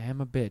 I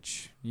am a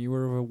bitch. You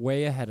were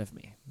way ahead of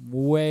me.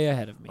 Way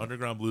ahead of me.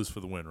 Underground Blues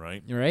for the win,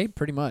 right? You're right?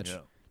 Pretty much. Yeah.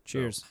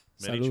 Cheers.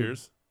 So, many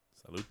cheers.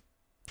 Salud.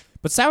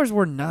 But sours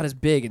were not as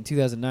big in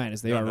 2009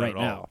 as they are right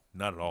now.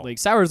 Not at all. Like,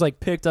 sours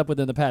picked up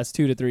within the past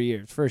 2 to 3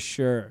 years, for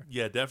sure.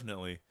 Yeah,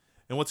 definitely.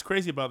 And what's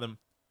crazy about them...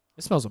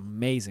 It smells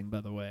amazing,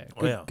 by the way.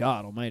 Good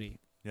God almighty.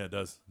 Yeah, it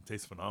does. It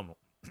tastes phenomenal.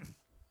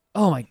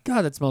 Oh, my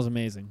God, that smells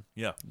amazing.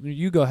 Yeah.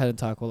 You go ahead and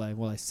talk while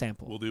I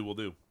sample. We'll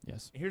do.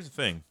 Yes. Here's the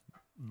thing.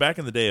 Back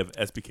in the day of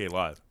SBK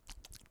Live...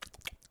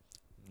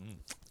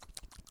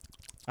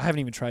 I haven't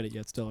even tried it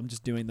yet still. I'm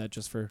just doing that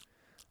just for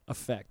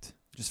effect.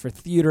 Just for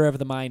theater of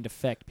the mind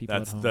effect, people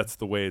at home. That's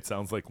the way it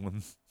sounds like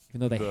when...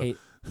 Even though they hate...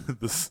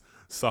 the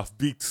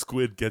soft-beaked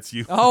squid gets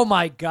you. Oh,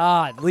 my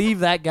God. Leave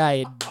that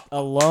guy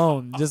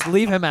alone. Just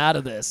leave him out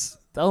of this.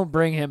 Don't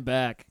bring him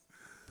back.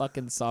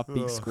 Fucking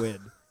soft-beaked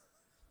squid.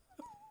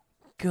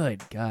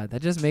 Good God.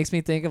 That just makes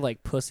me think of,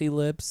 pussy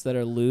lips that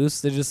are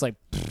loose. They're just like...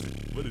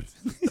 What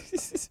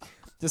is...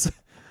 just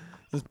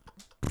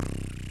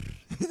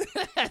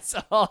That's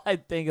all I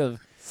think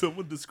of.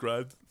 Someone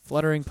described...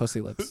 Fluttering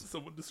pussy lips.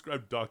 Someone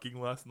described docking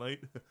last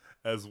night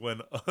as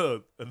when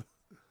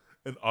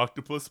an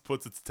octopus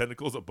puts its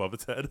tentacles above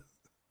its head,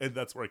 and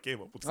that's where I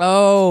came up with.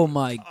 Oh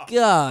my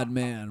God,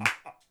 man!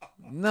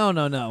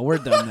 No, we're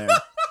done there.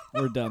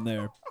 We're done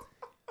there.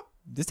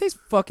 This tastes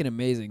fucking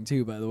amazing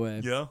too, by the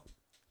way. Yeah,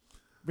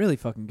 really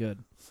fucking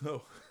good.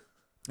 So,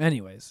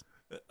 anyways,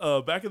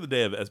 back in the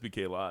day of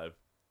SBK Live,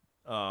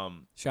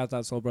 shouts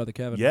out Soul Brother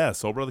Kevin. Yeah,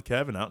 Soul Brother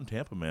Kevin out in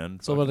Tampa, man.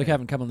 Soul Brother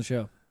Kevin, come on the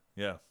show.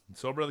 Yeah,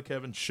 Soul Brother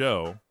Kevin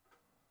show.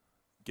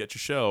 Get your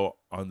show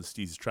on the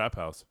Steezy's Trap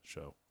House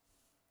show.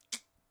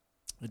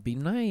 It'd be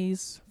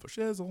nice for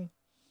shizzle.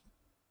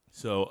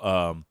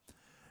 So,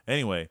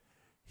 anyway,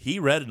 he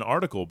read an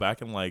article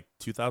back in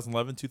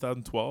 2011,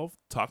 2012,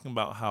 talking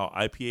about how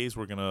IPAs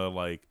were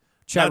gonna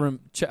chat room.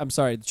 I'm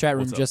sorry, the chat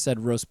room just said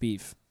roast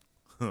beef.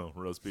 Oh,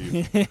 roast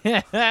beef.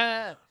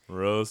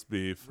 Roast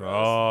beef.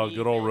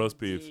 Good old roast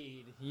beef.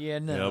 Yeah,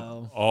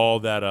 no. Yep. All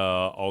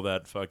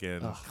that fucking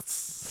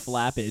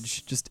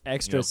flappage, just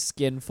extra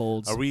skin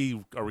folds. Are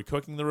we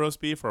cooking the roast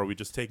beef, or are we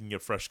just taking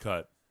it fresh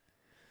cut?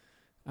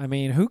 I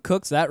mean, who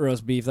cooks that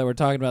roast beef that we're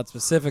talking about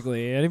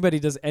specifically? Anybody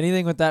does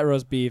anything with that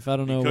roast beef? I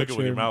don't know. Cook it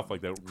with your mouth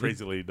like that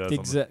crazily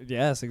does.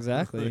 Yes,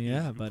 exactly.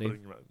 Yeah, buddy. Oh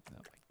my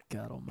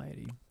God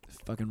Almighty,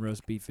 fucking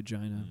roast beef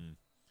vagina.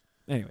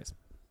 Anyways,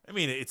 I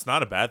mean, it's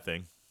not a bad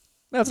thing.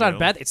 That's not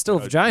bad. It's still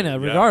vagina,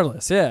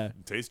 regardless. Yeah.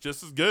 It tastes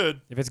just as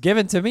good. If it's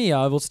given to me,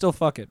 I will still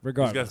fuck it, You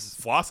regardless.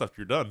 got floss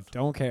after you're done.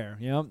 Don't care.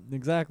 Yep,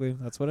 exactly.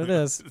 That's what it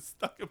is. It's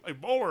stuck in my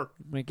molar.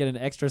 Might get an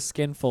extra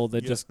skinful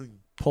that just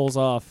pulls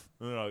off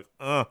And you're like,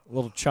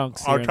 little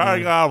chunks. I'll here try to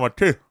and get out of my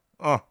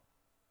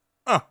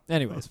teeth.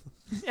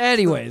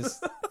 Anyways.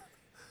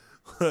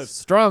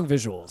 Strong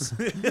visuals.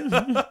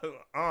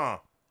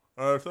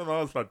 Something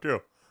else I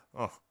do.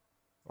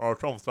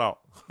 Something's out.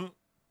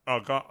 I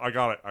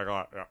got it.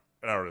 Yeah,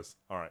 there it is.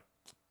 All right.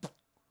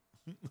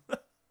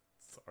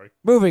 Sorry.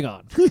 Moving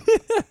on.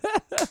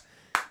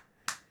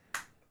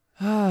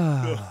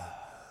 I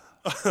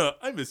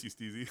miss you,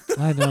 Steezy.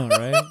 I know,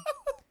 right?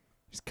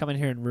 Just come in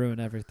here and ruin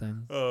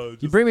everything.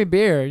 Just, You bring me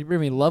beer. You bring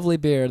me lovely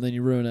beer, and then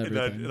you ruin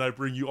everything. and I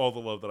bring you all the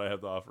love that I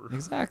have to offer.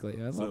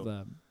 Exactly. I love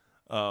that.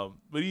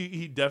 But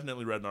he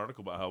definitely read an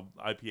article about how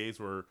IPAs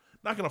were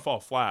not going to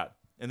fall flat,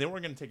 and they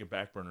weren't going to take a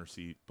back burner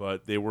seat,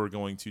 but they were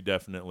going to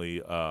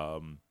definitely,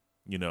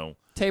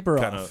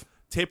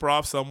 taper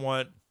off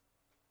somewhat.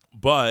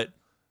 But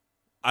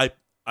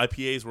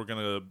IPAs were going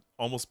to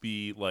almost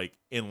be like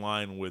in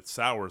line with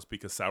sours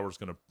because sours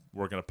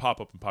were going to pop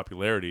up in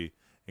popularity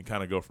and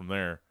kind of go from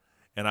there.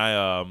 And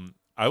I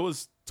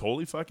was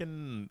totally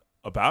fucking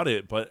about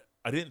it, but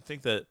I didn't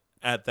think that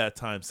at that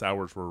time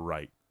sours were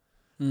right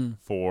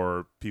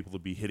for people to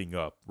be hitting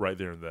up right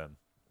there and then.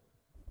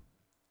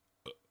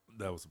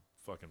 That was a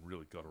fucking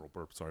really guttural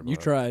burp. Sorry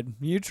about that.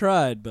 You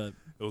tried, but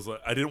It was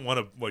like I didn't want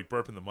to like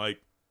burp in the mic,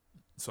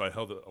 so I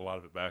held a lot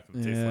of it back and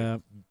it tasted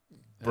like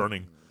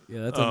burning.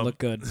 Yeah, that doesn't look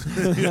good.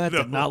 That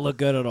did not look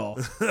good at all.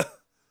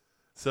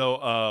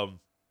 So,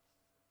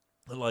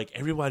 like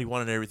everybody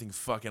wanted everything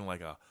fucking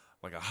like a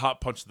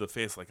hot punch to the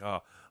face,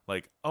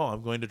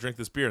 I'm going to drink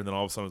this beer, and then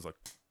all of a sudden it's like,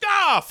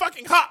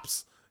 fucking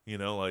hops,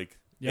 and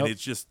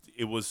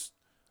it was.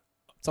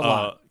 It's a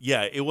lot.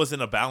 Yeah, it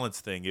wasn't a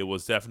balanced thing. It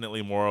was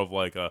definitely more of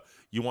like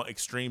you want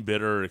extreme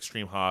bitter,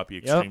 extreme hoppy,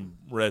 extreme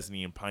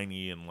resiny and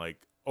piney, and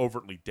like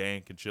overtly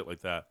dank and shit like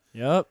that.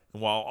 Yep.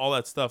 And while all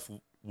that stuff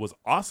was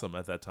awesome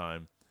at that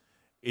time,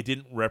 it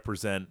didn't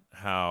represent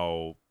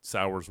how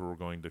sours were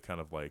going to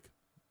kind of like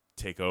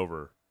take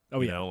over.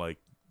 Oh, yeah.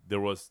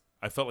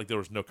 I felt like there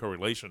was no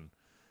correlation.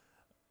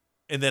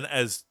 And then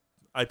as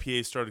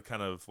IPAs started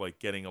kind of like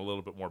getting a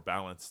little bit more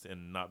balanced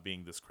and not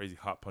being this crazy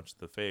hot punch to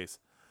the face,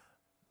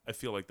 I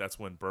feel like that's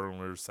when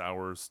Berliners,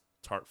 sours,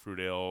 tart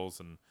fruit ales,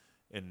 and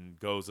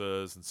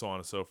gozas and so on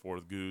and so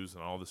forth, goose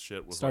and all this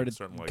shit was started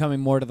starting coming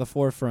more to the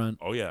forefront.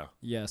 Oh yeah,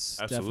 yes,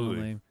 absolutely.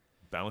 Definitely.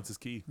 Balance is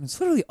key. It's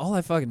literally all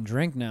I fucking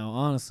drink now,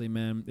 honestly,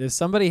 man. If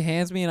somebody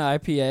hands me an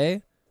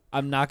IPA,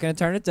 I'm not gonna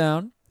turn it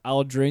down.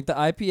 I'll drink the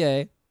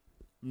IPA.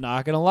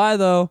 Not gonna lie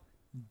though,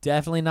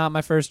 definitely not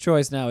my first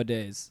choice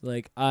nowadays.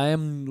 Like I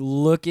am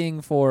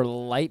looking for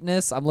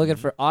lightness. I'm looking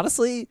for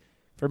honestly.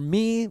 For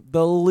me,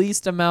 the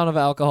least amount of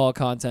alcohol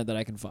content that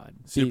I can find.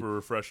 Super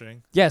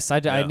refreshing. Yes,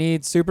 I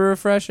need super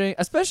refreshing,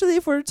 especially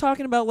if we're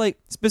talking about like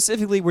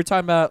specifically we're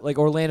talking about like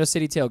Orlando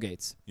City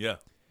tailgates. Yeah.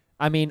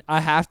 I mean,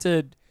 I have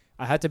to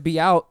be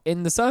out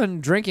in the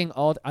sun drinking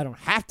all. I don't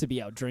have to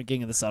be out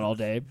drinking in the sun all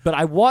day, but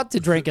I want to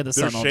drink in the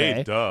sun all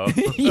day. Duh.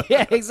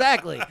 Yeah,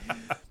 exactly.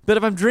 But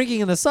if I'm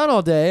drinking in the sun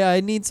all day,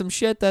 I need some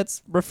shit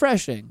that's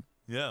refreshing.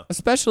 Yeah.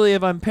 Especially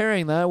if I'm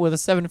pairing that with a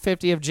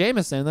 750 of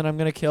Jameson that I'm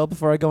going to kill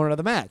before I go into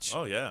the match.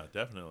 Oh, yeah,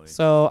 definitely.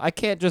 So I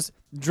can't just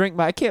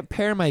I can't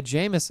pair my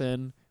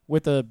Jameson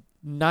with a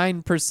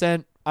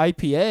 9%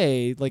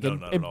 IPA, like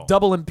a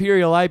double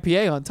Imperial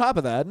IPA on top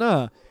of that.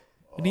 No.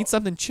 I need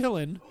something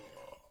chilling.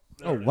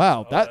 Oh,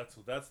 wow.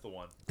 That's the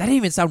one. That didn't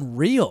even sound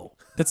real.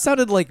 That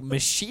sounded like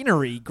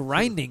machinery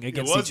grinding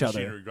against each other.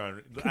 Machinery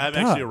grinding. I'm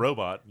actually a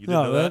robot. You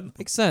didn't know that?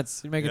 Makes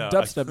sense. You're making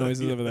dubstep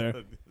noises over there.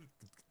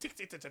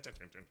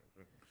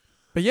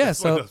 But yeah,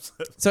 so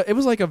it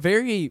was like a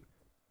very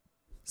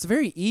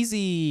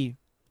easy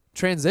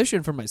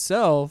transition for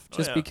myself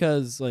just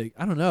because like,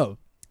 I don't know,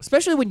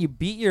 especially when you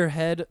beat your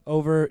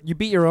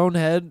own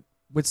head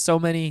with so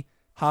many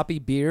hoppy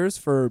beers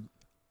for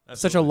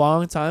such a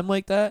long time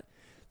like that.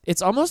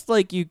 It's almost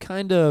like you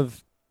kind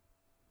of,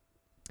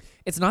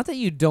 it's not that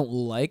you don't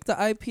like the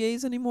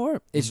IPAs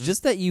anymore. It's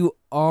just that you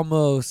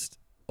almost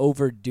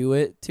overdo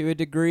it to a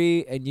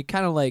degree and you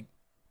kind of like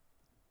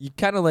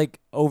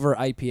over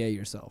IPA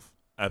yourself.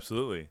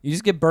 Absolutely. You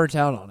just get burnt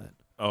out on it.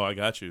 Oh, I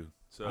got you.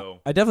 So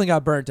I definitely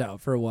got burnt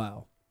out for a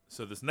while.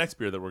 So this next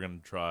beer that we're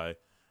going to try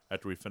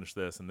after we finish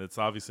this, and it's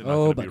obviously not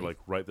going to be like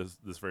right this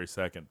very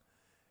second,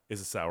 is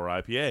a sour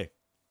IPA.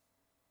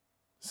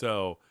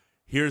 So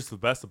here's the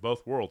best of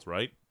both worlds,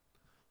 right?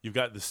 You've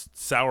got this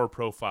sour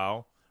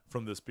profile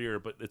from this beer,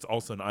 but it's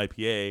also an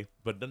IPA,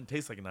 but it doesn't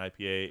taste like an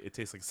IPA. It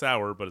tastes like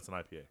sour, but it's an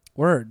IPA.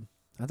 Word.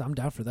 I'm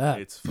down for that.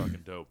 It's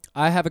fucking dope.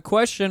 I have a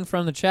question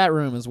from the chat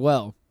room as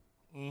well.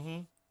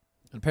 Mm-hmm.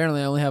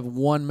 Apparently, I only have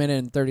 1 minute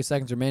and 30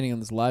 seconds remaining on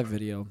this live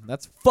video.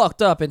 That's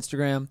fucked up,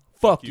 Instagram.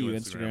 Fuck you,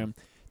 Instagram.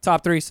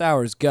 Top 3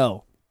 sours,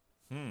 go.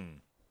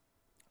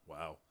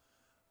 Wow.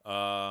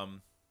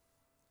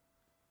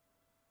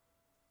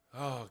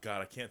 Oh,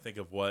 God, I can't think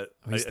of what.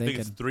 I think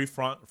it's 3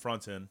 front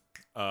end.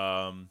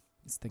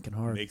 He's thinking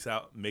hard.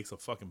 Makes a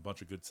fucking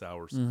bunch of good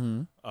sours.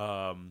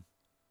 Mm-hmm.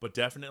 But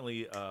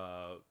definitely,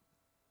 oh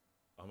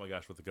my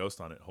gosh, with the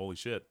ghost on it, holy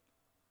shit,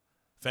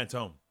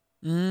 Fantôme.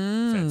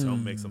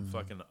 Fantôme makes some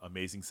fucking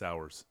amazing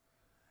sours.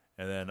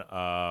 And then,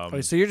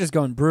 so you're just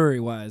going brewery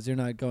wise. You're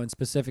not going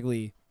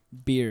specifically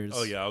beers.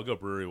 Oh yeah, I'll go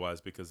brewery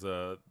wise because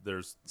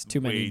there's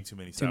too way too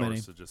many sours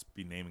many. to just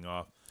be naming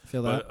off.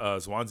 Feel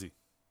that? Swansea.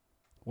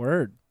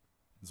 Word.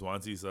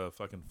 Swansea's a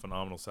fucking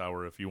phenomenal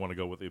sour if you want to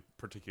go with a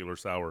particular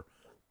sour.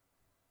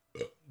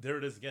 There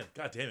it is again.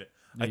 God damn it.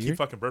 No, I keep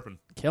fucking burping.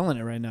 Killing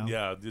it right now.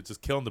 Yeah, it's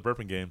just killing the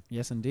burping game.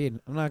 Yes, indeed.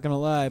 I'm not going to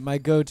lie. My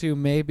go-to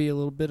may be a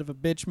little bit of a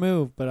bitch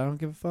move, but I don't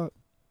give a fuck.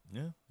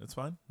 Yeah, that's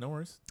fine. No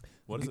worries.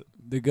 What is it?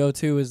 The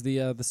go-to is the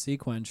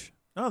Sequench.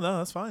 Oh, no,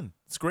 that's fine.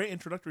 It's a great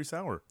introductory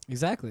sour.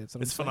 Exactly. That's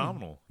what it's I'm saying.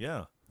 phenomenal.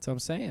 Yeah. That's what I'm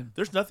saying.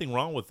 There's nothing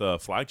wrong with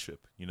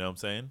flagship. You know what I'm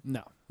saying?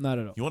 No, not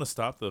at all. You want to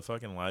stop the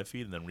fucking live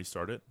feed and then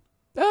restart it?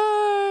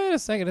 In a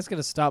second. It's going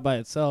to stop by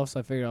itself, so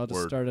I figure I'll just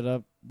Word. start it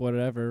up,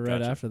 whatever, right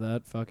Gotcha. after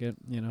that. Fuck it.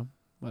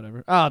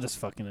 Whatever. I'll just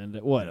fucking end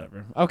it.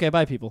 Whatever. Okay,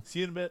 bye, people. See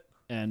you in a bit.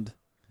 End.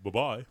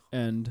 Bye-bye.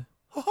 End.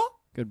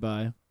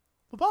 Goodbye.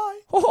 Bye-bye.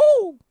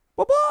 Ho-ho!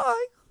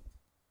 Bye-bye!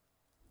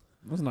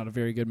 That was not a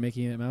very good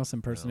Mickey Mouse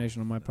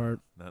impersonation on my part.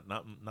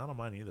 Not on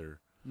mine either.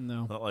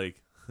 No. Not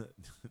like...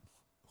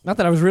 Not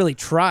that I was really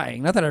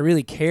trying. Not that I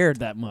really cared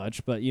that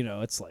much, but,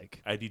 it's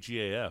like...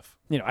 IDGAF.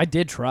 I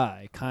did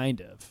try, kind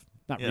of.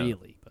 Not Yeah.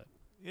 really, but...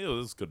 Yeah, it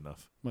was good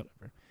enough.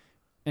 Whatever.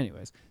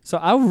 Anyways, so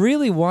I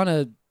really want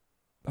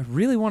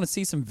to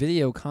see some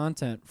video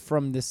content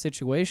from this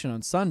situation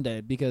on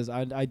Sunday because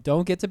I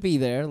don't get to be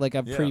there, like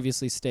I've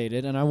previously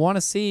stated, and I want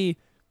to see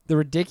the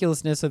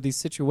ridiculousness of these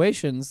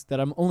situations that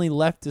I'm only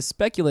left to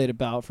speculate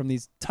about from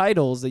these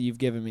titles that you've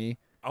given me.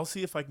 I'll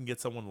see if I can get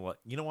someone to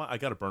you know what? I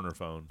got a burner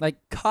phone. Like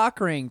cock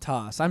ring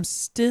toss. I'm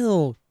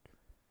still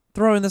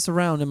throwing this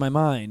around in my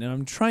mind, and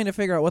I'm trying to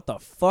figure out what the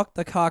fuck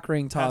the cock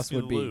ring toss Pass me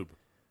would the be. lube.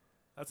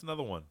 That's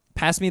another one.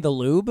 Pass me the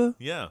lube?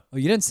 Yeah. Oh,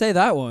 you didn't say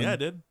that one. Yeah, I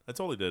did. I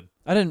totally did.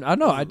 I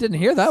didn't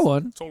hear that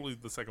one. Totally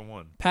the second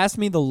one. Pass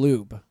me the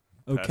lube.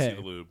 Okay. Pass me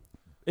the lube.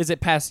 Is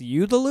it pass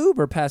you the lube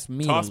or pass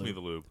me Toss the lube?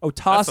 me the lube. Oh,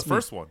 toss That's me. the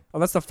first one. Oh,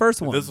 that's the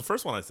first one. This is the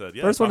first one I said.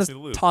 Yeah, first toss one is me the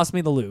lube. toss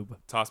me the lube.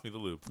 Toss me the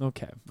lube.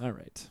 Okay. All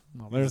right.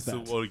 Well, there's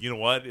that. Well, you know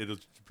what? It'll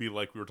be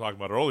like we were talking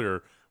about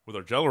earlier with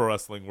our Jello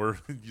wrestling where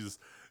you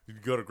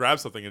go to grab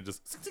something and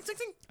just sing, sing,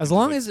 sing, As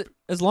long as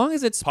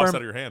it's pops out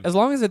of your hand. as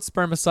long as it's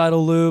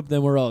spermicidal lube,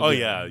 then we're all Oh good.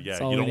 yeah.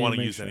 That's all You we don't need want to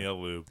make use sure. any other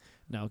lube.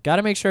 No, got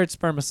to make sure it's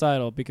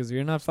spermicidal because if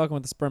you're not fucking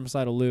with the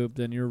spermicidal lube,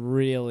 then you're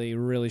really,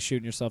 really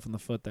shooting yourself in the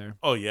foot there.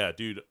 Oh yeah,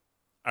 dude.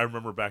 I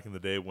remember back in the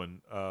day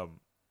when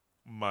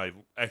my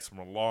ex from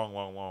a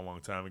long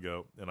time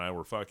ago and I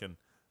were fucking.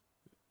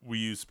 We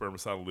used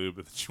spermicidal lube,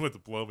 and she went to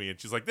blow me, and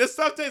she's like, "This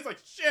stuff tastes like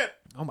shit."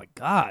 Oh my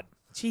God,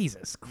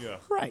 Jesus Yeah.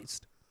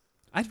 Christ!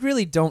 I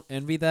really don't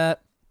envy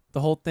that.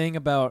 The whole thing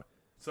about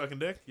Sucking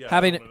dick? Yeah.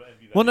 having I it. don't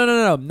envy that Well, either.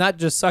 no, not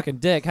just sucking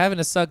dick. Having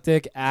to suck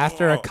dick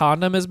after a Oh.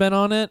 condom has been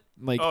on it.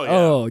 Like, Oh,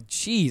 oh, yeah.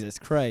 Jesus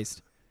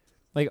Christ.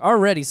 Like,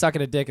 already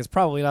sucking a dick is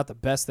probably not the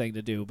best thing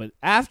to do. But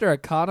after a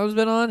condom's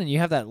been on and you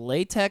have that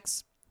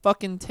latex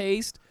fucking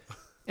taste,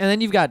 and then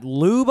you've got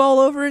lube all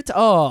over it.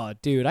 Oh,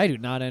 dude, I do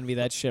not envy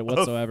that shit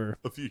whatsoever.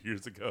 A few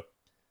years ago,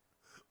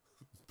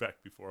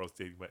 back before I was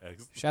dating my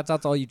ex. Shouts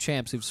out to all you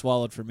champs who've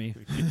swallowed for me.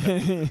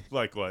 Yeah,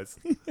 likewise.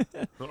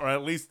 Or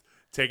at least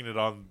taking it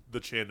on the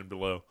chin and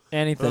below.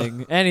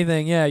 Anything,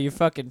 yeah, you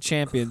fucking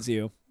champions,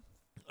 you.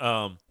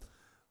 But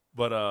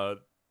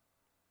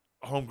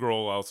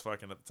homegirl I was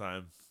fucking at the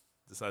time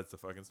decides to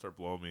fucking start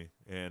blowing me,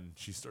 and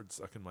she started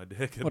sucking my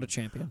dick. And What a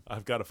champion.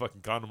 I've got a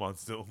fucking condom on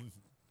still.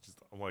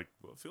 I'm like,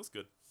 well, it feels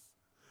good.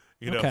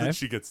 You know, Okay. then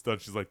she gets done.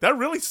 She's like, that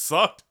really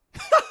sucked.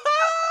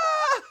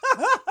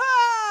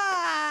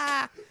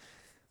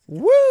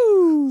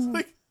 Woo!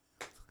 Like,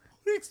 what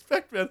do you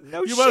expect, man?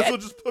 No you might as shit. well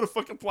just put a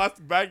fucking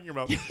plastic bag in your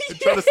mouth and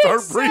try to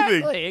start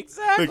breathing.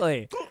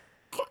 Exactly.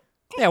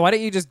 Yeah, why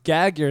don't you just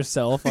gag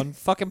yourself on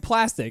fucking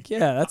plastic?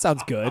 Yeah, that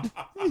sounds good.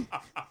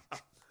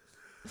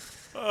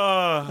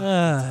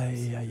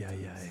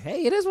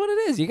 Hey, it is what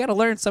it is. You got to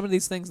learn some of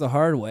these things the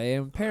hard way,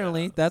 and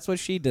apparently that's what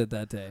she did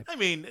that day. I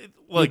mean,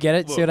 You get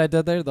it? See what I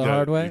did there? The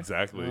hard way?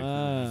 Exactly.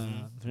 Ah,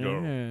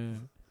 Mhm. yeah.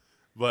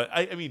 But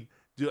I mean,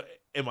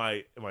 am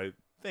I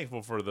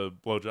thankful for the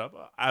blowjob?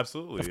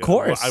 Absolutely. Of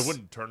course. I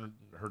wouldn't turn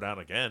her down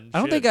again. I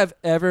don't Shit. think I've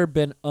ever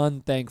been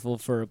unthankful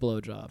for a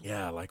blowjob.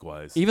 Yeah,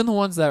 likewise. Even the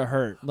ones that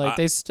hurt. Like,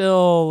 they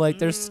still,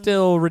 there's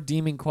still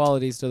redeeming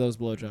qualities to those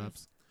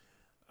blowjobs.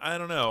 I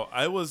don't know.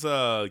 I was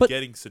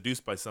getting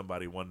seduced by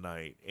somebody one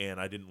night, and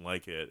I didn't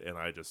like it, and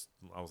I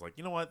was like,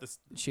 you know what? This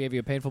She gave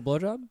you a painful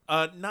blowjob?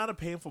 not a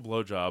painful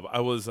blowjob. I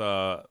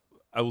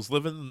was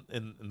living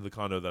in the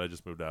condo that I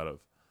just moved out of,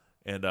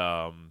 and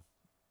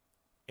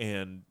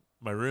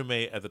my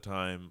roommate at the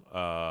time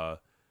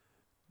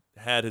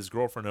had his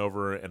girlfriend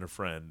over and a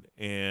friend,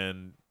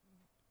 and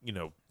you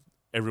know,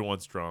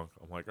 everyone's drunk.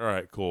 I'm like, all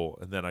right, cool.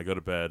 And then I go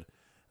to bed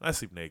and I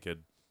sleep naked.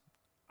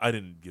 I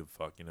didn't give a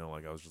fuck,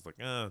 like I was just like,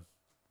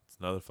 it's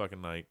another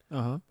fucking night.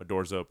 Uh-huh. My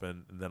door's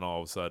open, and then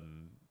all of a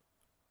sudden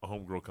a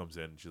homegirl comes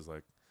in and she's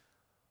like,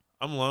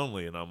 I'm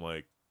lonely. And I'm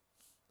like,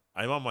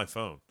 I'm on my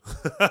phone.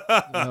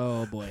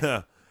 Oh,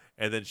 boy.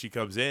 And then she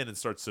comes in and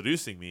starts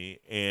seducing me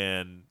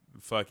and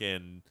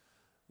fucking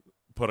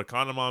put a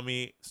condom on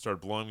me,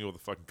 started blowing me with a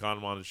fucking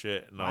condom on and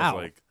shit. And I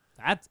was like,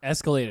 that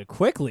escalated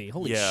quickly.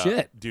 Holy yeah,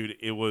 shit. dude,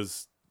 it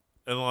was,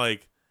 and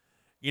like,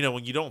 you know,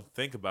 when you don't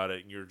think about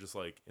it and you're just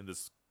like in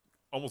this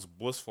almost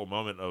blissful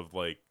moment of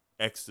like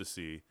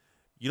ecstasy,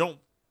 you don't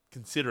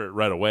consider it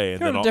right away. And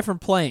You're then on a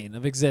different plane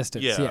of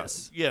existence, yeah,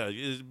 yes. Yeah,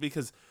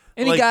 because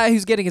any like, guy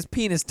who's getting his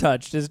penis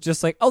touched is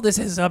just like, oh, this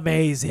is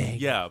amazing.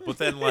 Yeah, but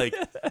then like,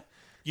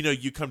 you know,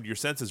 you come to your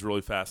senses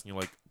really fast and you're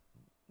like,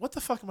 what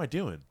the fuck am I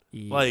doing?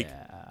 Yeah. Like,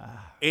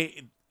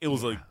 it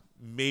was like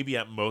maybe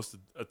at most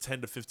a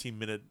 10 to 15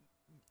 minute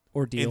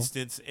ordeal.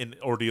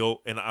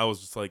 ordeal. And I was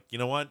just like, you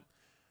know what?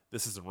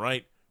 This isn't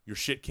right. You're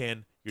shit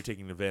can. You're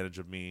taking advantage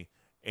of me.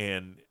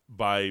 And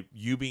by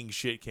you being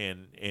shit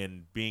can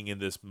and being in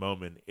this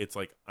moment, it's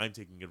like I'm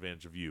taking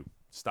advantage of you.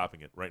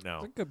 Stopping it right now.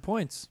 Those are good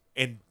points.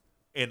 And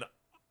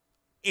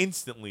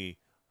instantly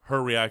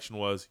her reaction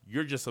was,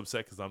 you're just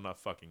upset because I'm not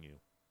fucking you.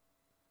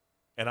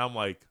 And I'm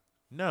like,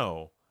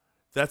 no,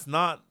 that's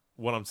not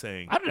what I'm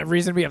saying. I don't have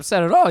reason to be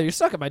upset at all. You're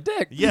sucking my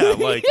dick. Yeah,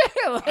 like,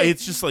 yeah, like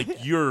it's just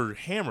like you're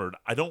hammered.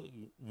 I don't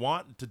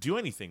want to do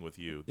anything with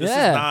you.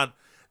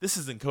 This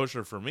isn't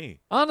kosher for me.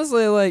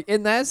 honestly, like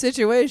in that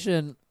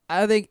situation,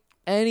 I think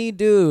any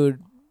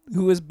dude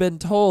who has been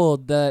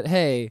told that,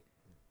 hey,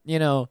 you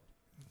know,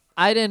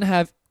 I didn't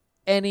have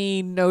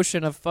any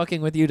notion of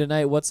fucking with you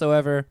tonight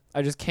whatsoever.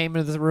 I just came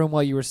into the room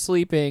while you were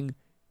sleeping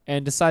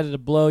and decided to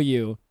blow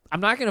you. I'm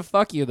not going to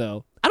fuck you,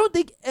 though. I don't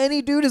think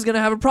any dude is going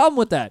to have a problem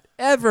with that,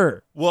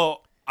 ever.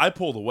 Well, I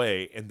pulled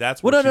away, and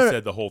that's what she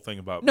said the whole thing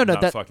about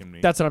not fucking me.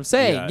 That's what I'm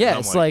saying. Yeah,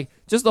 yes, like,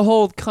 just the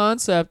whole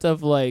concept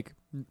of, like,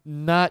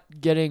 not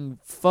getting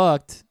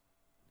fucked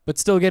but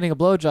still getting a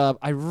blowjob,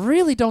 I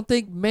really don't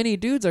think many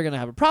dudes are going to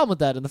have a problem with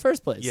that in the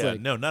first place. Yeah,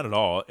 like, no, not at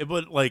all.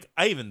 But, like,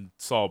 I even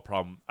saw a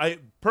problem. I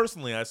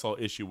saw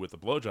issue with the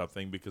blowjob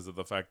thing because of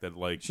the fact that,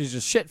 like... she's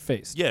just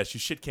shit-faced. Yeah,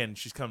 she's shit-canned.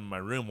 She's coming in my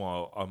room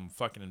while I'm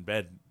fucking in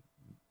bed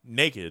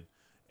naked.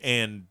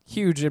 And...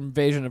 huge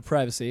invasion of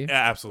privacy.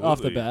 Absolutely.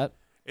 Off the bat.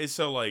 It's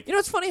so, like... You know,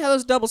 it's funny how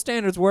those double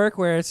standards work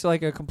where it's,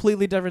 like, a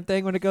completely different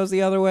thing when it goes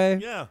the other way.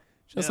 Yeah.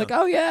 Just like,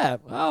 oh, yeah.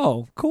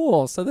 Oh,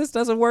 cool. So this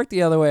doesn't work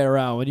the other way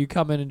around when you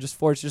come in and just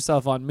force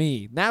yourself on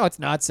me. Now it's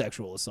not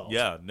sexual assault.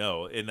 Yeah,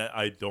 no. And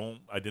I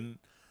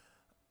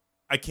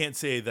can't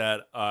say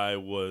that I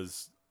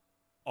was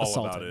all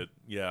assaulted. about it.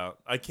 Yeah.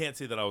 I can't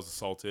say that I was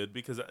assaulted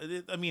because,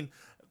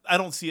 I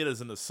don't see it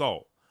as an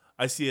assault.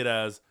 I see it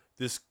as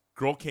this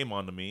girl came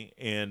onto me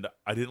and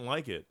I didn't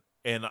like it.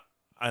 And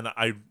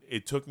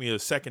it took me a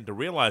second to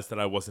realize that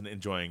I wasn't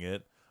enjoying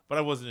it. But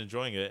I wasn't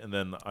enjoying it, and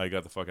then I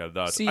got the fuck out of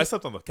Dodge. I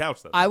slept on the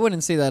couch that night. I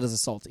wouldn't see that as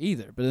assault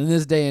either. But in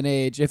this day and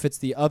age, if it's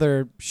the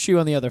other shoe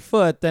on the other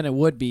foot, then it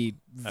would be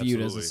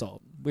viewed as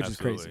assault, which is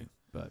crazy.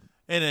 But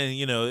and then,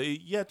 you know,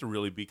 you have to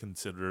really be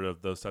considerate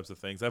of those types of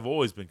things. I've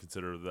always been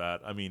considerate of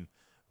that. I mean,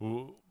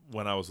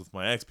 when I was with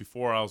my ex,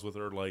 before I was with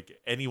her, like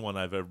anyone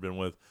I've ever been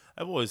with,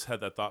 I've always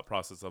had that thought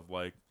process of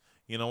like,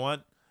 you know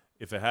what?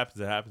 If it happens,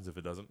 it happens. If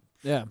it doesn't,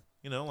 yeah.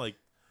 You know, like,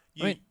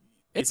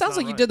 it sounds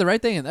like you did the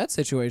right thing in that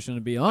situation,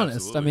 to be honest.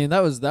 Absolutely. I mean, that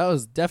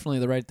was definitely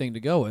the right thing to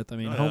go with. I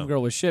mean, homegirl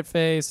was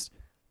shit-faced,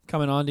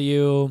 coming onto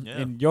you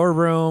in your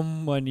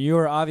room when you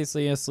were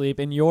obviously asleep,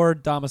 in your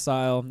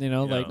domicile, you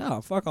know, like,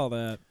 no, fuck all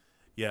that.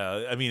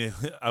 Yeah, I mean,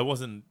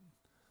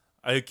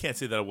 I can't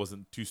say that I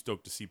wasn't too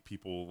stoked to see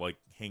people, like,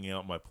 hanging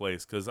out in my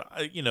place. Because,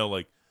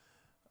 like,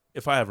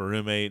 if I have a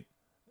roommate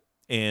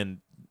and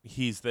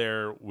he's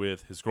there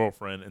with his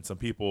girlfriend and some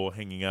people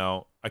hanging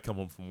out, I come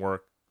home from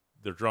work,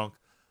 they're drunk,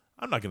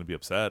 I'm not going to be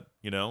upset,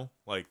 you know?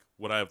 Like,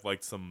 would I have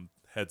liked some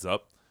heads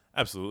up?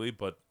 Absolutely,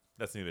 but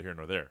that's neither here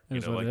nor there. You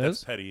know, like,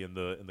 that's petty in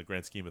the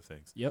grand scheme of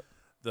things. Yep.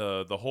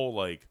 The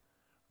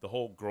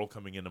whole girl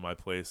coming into my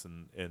place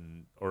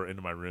or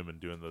into my room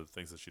and doing the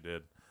things that she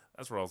did,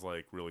 that's where I was,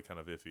 like, really kind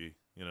of iffy,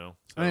 you know?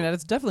 So, I mean,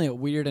 that's definitely a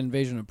weird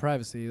invasion of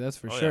privacy, that's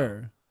for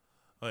sure.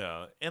 Yeah. Oh,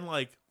 yeah. And,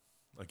 like,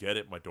 I get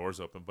it, my door's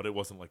open, but it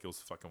wasn't like it was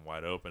fucking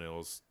wide open. It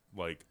was,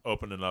 like,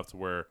 open enough to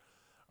where,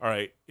 all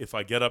right, if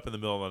I get up in the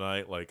middle of the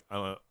night, like,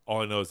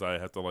 all I know is I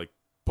have to, like,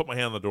 put my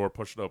hand on the door,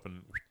 push it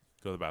open,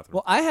 go to the bathroom.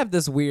 Well, I have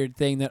this weird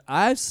thing that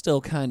I've still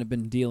kind of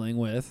been dealing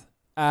with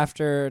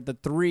after the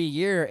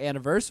 3-year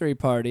anniversary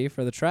party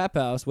for the Trap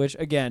House, which,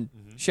 again,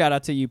 shout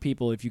out to you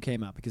people if you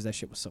came out because that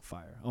shit was so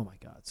fire. Oh, my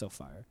God, so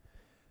fire.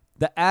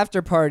 The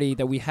after party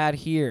that we had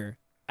here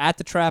at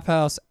the Trap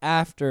House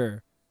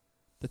after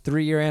the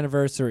 3-year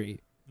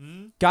anniversary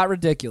got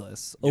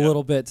ridiculous a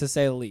little bit, to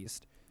say the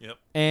least. Yep.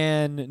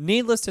 And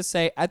needless to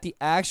say, at the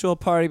actual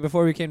party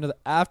before we came to the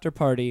after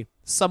party,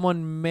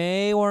 someone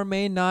may or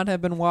may not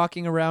have been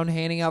walking around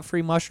handing out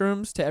free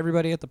mushrooms to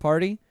everybody at the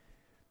party.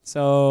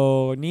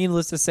 So,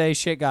 needless to say,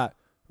 shit got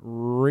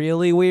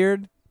really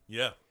weird.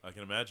 Yeah, I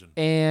can imagine.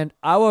 And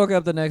I woke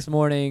up the next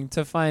morning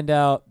to find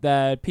out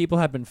that people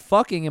had been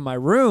fucking in my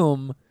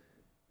room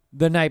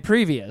the night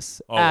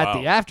previous at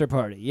the after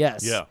party.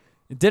 Yes. Yeah.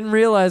 Didn't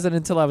realize it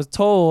until I was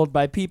told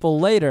by people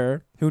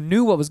later who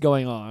knew what was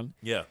going on.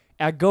 Yeah.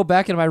 I go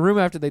back into my room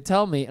after they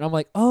tell me, and I'm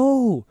like,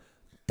 oh,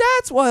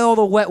 that's why all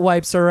the wet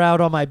wipes are out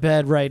on my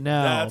bed right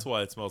now. That's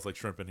why it smells like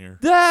shrimp in here.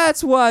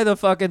 That's why the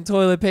fucking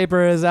toilet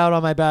paper is out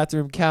on my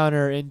bathroom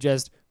counter in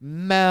just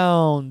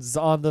mounds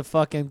on the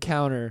fucking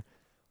counter.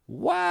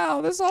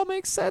 Wow, this all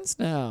makes sense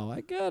now.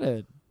 I get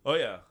it. Oh,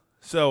 yeah.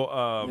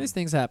 So These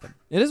things happen.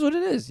 It is what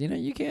it is. You know,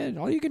 you can't.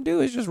 All you can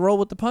do is just roll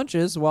with the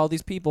punches while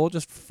these people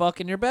just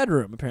fuck in your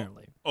bedroom,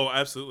 apparently, Oh,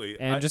 absolutely.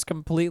 and just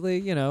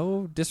completely,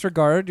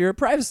 disregard your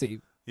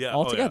privacy yeah,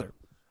 altogether.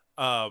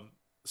 Oh, yeah.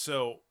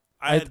 So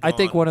I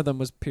think one of them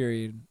was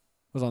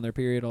on their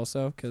period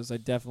also, because I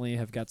definitely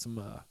have got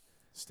some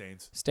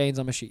stains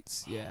on my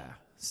sheets. Yeah,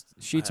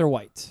 sheets are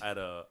white. I had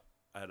a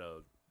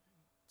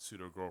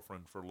pseudo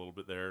girlfriend for a little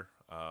bit there,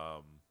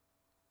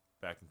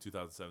 back in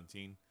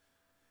 2017.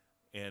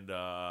 And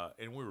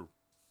we were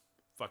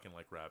fucking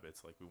like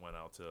rabbits. Like we went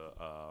out to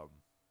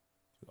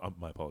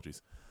my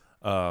apologies.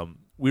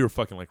 We were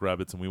fucking like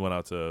rabbits, and we went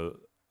out to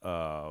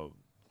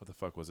what the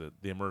fuck was it?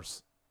 The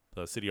Immerse,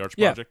 the City Arch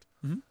project.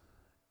 Mm-hmm.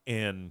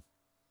 And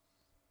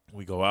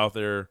we go out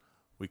there,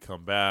 we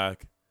come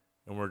back,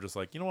 and we're just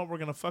like, you know what? We're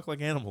gonna fuck like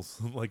animals,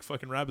 like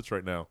fucking rabbits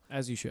right now.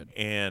 As you should.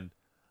 And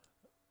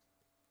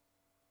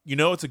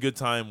it's a good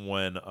time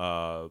when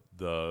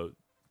the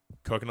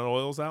coconut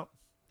oil's out.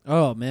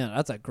 Oh man,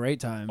 that's a great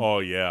time. Oh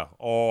yeah.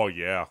 Oh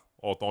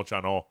don't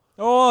ya know?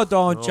 Oh,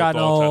 don't ya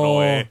know?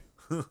 Eh?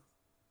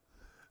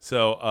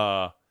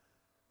 So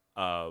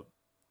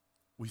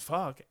we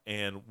fuck,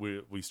 and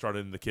we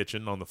started in the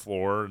kitchen on the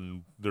floor,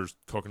 and there's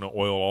coconut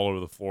oil all over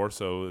the floor,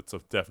 so it's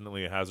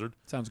definitely a hazard.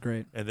 Sounds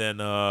great. And then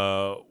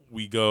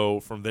we go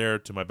from there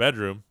to my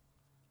bedroom.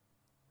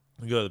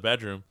 We go to the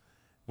bedroom.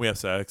 We have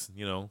sex.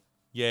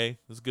 Yay, it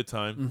was a good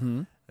time. Mm-hmm.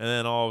 And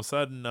then all of a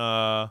sudden,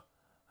 I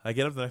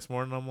get up the next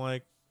morning, and I'm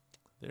like,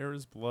 there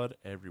is blood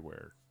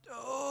everywhere.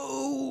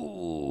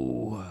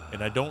 Oh.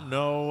 And I don't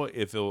know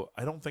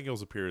I don't think it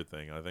was a period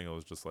thing. I think it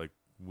was just like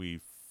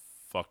we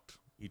fucked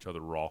each other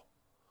raw.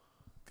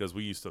 Because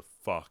we used to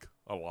fuck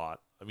a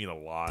lot. I mean, a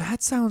lot.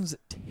 That sounds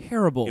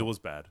terrible. It was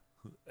bad.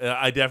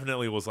 I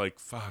definitely was like,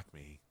 fuck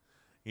me.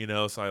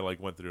 So I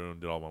like went through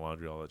and did all my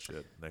laundry, all that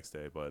shit next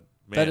day. But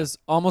man. That is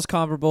almost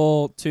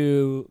comparable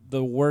to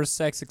the worst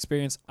sex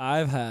experience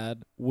I've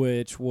had,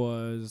 which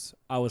was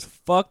I was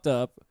fucked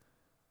up,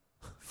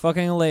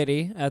 fucking a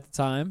lady at the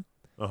time.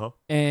 Uh-huh.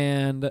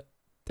 And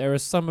there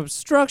was some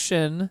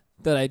obstruction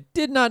that I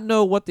did not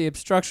know what the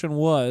obstruction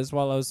was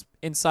while I was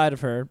inside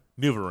of her.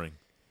 Maneuvering.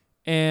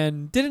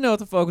 And didn't know what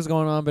the fuck was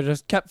going on, but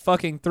just kept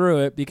fucking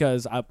through it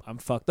because I'm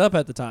fucked up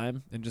at the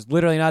time and just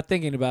literally not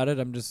thinking about it.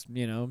 I'm just,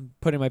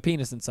 putting my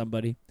penis in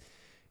somebody.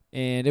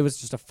 And it was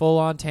just a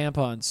full-on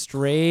tampon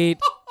straight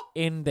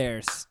in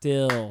there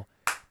still.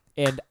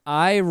 And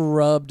I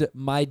rubbed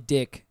my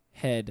dick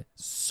head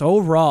so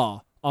raw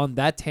on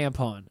that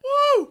tampon.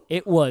 Woo!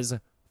 It was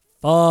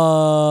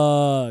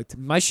fucked.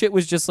 My shit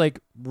was just like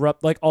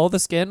rubbed, like all the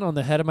skin on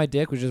the head of my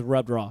dick was just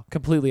rubbed raw,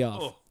 completely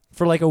off. Oh.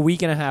 For like a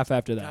week and a half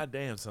after that. God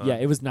damn, son. Yeah,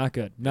 it was not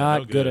good.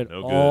 Not good at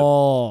no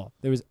all.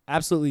 There was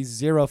absolutely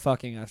zero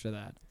fucking after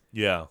that.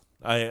 Yeah,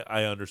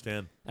 I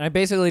understand. And I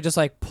basically just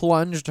like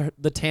plunged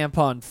the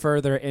tampon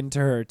further into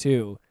her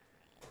too,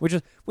 which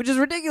is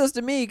ridiculous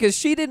to me because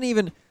she didn't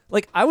even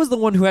like. I was the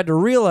one who had to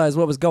realize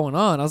what was going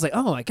on. I was like,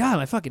 oh my god,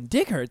 my fucking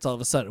dick hurts all of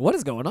a sudden. What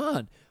is going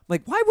on?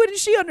 Like, why wouldn't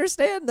she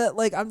understand that?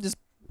 Like, I'm just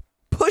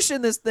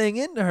pushing this thing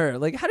into her.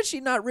 Like, how did she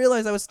not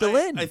realize I was still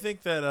in? I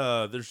think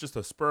that there's just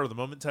a spur of the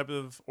moment type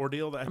of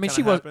ordeal that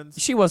happens.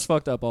 She was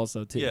fucked up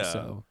also too. Yeah.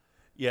 So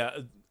yeah,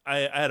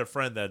 I had a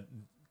friend that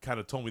kind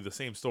of told me the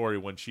same story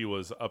when she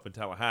was up in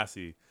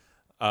Tallahassee.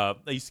 I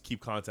used to keep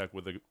contact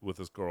with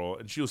this girl,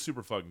 and she was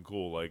super fucking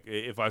cool. Like,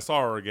 if I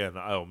saw her again,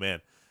 oh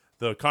man,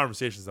 the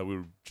conversations that we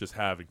would just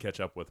have and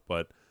catch up with.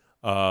 But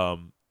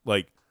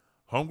like,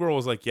 homegirl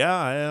was like,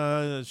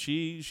 yeah,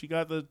 she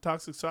got the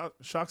toxic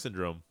shock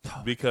syndrome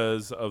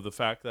because of the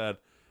fact that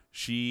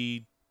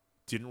she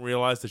didn't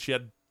realize that she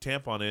had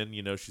tampon in.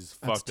 She's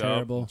fucked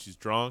terrible. up. She's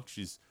drunk.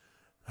 She's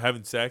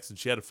having sex, and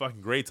she had a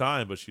fucking great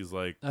time. But she's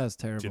like, that's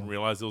terrible. Didn't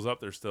realize it was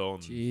up there still.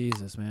 And,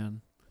 Jesus,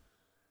 man.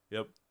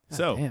 Yep. God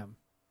so, damn.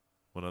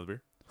 One other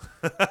beer.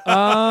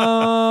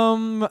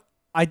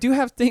 I do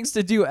have things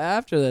to do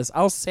after this.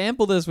 I'll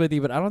sample this with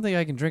you, but I don't think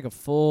I can drink a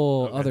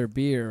full other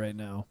beer right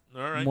now.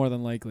 All right. More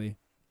than likely.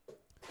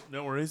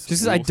 No worries.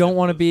 Just because I don't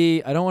want to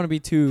be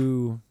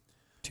too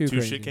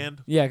crazy. shit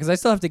canned. Yeah, because I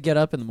still have to get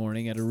up in the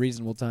morning at a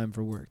reasonable time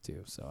for work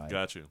too. So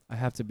Got you. I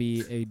have to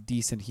be a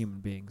decent human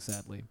being,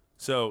 sadly.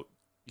 So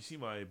you see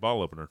my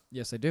bottle opener?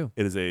 Yes, I do.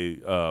 It is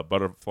a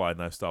butterfly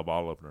knife style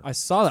bottle opener. I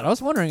saw that. I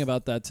was wondering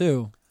about that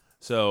too.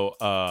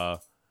 So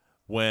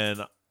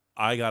when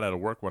I got out of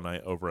work one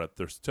night over at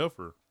Thirsty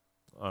Topher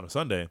on a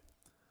Sunday,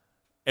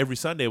 every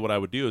Sunday what I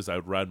would do is I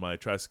would ride my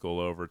tricycle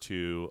over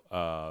to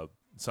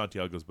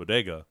Santiago's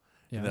Bodega,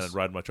 and then I'd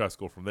ride my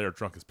tricycle from there,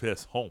 drunk as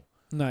piss, home.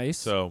 Nice.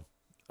 So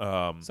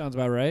sounds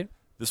about right.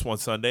 This one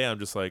Sunday, I'm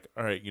just like,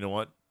 all right, you know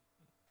what?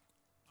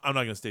 I'm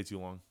not going to stay too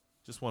long.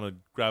 Just want to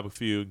grab a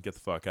few and get the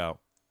fuck out.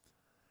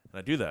 And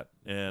I do that.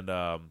 And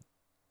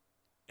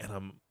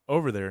I'm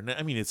over there. And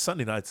I mean, it's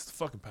Sunday night. It's a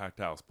fucking packed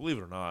house. Believe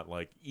it or not.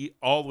 Like,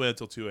 all the way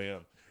until 2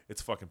 a.m.,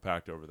 it's fucking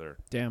packed over there.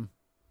 Damn.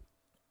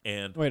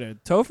 And Wait, a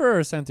Topher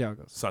or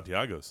Santiago's?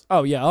 Santiago's.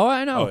 Oh, yeah. Oh,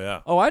 I know. Oh,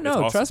 yeah. Oh, I It's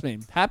know. awesome. Trust me.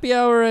 Happy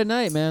hour at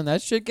night, man.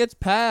 That shit gets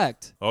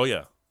packed. Oh,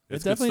 yeah. It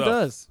It's good definitely stuff.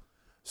 does.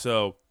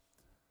 So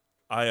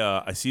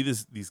I see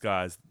these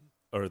guys,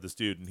 or this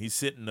dude, and he's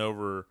sitting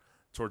over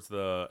towards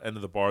the end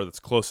of the bar that's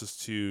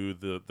closest to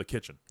the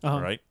kitchen,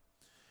 right?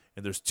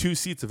 And there's 2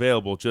 seats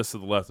available just to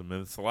the left of him,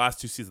 and it's the last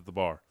 2 seats at the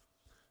bar.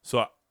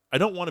 So I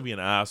don't want to be an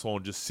asshole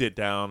and just sit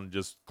down and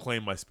just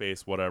claim my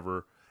space,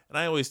 whatever. And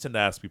I always tend to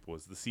ask people,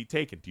 is the seat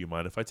taken? Do you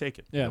mind if I take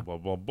it? Yeah. Blah,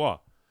 blah, blah.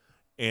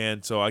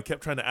 And so I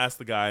kept trying to ask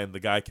the guy, and the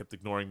guy kept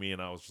ignoring me,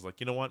 and I was just like,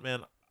 you know what,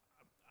 man?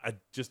 I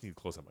just need to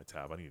close out my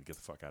tab. I need to get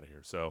the fuck out of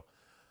here. So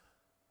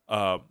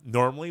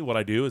normally what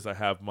I do is I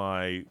have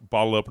my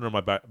bottle opener in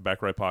my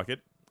back right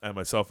pocket. I have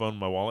my cell phone,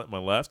 my wallet in my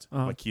left,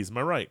 my keys in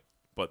my right.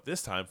 But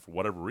this time, for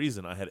whatever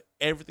reason, I had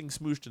everything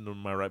smooshed into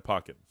my right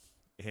pocket.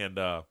 And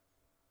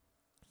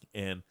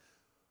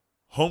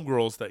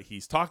homegirls that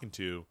he's talking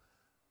to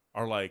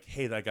are like,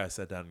 hey, that guy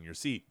sat down in your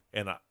seat.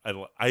 And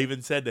I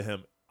even said to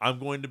him, I'm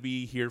going to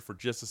be here for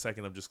just a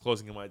second. I'm just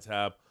closing my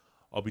tab.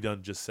 I'll be done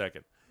in just a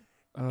second.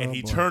 And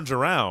he turns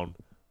around,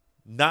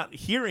 not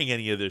hearing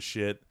any of this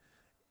shit,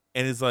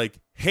 and is like,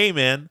 hey,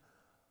 man,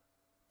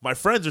 my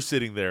friends are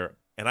sitting there.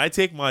 And I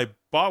take my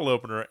bottle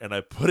opener and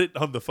I put it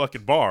on the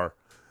fucking bar.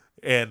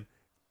 And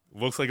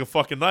looks like a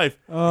fucking knife.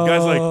 The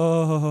guy's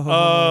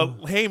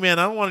like, hey, man,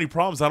 I don't want any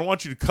problems. I don't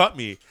want you to cut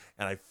me.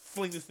 And I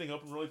fling this thing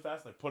open really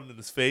fast, and I put it in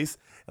his face,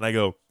 and I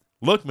go,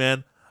 look,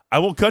 man, I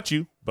won't cut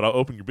you, but I'll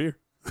open your beer.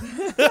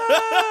 The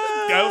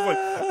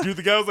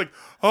guy was like,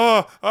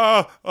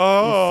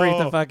 oh. Freak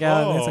the fuck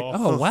out. And it's like,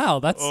 oh, wow,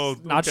 that's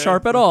not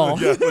sharp at all.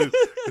 Yeah,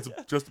 it's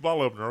just a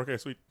bottle opener. Okay,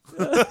 sweet.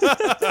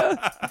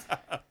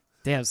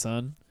 Damn,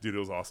 son. Dude, it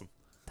was awesome.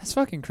 That's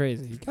fucking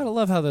crazy. You gotta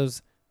love how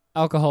those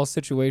alcohol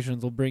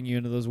situations will bring you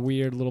into those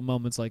weird little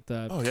moments like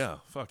that. Oh, yeah.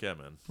 Fuck yeah,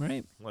 man.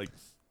 Right? Like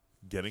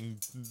getting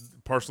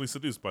partially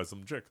seduced by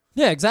some chick.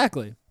 Yeah,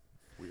 exactly.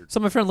 Weird. So,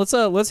 my friend,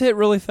 let's hit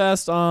really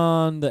fast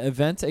on the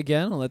event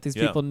again and let these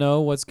people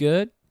know what's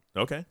good.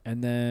 Okay.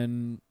 And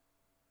then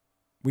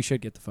we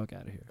should get the fuck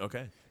out of here.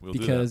 Okay.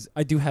 Because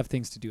I do have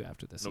things to do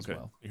after this as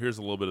well. Here's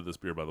a little bit of this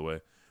beer, by the way.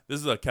 This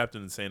is a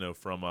Captain Insano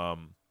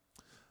from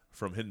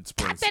Hidden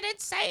Springs. Captain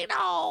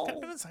Insano.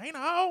 Captain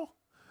Insano.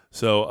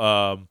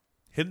 So,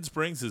 Hidden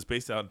Springs is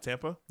based out in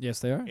Tampa. Yes,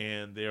 they are.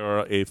 And they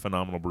are a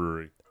phenomenal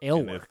brewery.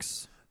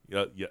 Aleworks.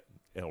 Yeah,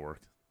 Alework.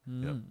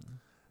 Yep.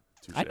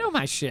 I know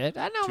my shit.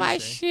 My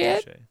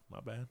shit. Touché. My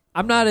bad.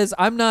 I'm not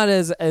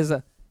as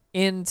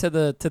into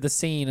the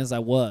scene as I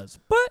was,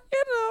 but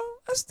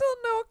I still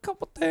know a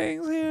couple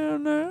things here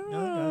and there.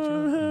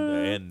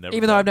 Gotcha.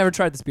 Even though I've never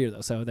tried this beer though,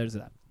 so there's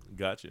that.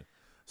 Gotcha.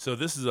 So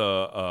this is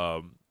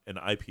an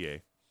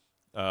IPA,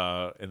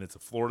 and it's a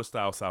Florida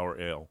style sour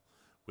ale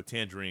with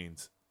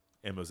tangerines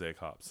and mosaic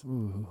hops.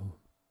 Ooh.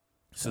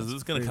 So this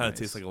is going to kind of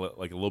taste like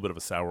a little bit of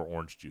a sour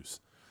orange juice.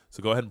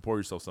 So go ahead and pour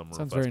yourself some.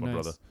 Sounds real fast, very my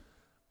nice. brother.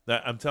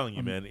 That I'm telling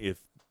you, man.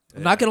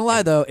 I'm not gonna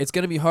lie though, it's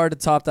gonna be hard to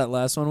top that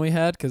last one we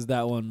had because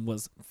that one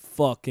was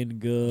fucking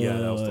good. Yeah,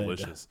 that was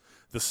delicious.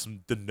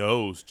 The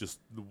nose just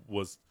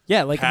was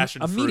like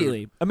passion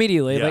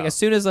immediately. Yeah. Like as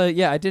soon as I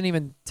didn't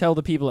even tell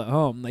the people at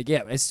home. Like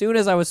as soon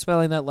as I was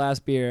smelling that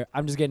last beer,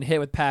 I'm just getting hit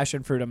with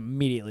passion fruit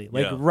immediately,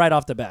 right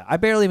off the bat. I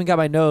barely even got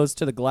my nose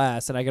to the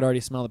glass, and I could already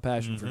smell the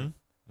passion fruit.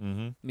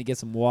 Mm-hmm. Let me get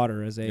some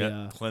water as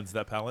a cleanse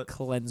that palate.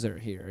 Cleanser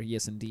here.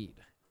 Yes, indeed.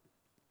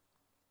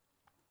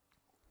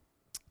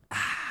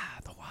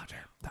 The water.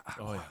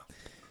 Oh yeah.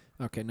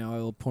 Okay, now I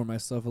will pour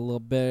myself a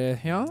little bit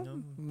here.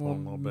 Pour a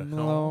little bit.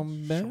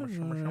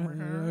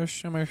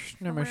 Shimmer,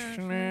 shimmer,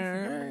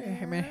 shimmer.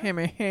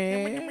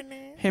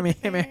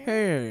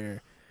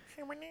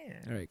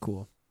 All right,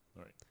 cool.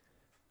 All right.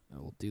 I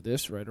will do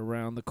this right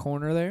around the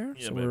corner there.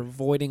 Yeah, so baby. we're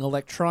avoiding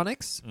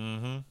electronics.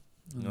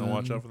 Mm-hmm. Now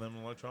watch out for them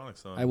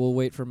electronics. Son. I will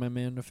wait for my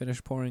man to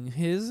finish pouring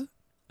his,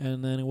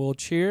 and then we'll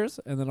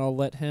cheers, and then I'll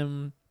let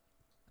him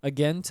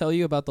again tell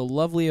you about the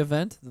lovely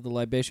event that the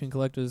Libation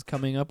Collective is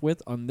coming up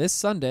with on this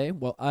Sunday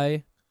while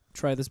I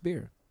try this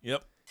beer.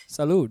 Yep.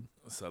 Salud.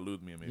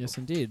 Salud, mi amigo. Yes,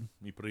 indeed.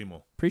 Mi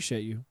primo.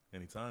 Appreciate you.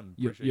 Anytime.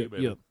 Appreciate you,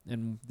 baby. Yep.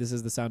 And this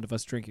is the sound of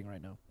us drinking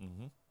right now.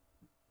 Mm-hmm.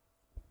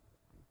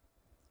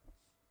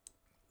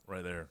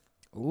 Right there.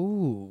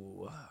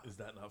 Ooh. Is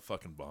that not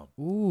fucking bomb?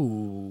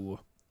 Ooh.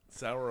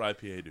 Sour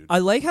IPA, dude. I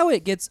like how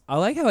it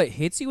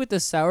hits you with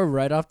the sour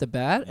right off the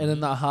bat, and then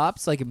the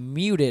hops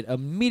mute it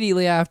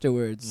immediately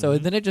afterwards. So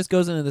then it just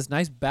goes into this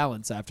nice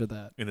balance after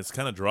that. And it's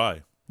kind of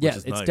dry. Yeah, it's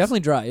it's nice. definitely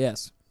dry.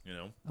 Yes,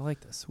 I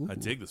like this. Ooh. I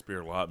dig this beer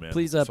a lot, man.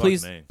 Please,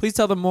 Fucking please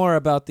tell them more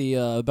about the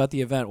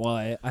event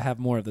while I have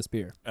more of this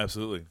beer.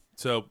 Absolutely.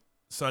 So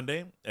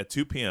Sunday at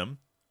 2 p.m.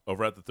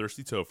 over at the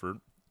Thirsty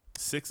Topher,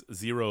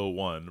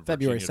 601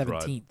 February Virginia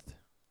 17th. Drive.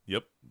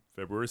 Yep,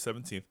 February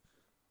 17th,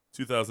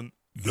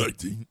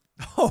 2019.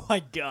 Oh my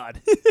God.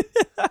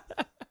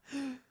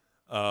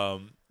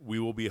 we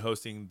will be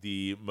hosting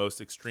the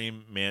Most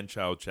Extreme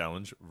Man-Child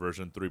Challenge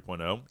version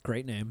 3.0.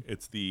 Great name.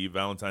 It's the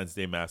Valentine's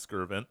Day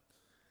Massacre event.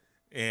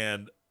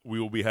 And we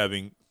will be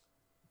having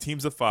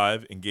teams of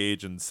 5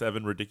 engage in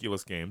 7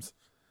 ridiculous games.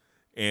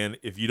 And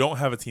if you don't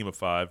have a team of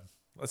 5,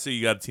 let's say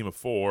you got a team of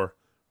 4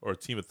 or a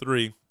team of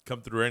 3,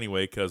 come through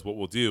anyway, because what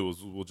we'll do is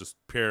we'll just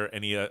pair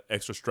any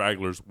extra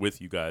stragglers with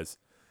you guys.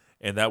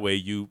 And that way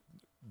you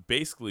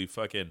basically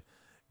fucking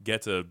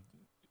get to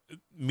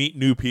meet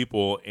new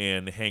people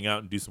and hang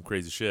out and do some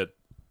crazy shit.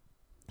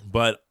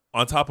 But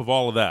on top of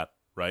all of that,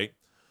 right,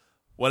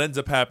 what ends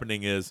up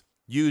happening is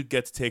you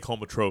get to take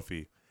home a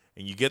trophy.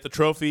 And you get the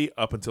trophy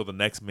up until the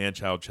next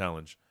Man-Child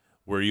Challenge,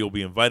 where you'll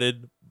be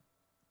invited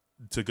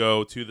to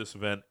go to this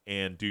event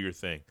and do your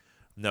thing.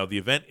 Now, the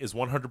event is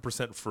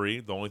 100% free.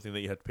 The only thing that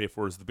you have to pay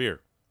for is the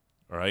beer.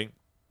 All right?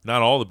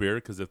 Not all the beer,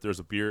 because if there's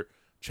a beer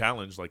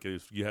challenge, like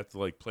if you have to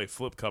like play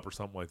flip cup or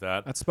something like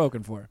that. That's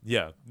spoken for.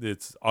 Yeah,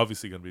 it's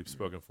obviously going to be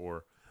spoken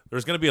for.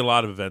 There's going to be a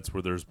lot of events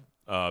where there's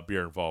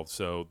beer involved,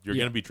 so you're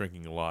going to be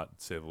drinking a lot,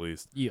 to say the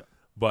least. Yeah.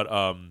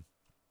 But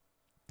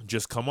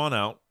just come on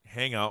out,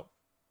 hang out,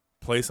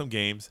 play some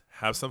games,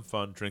 have some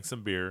fun, drink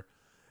some beer.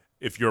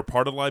 If you're a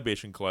part of the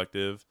Libation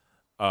Collective,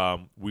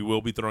 we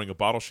will be throwing a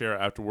bottle share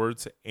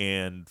afterwards,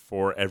 and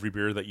for every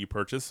beer that you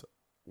purchase,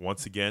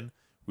 once again,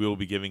 we will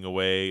be giving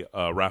away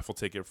a raffle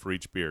ticket for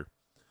each beer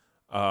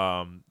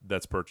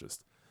that's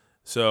purchased.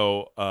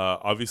 So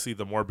obviously,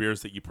 the more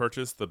beers that you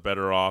purchase, the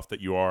better off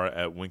that you are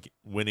at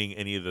winning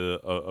any of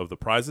the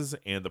prizes.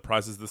 And the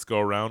prizes this go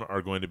around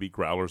are going to be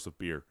growlers of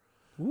beer.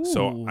 Ooh.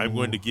 So I'm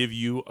going to give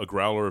you a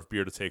growler of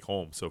beer to take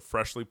home. So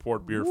freshly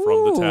poured beer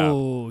from the tap.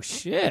 Oh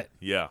shit!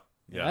 Yeah.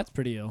 That's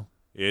pretty ill.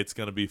 It's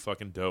gonna be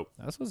fucking dope.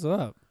 That's what's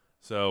up.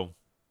 So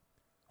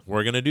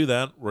we're gonna do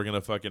that. We're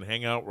gonna fucking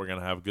hang out. We're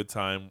gonna have a good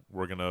time.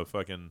 We're gonna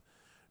fucking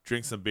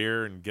drink some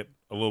beer and get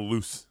a little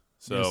loose.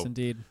 So yes,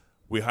 indeed.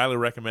 We highly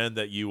recommend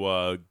that you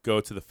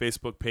go to the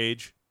Facebook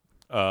page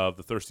of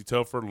the Thirsty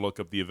Topher, look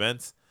up the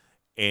events,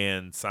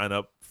 and sign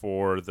up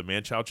for the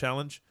Man-Child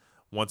Challenge.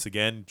 Once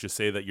again, just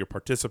say that you're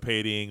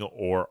participating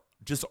or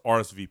just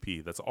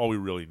RSVP. That's all we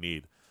really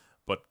need.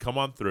 But come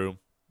on through.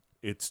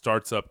 It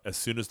starts up as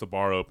soon as the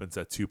bar opens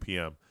at 2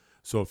 p.m.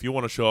 So if you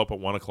want to show up at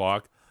 1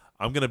 o'clock,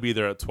 I'm going to be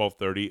there at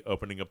 12:30,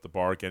 opening up the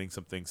bar, getting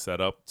some things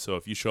set up. So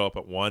if you show up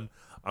at 1,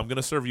 I'm going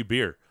to serve you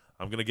beer.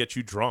 I'm going to get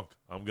you drunk.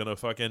 I'm going to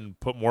fucking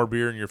put more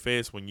beer in your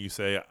face when you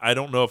say, I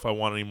don't know if I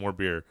want any more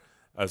beer,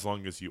 as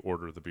long as you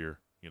order the beer.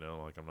 You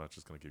know, like I'm not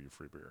just going to give you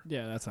free beer.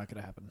 Yeah, that's not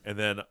going to happen. And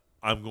then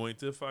I'm going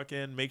to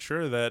fucking make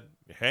sure that,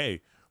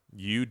 hey,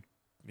 you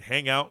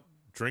hang out,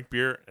 drink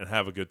beer, and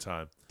have a good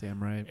time.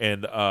 Damn right.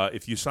 And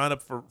if you sign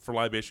up for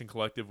Libation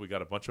Collective, we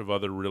got a bunch of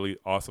other really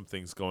awesome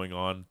things going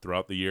on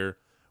throughout the year.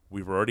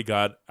 We've already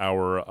got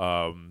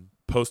our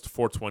post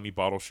 420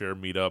 bottle share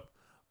meetup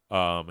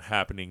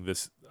happening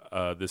this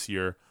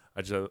year.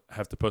 I just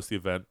have to post the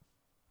event.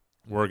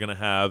 We're gonna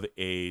have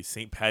a post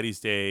St. Patty's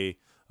Day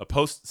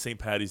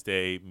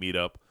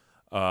meetup,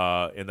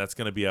 and that's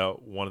gonna be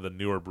at one of the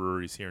newer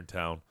breweries here in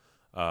town.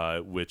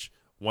 Which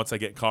once I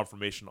get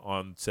confirmation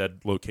on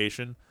said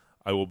location,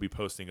 I will be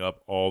posting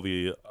up all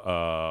the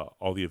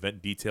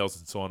event details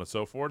and so on and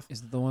so forth.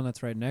 Is it the one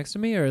that's right next to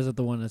me, or is it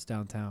the one that's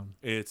downtown?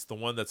 It's the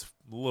one that's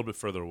a little bit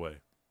further away.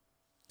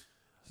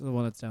 So the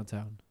one that's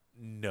downtown.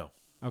 No.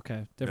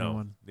 Okay, different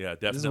one. Yeah,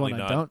 definitely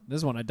not. This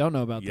is one I don't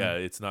know about. Yeah,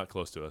 it's not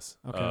close to us.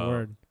 Okay,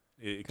 word.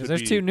 Because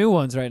there's 2 new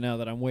ones right now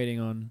that I'm waiting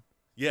on.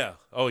 Yeah.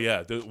 Oh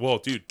yeah. Well,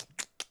 dude.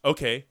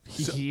 Okay.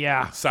 So,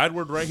 yeah.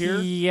 Sideward right here.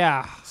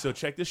 Yeah. So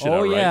check this shit out.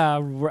 Oh right? yeah,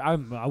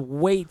 I'm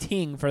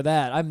waiting for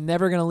that. I'm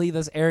never gonna leave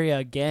this area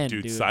again,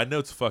 dude. Side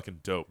note's fucking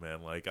dope,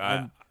 man. Like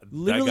that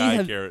literally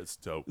guy Garrett's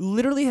dope.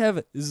 Literally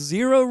have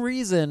zero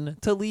reason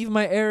to leave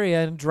my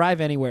area and drive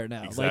anywhere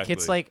now. Exactly. Like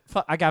it's like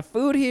I got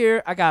food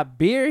here, I got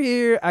beer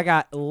here, I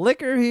got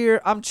liquor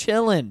here. I'm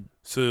chilling.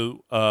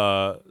 So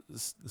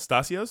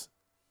Stasios?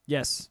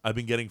 Yes. I've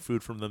been getting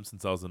food from them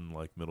since I was in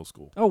like middle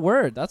school. Oh,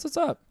 word. That's what's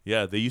up.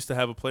 Yeah, they used to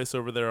have a place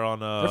over there on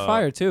They're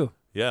fire too.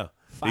 Yeah.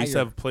 Fire. They used to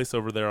have a place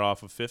over there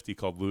off of 50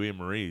 called Louis and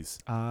Marie's.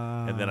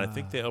 And then I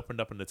think they Ah.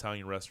 opened up an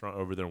Italian restaurant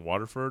over there in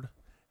Waterford.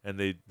 And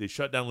they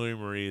shut down Louis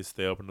and Marie's.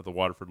 They opened up the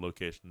Waterford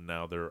location.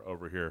 Now they're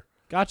over here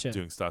Gotcha.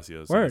 doing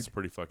Stasios. Word. It's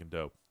pretty fucking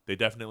dope. They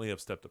definitely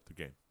have stepped up the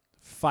game.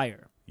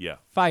 Fire. Yeah.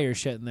 Fire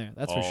shit in there.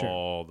 That's for sure.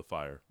 All the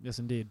fire. Yes,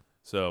 indeed.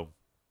 So,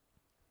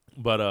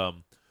 but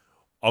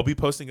I'll be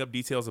posting up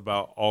details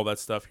about all that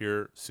stuff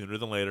here sooner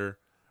than later.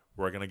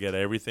 We're going to get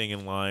everything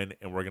in line,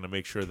 and we're going to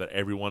make sure that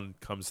everyone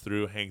comes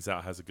through, hangs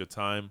out, has a good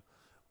time.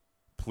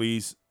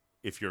 Please,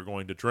 if you're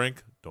going to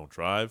drink, don't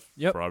drive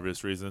for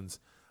obvious reasons.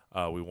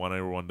 We want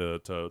everyone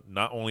to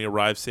not only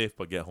arrive safe,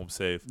 but get home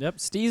safe. Yep.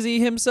 Steezy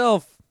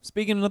himself,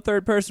 speaking in the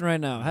third person right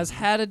now, has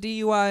had a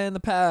DUI in the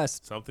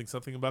past.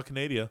 Something about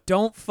Canada.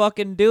 Don't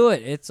fucking do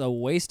it. It's a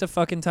waste of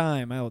fucking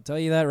time. I will tell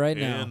you that right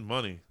now. And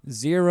money.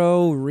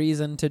 Zero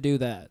reason to do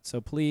that. So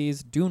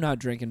please do not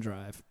drink and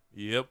drive.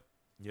 Yep.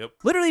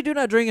 Literally do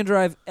not drink and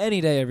drive any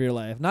day of your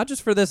life. Not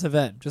just for this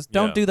event. Just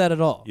don't do that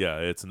at all. Yeah,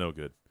 it's no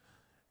good.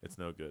 it's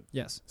no good.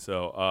 Yes.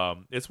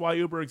 So it's why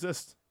Uber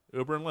exists.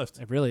 Uber and Lyft.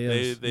 It really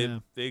is.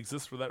 They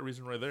exist for that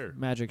reason right there.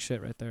 Magic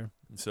shit right there.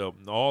 So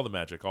all the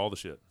magic, all the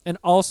shit. And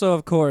also,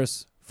 of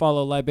course,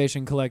 follow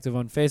Libation Collective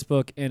on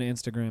Facebook and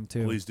Instagram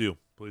too. Please do.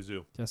 Please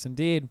do. Yes,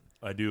 indeed.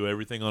 I do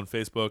everything on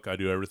Facebook. I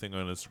do everything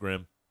on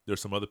Instagram.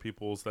 There's some other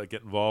peoples that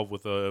get involved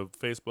with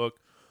Facebook.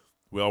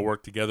 We all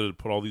work together to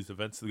put all these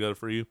events together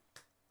for you.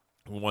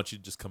 We want you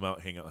to just come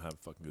out, hang out, and have a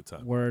fucking good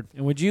time. Word.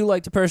 And would you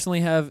like to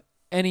personally have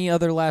any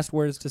other last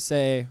words to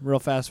say real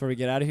fast before we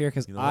get out of here?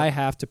 Because I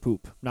have to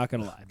poop. Not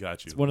going to lie.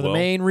 Got you. It's one of the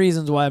main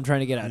reasons why I'm trying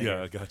to get out of here.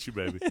 Yeah, I got you,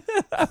 baby.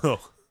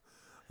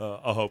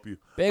 I'll help you.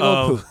 Big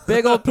old poop.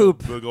 Big old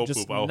poop. Big old just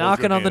poop. I'll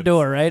knocking on the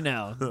door right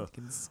now.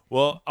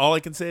 Well, all I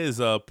can say is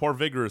pour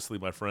vigorously,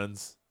 my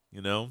friends.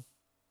 You know,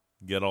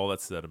 get all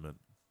that sediment.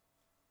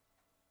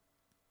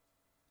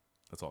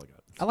 That's all I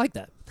got. I like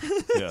that.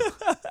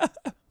 Yeah.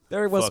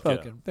 Very well Fuck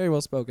spoken. yeah. Very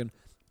well spoken.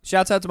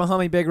 Shouts out to my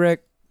homie Big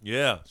Rick.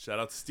 Yeah. Shout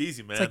out to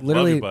Steezy, man. It's like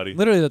Love you, buddy.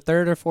 literally the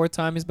third or fourth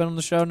time he's been on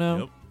the show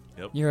now.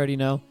 Yep. You already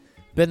know.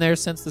 Been there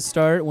since the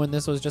start when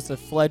this was just a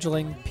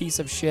fledgling piece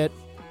of shit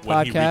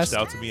When he podcast. reached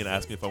out to me and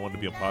asked me if I wanted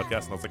to be on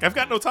podcast, and I was like, I've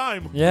got no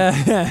time. Yeah.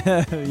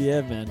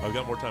 Yeah, man. I've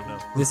got more time now.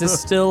 This is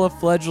still a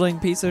fledgling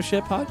piece of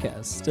shit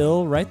podcast.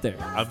 Still right there.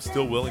 I'm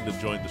still willing to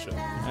join the show.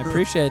 I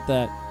appreciate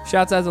that.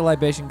 Shouts out to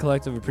Libation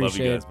Collective.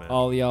 Appreciate guys, man.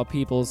 all y'all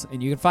peoples.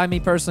 And you can find me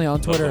personally on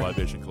Love Twitter. the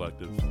Libation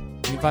Collective.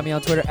 You can find me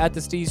on Twitter at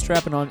the Steez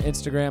Trap and on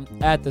Instagram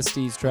at the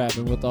Steez Trap.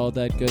 And with all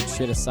that good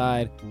shit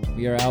aside,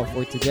 we are out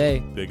for today.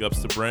 Big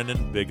ups to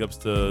Brandon. Big ups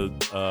to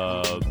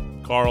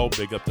Carl.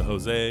 Big up to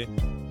Jose.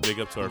 Big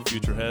up to our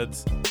future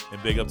heads.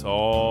 And big up to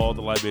all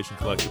the Libation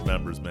Collective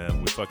members,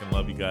 man. We fucking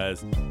love you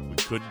guys. We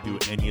couldn't do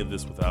any of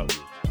this without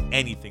you.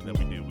 Anything that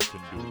we do, we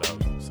couldn't do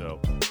without you. So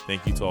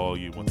thank you to all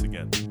you once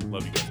again.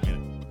 Love you guys,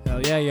 man.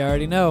 Hell yeah, you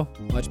already know.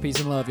 Much peace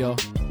and love, y'all.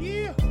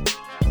 Yeah.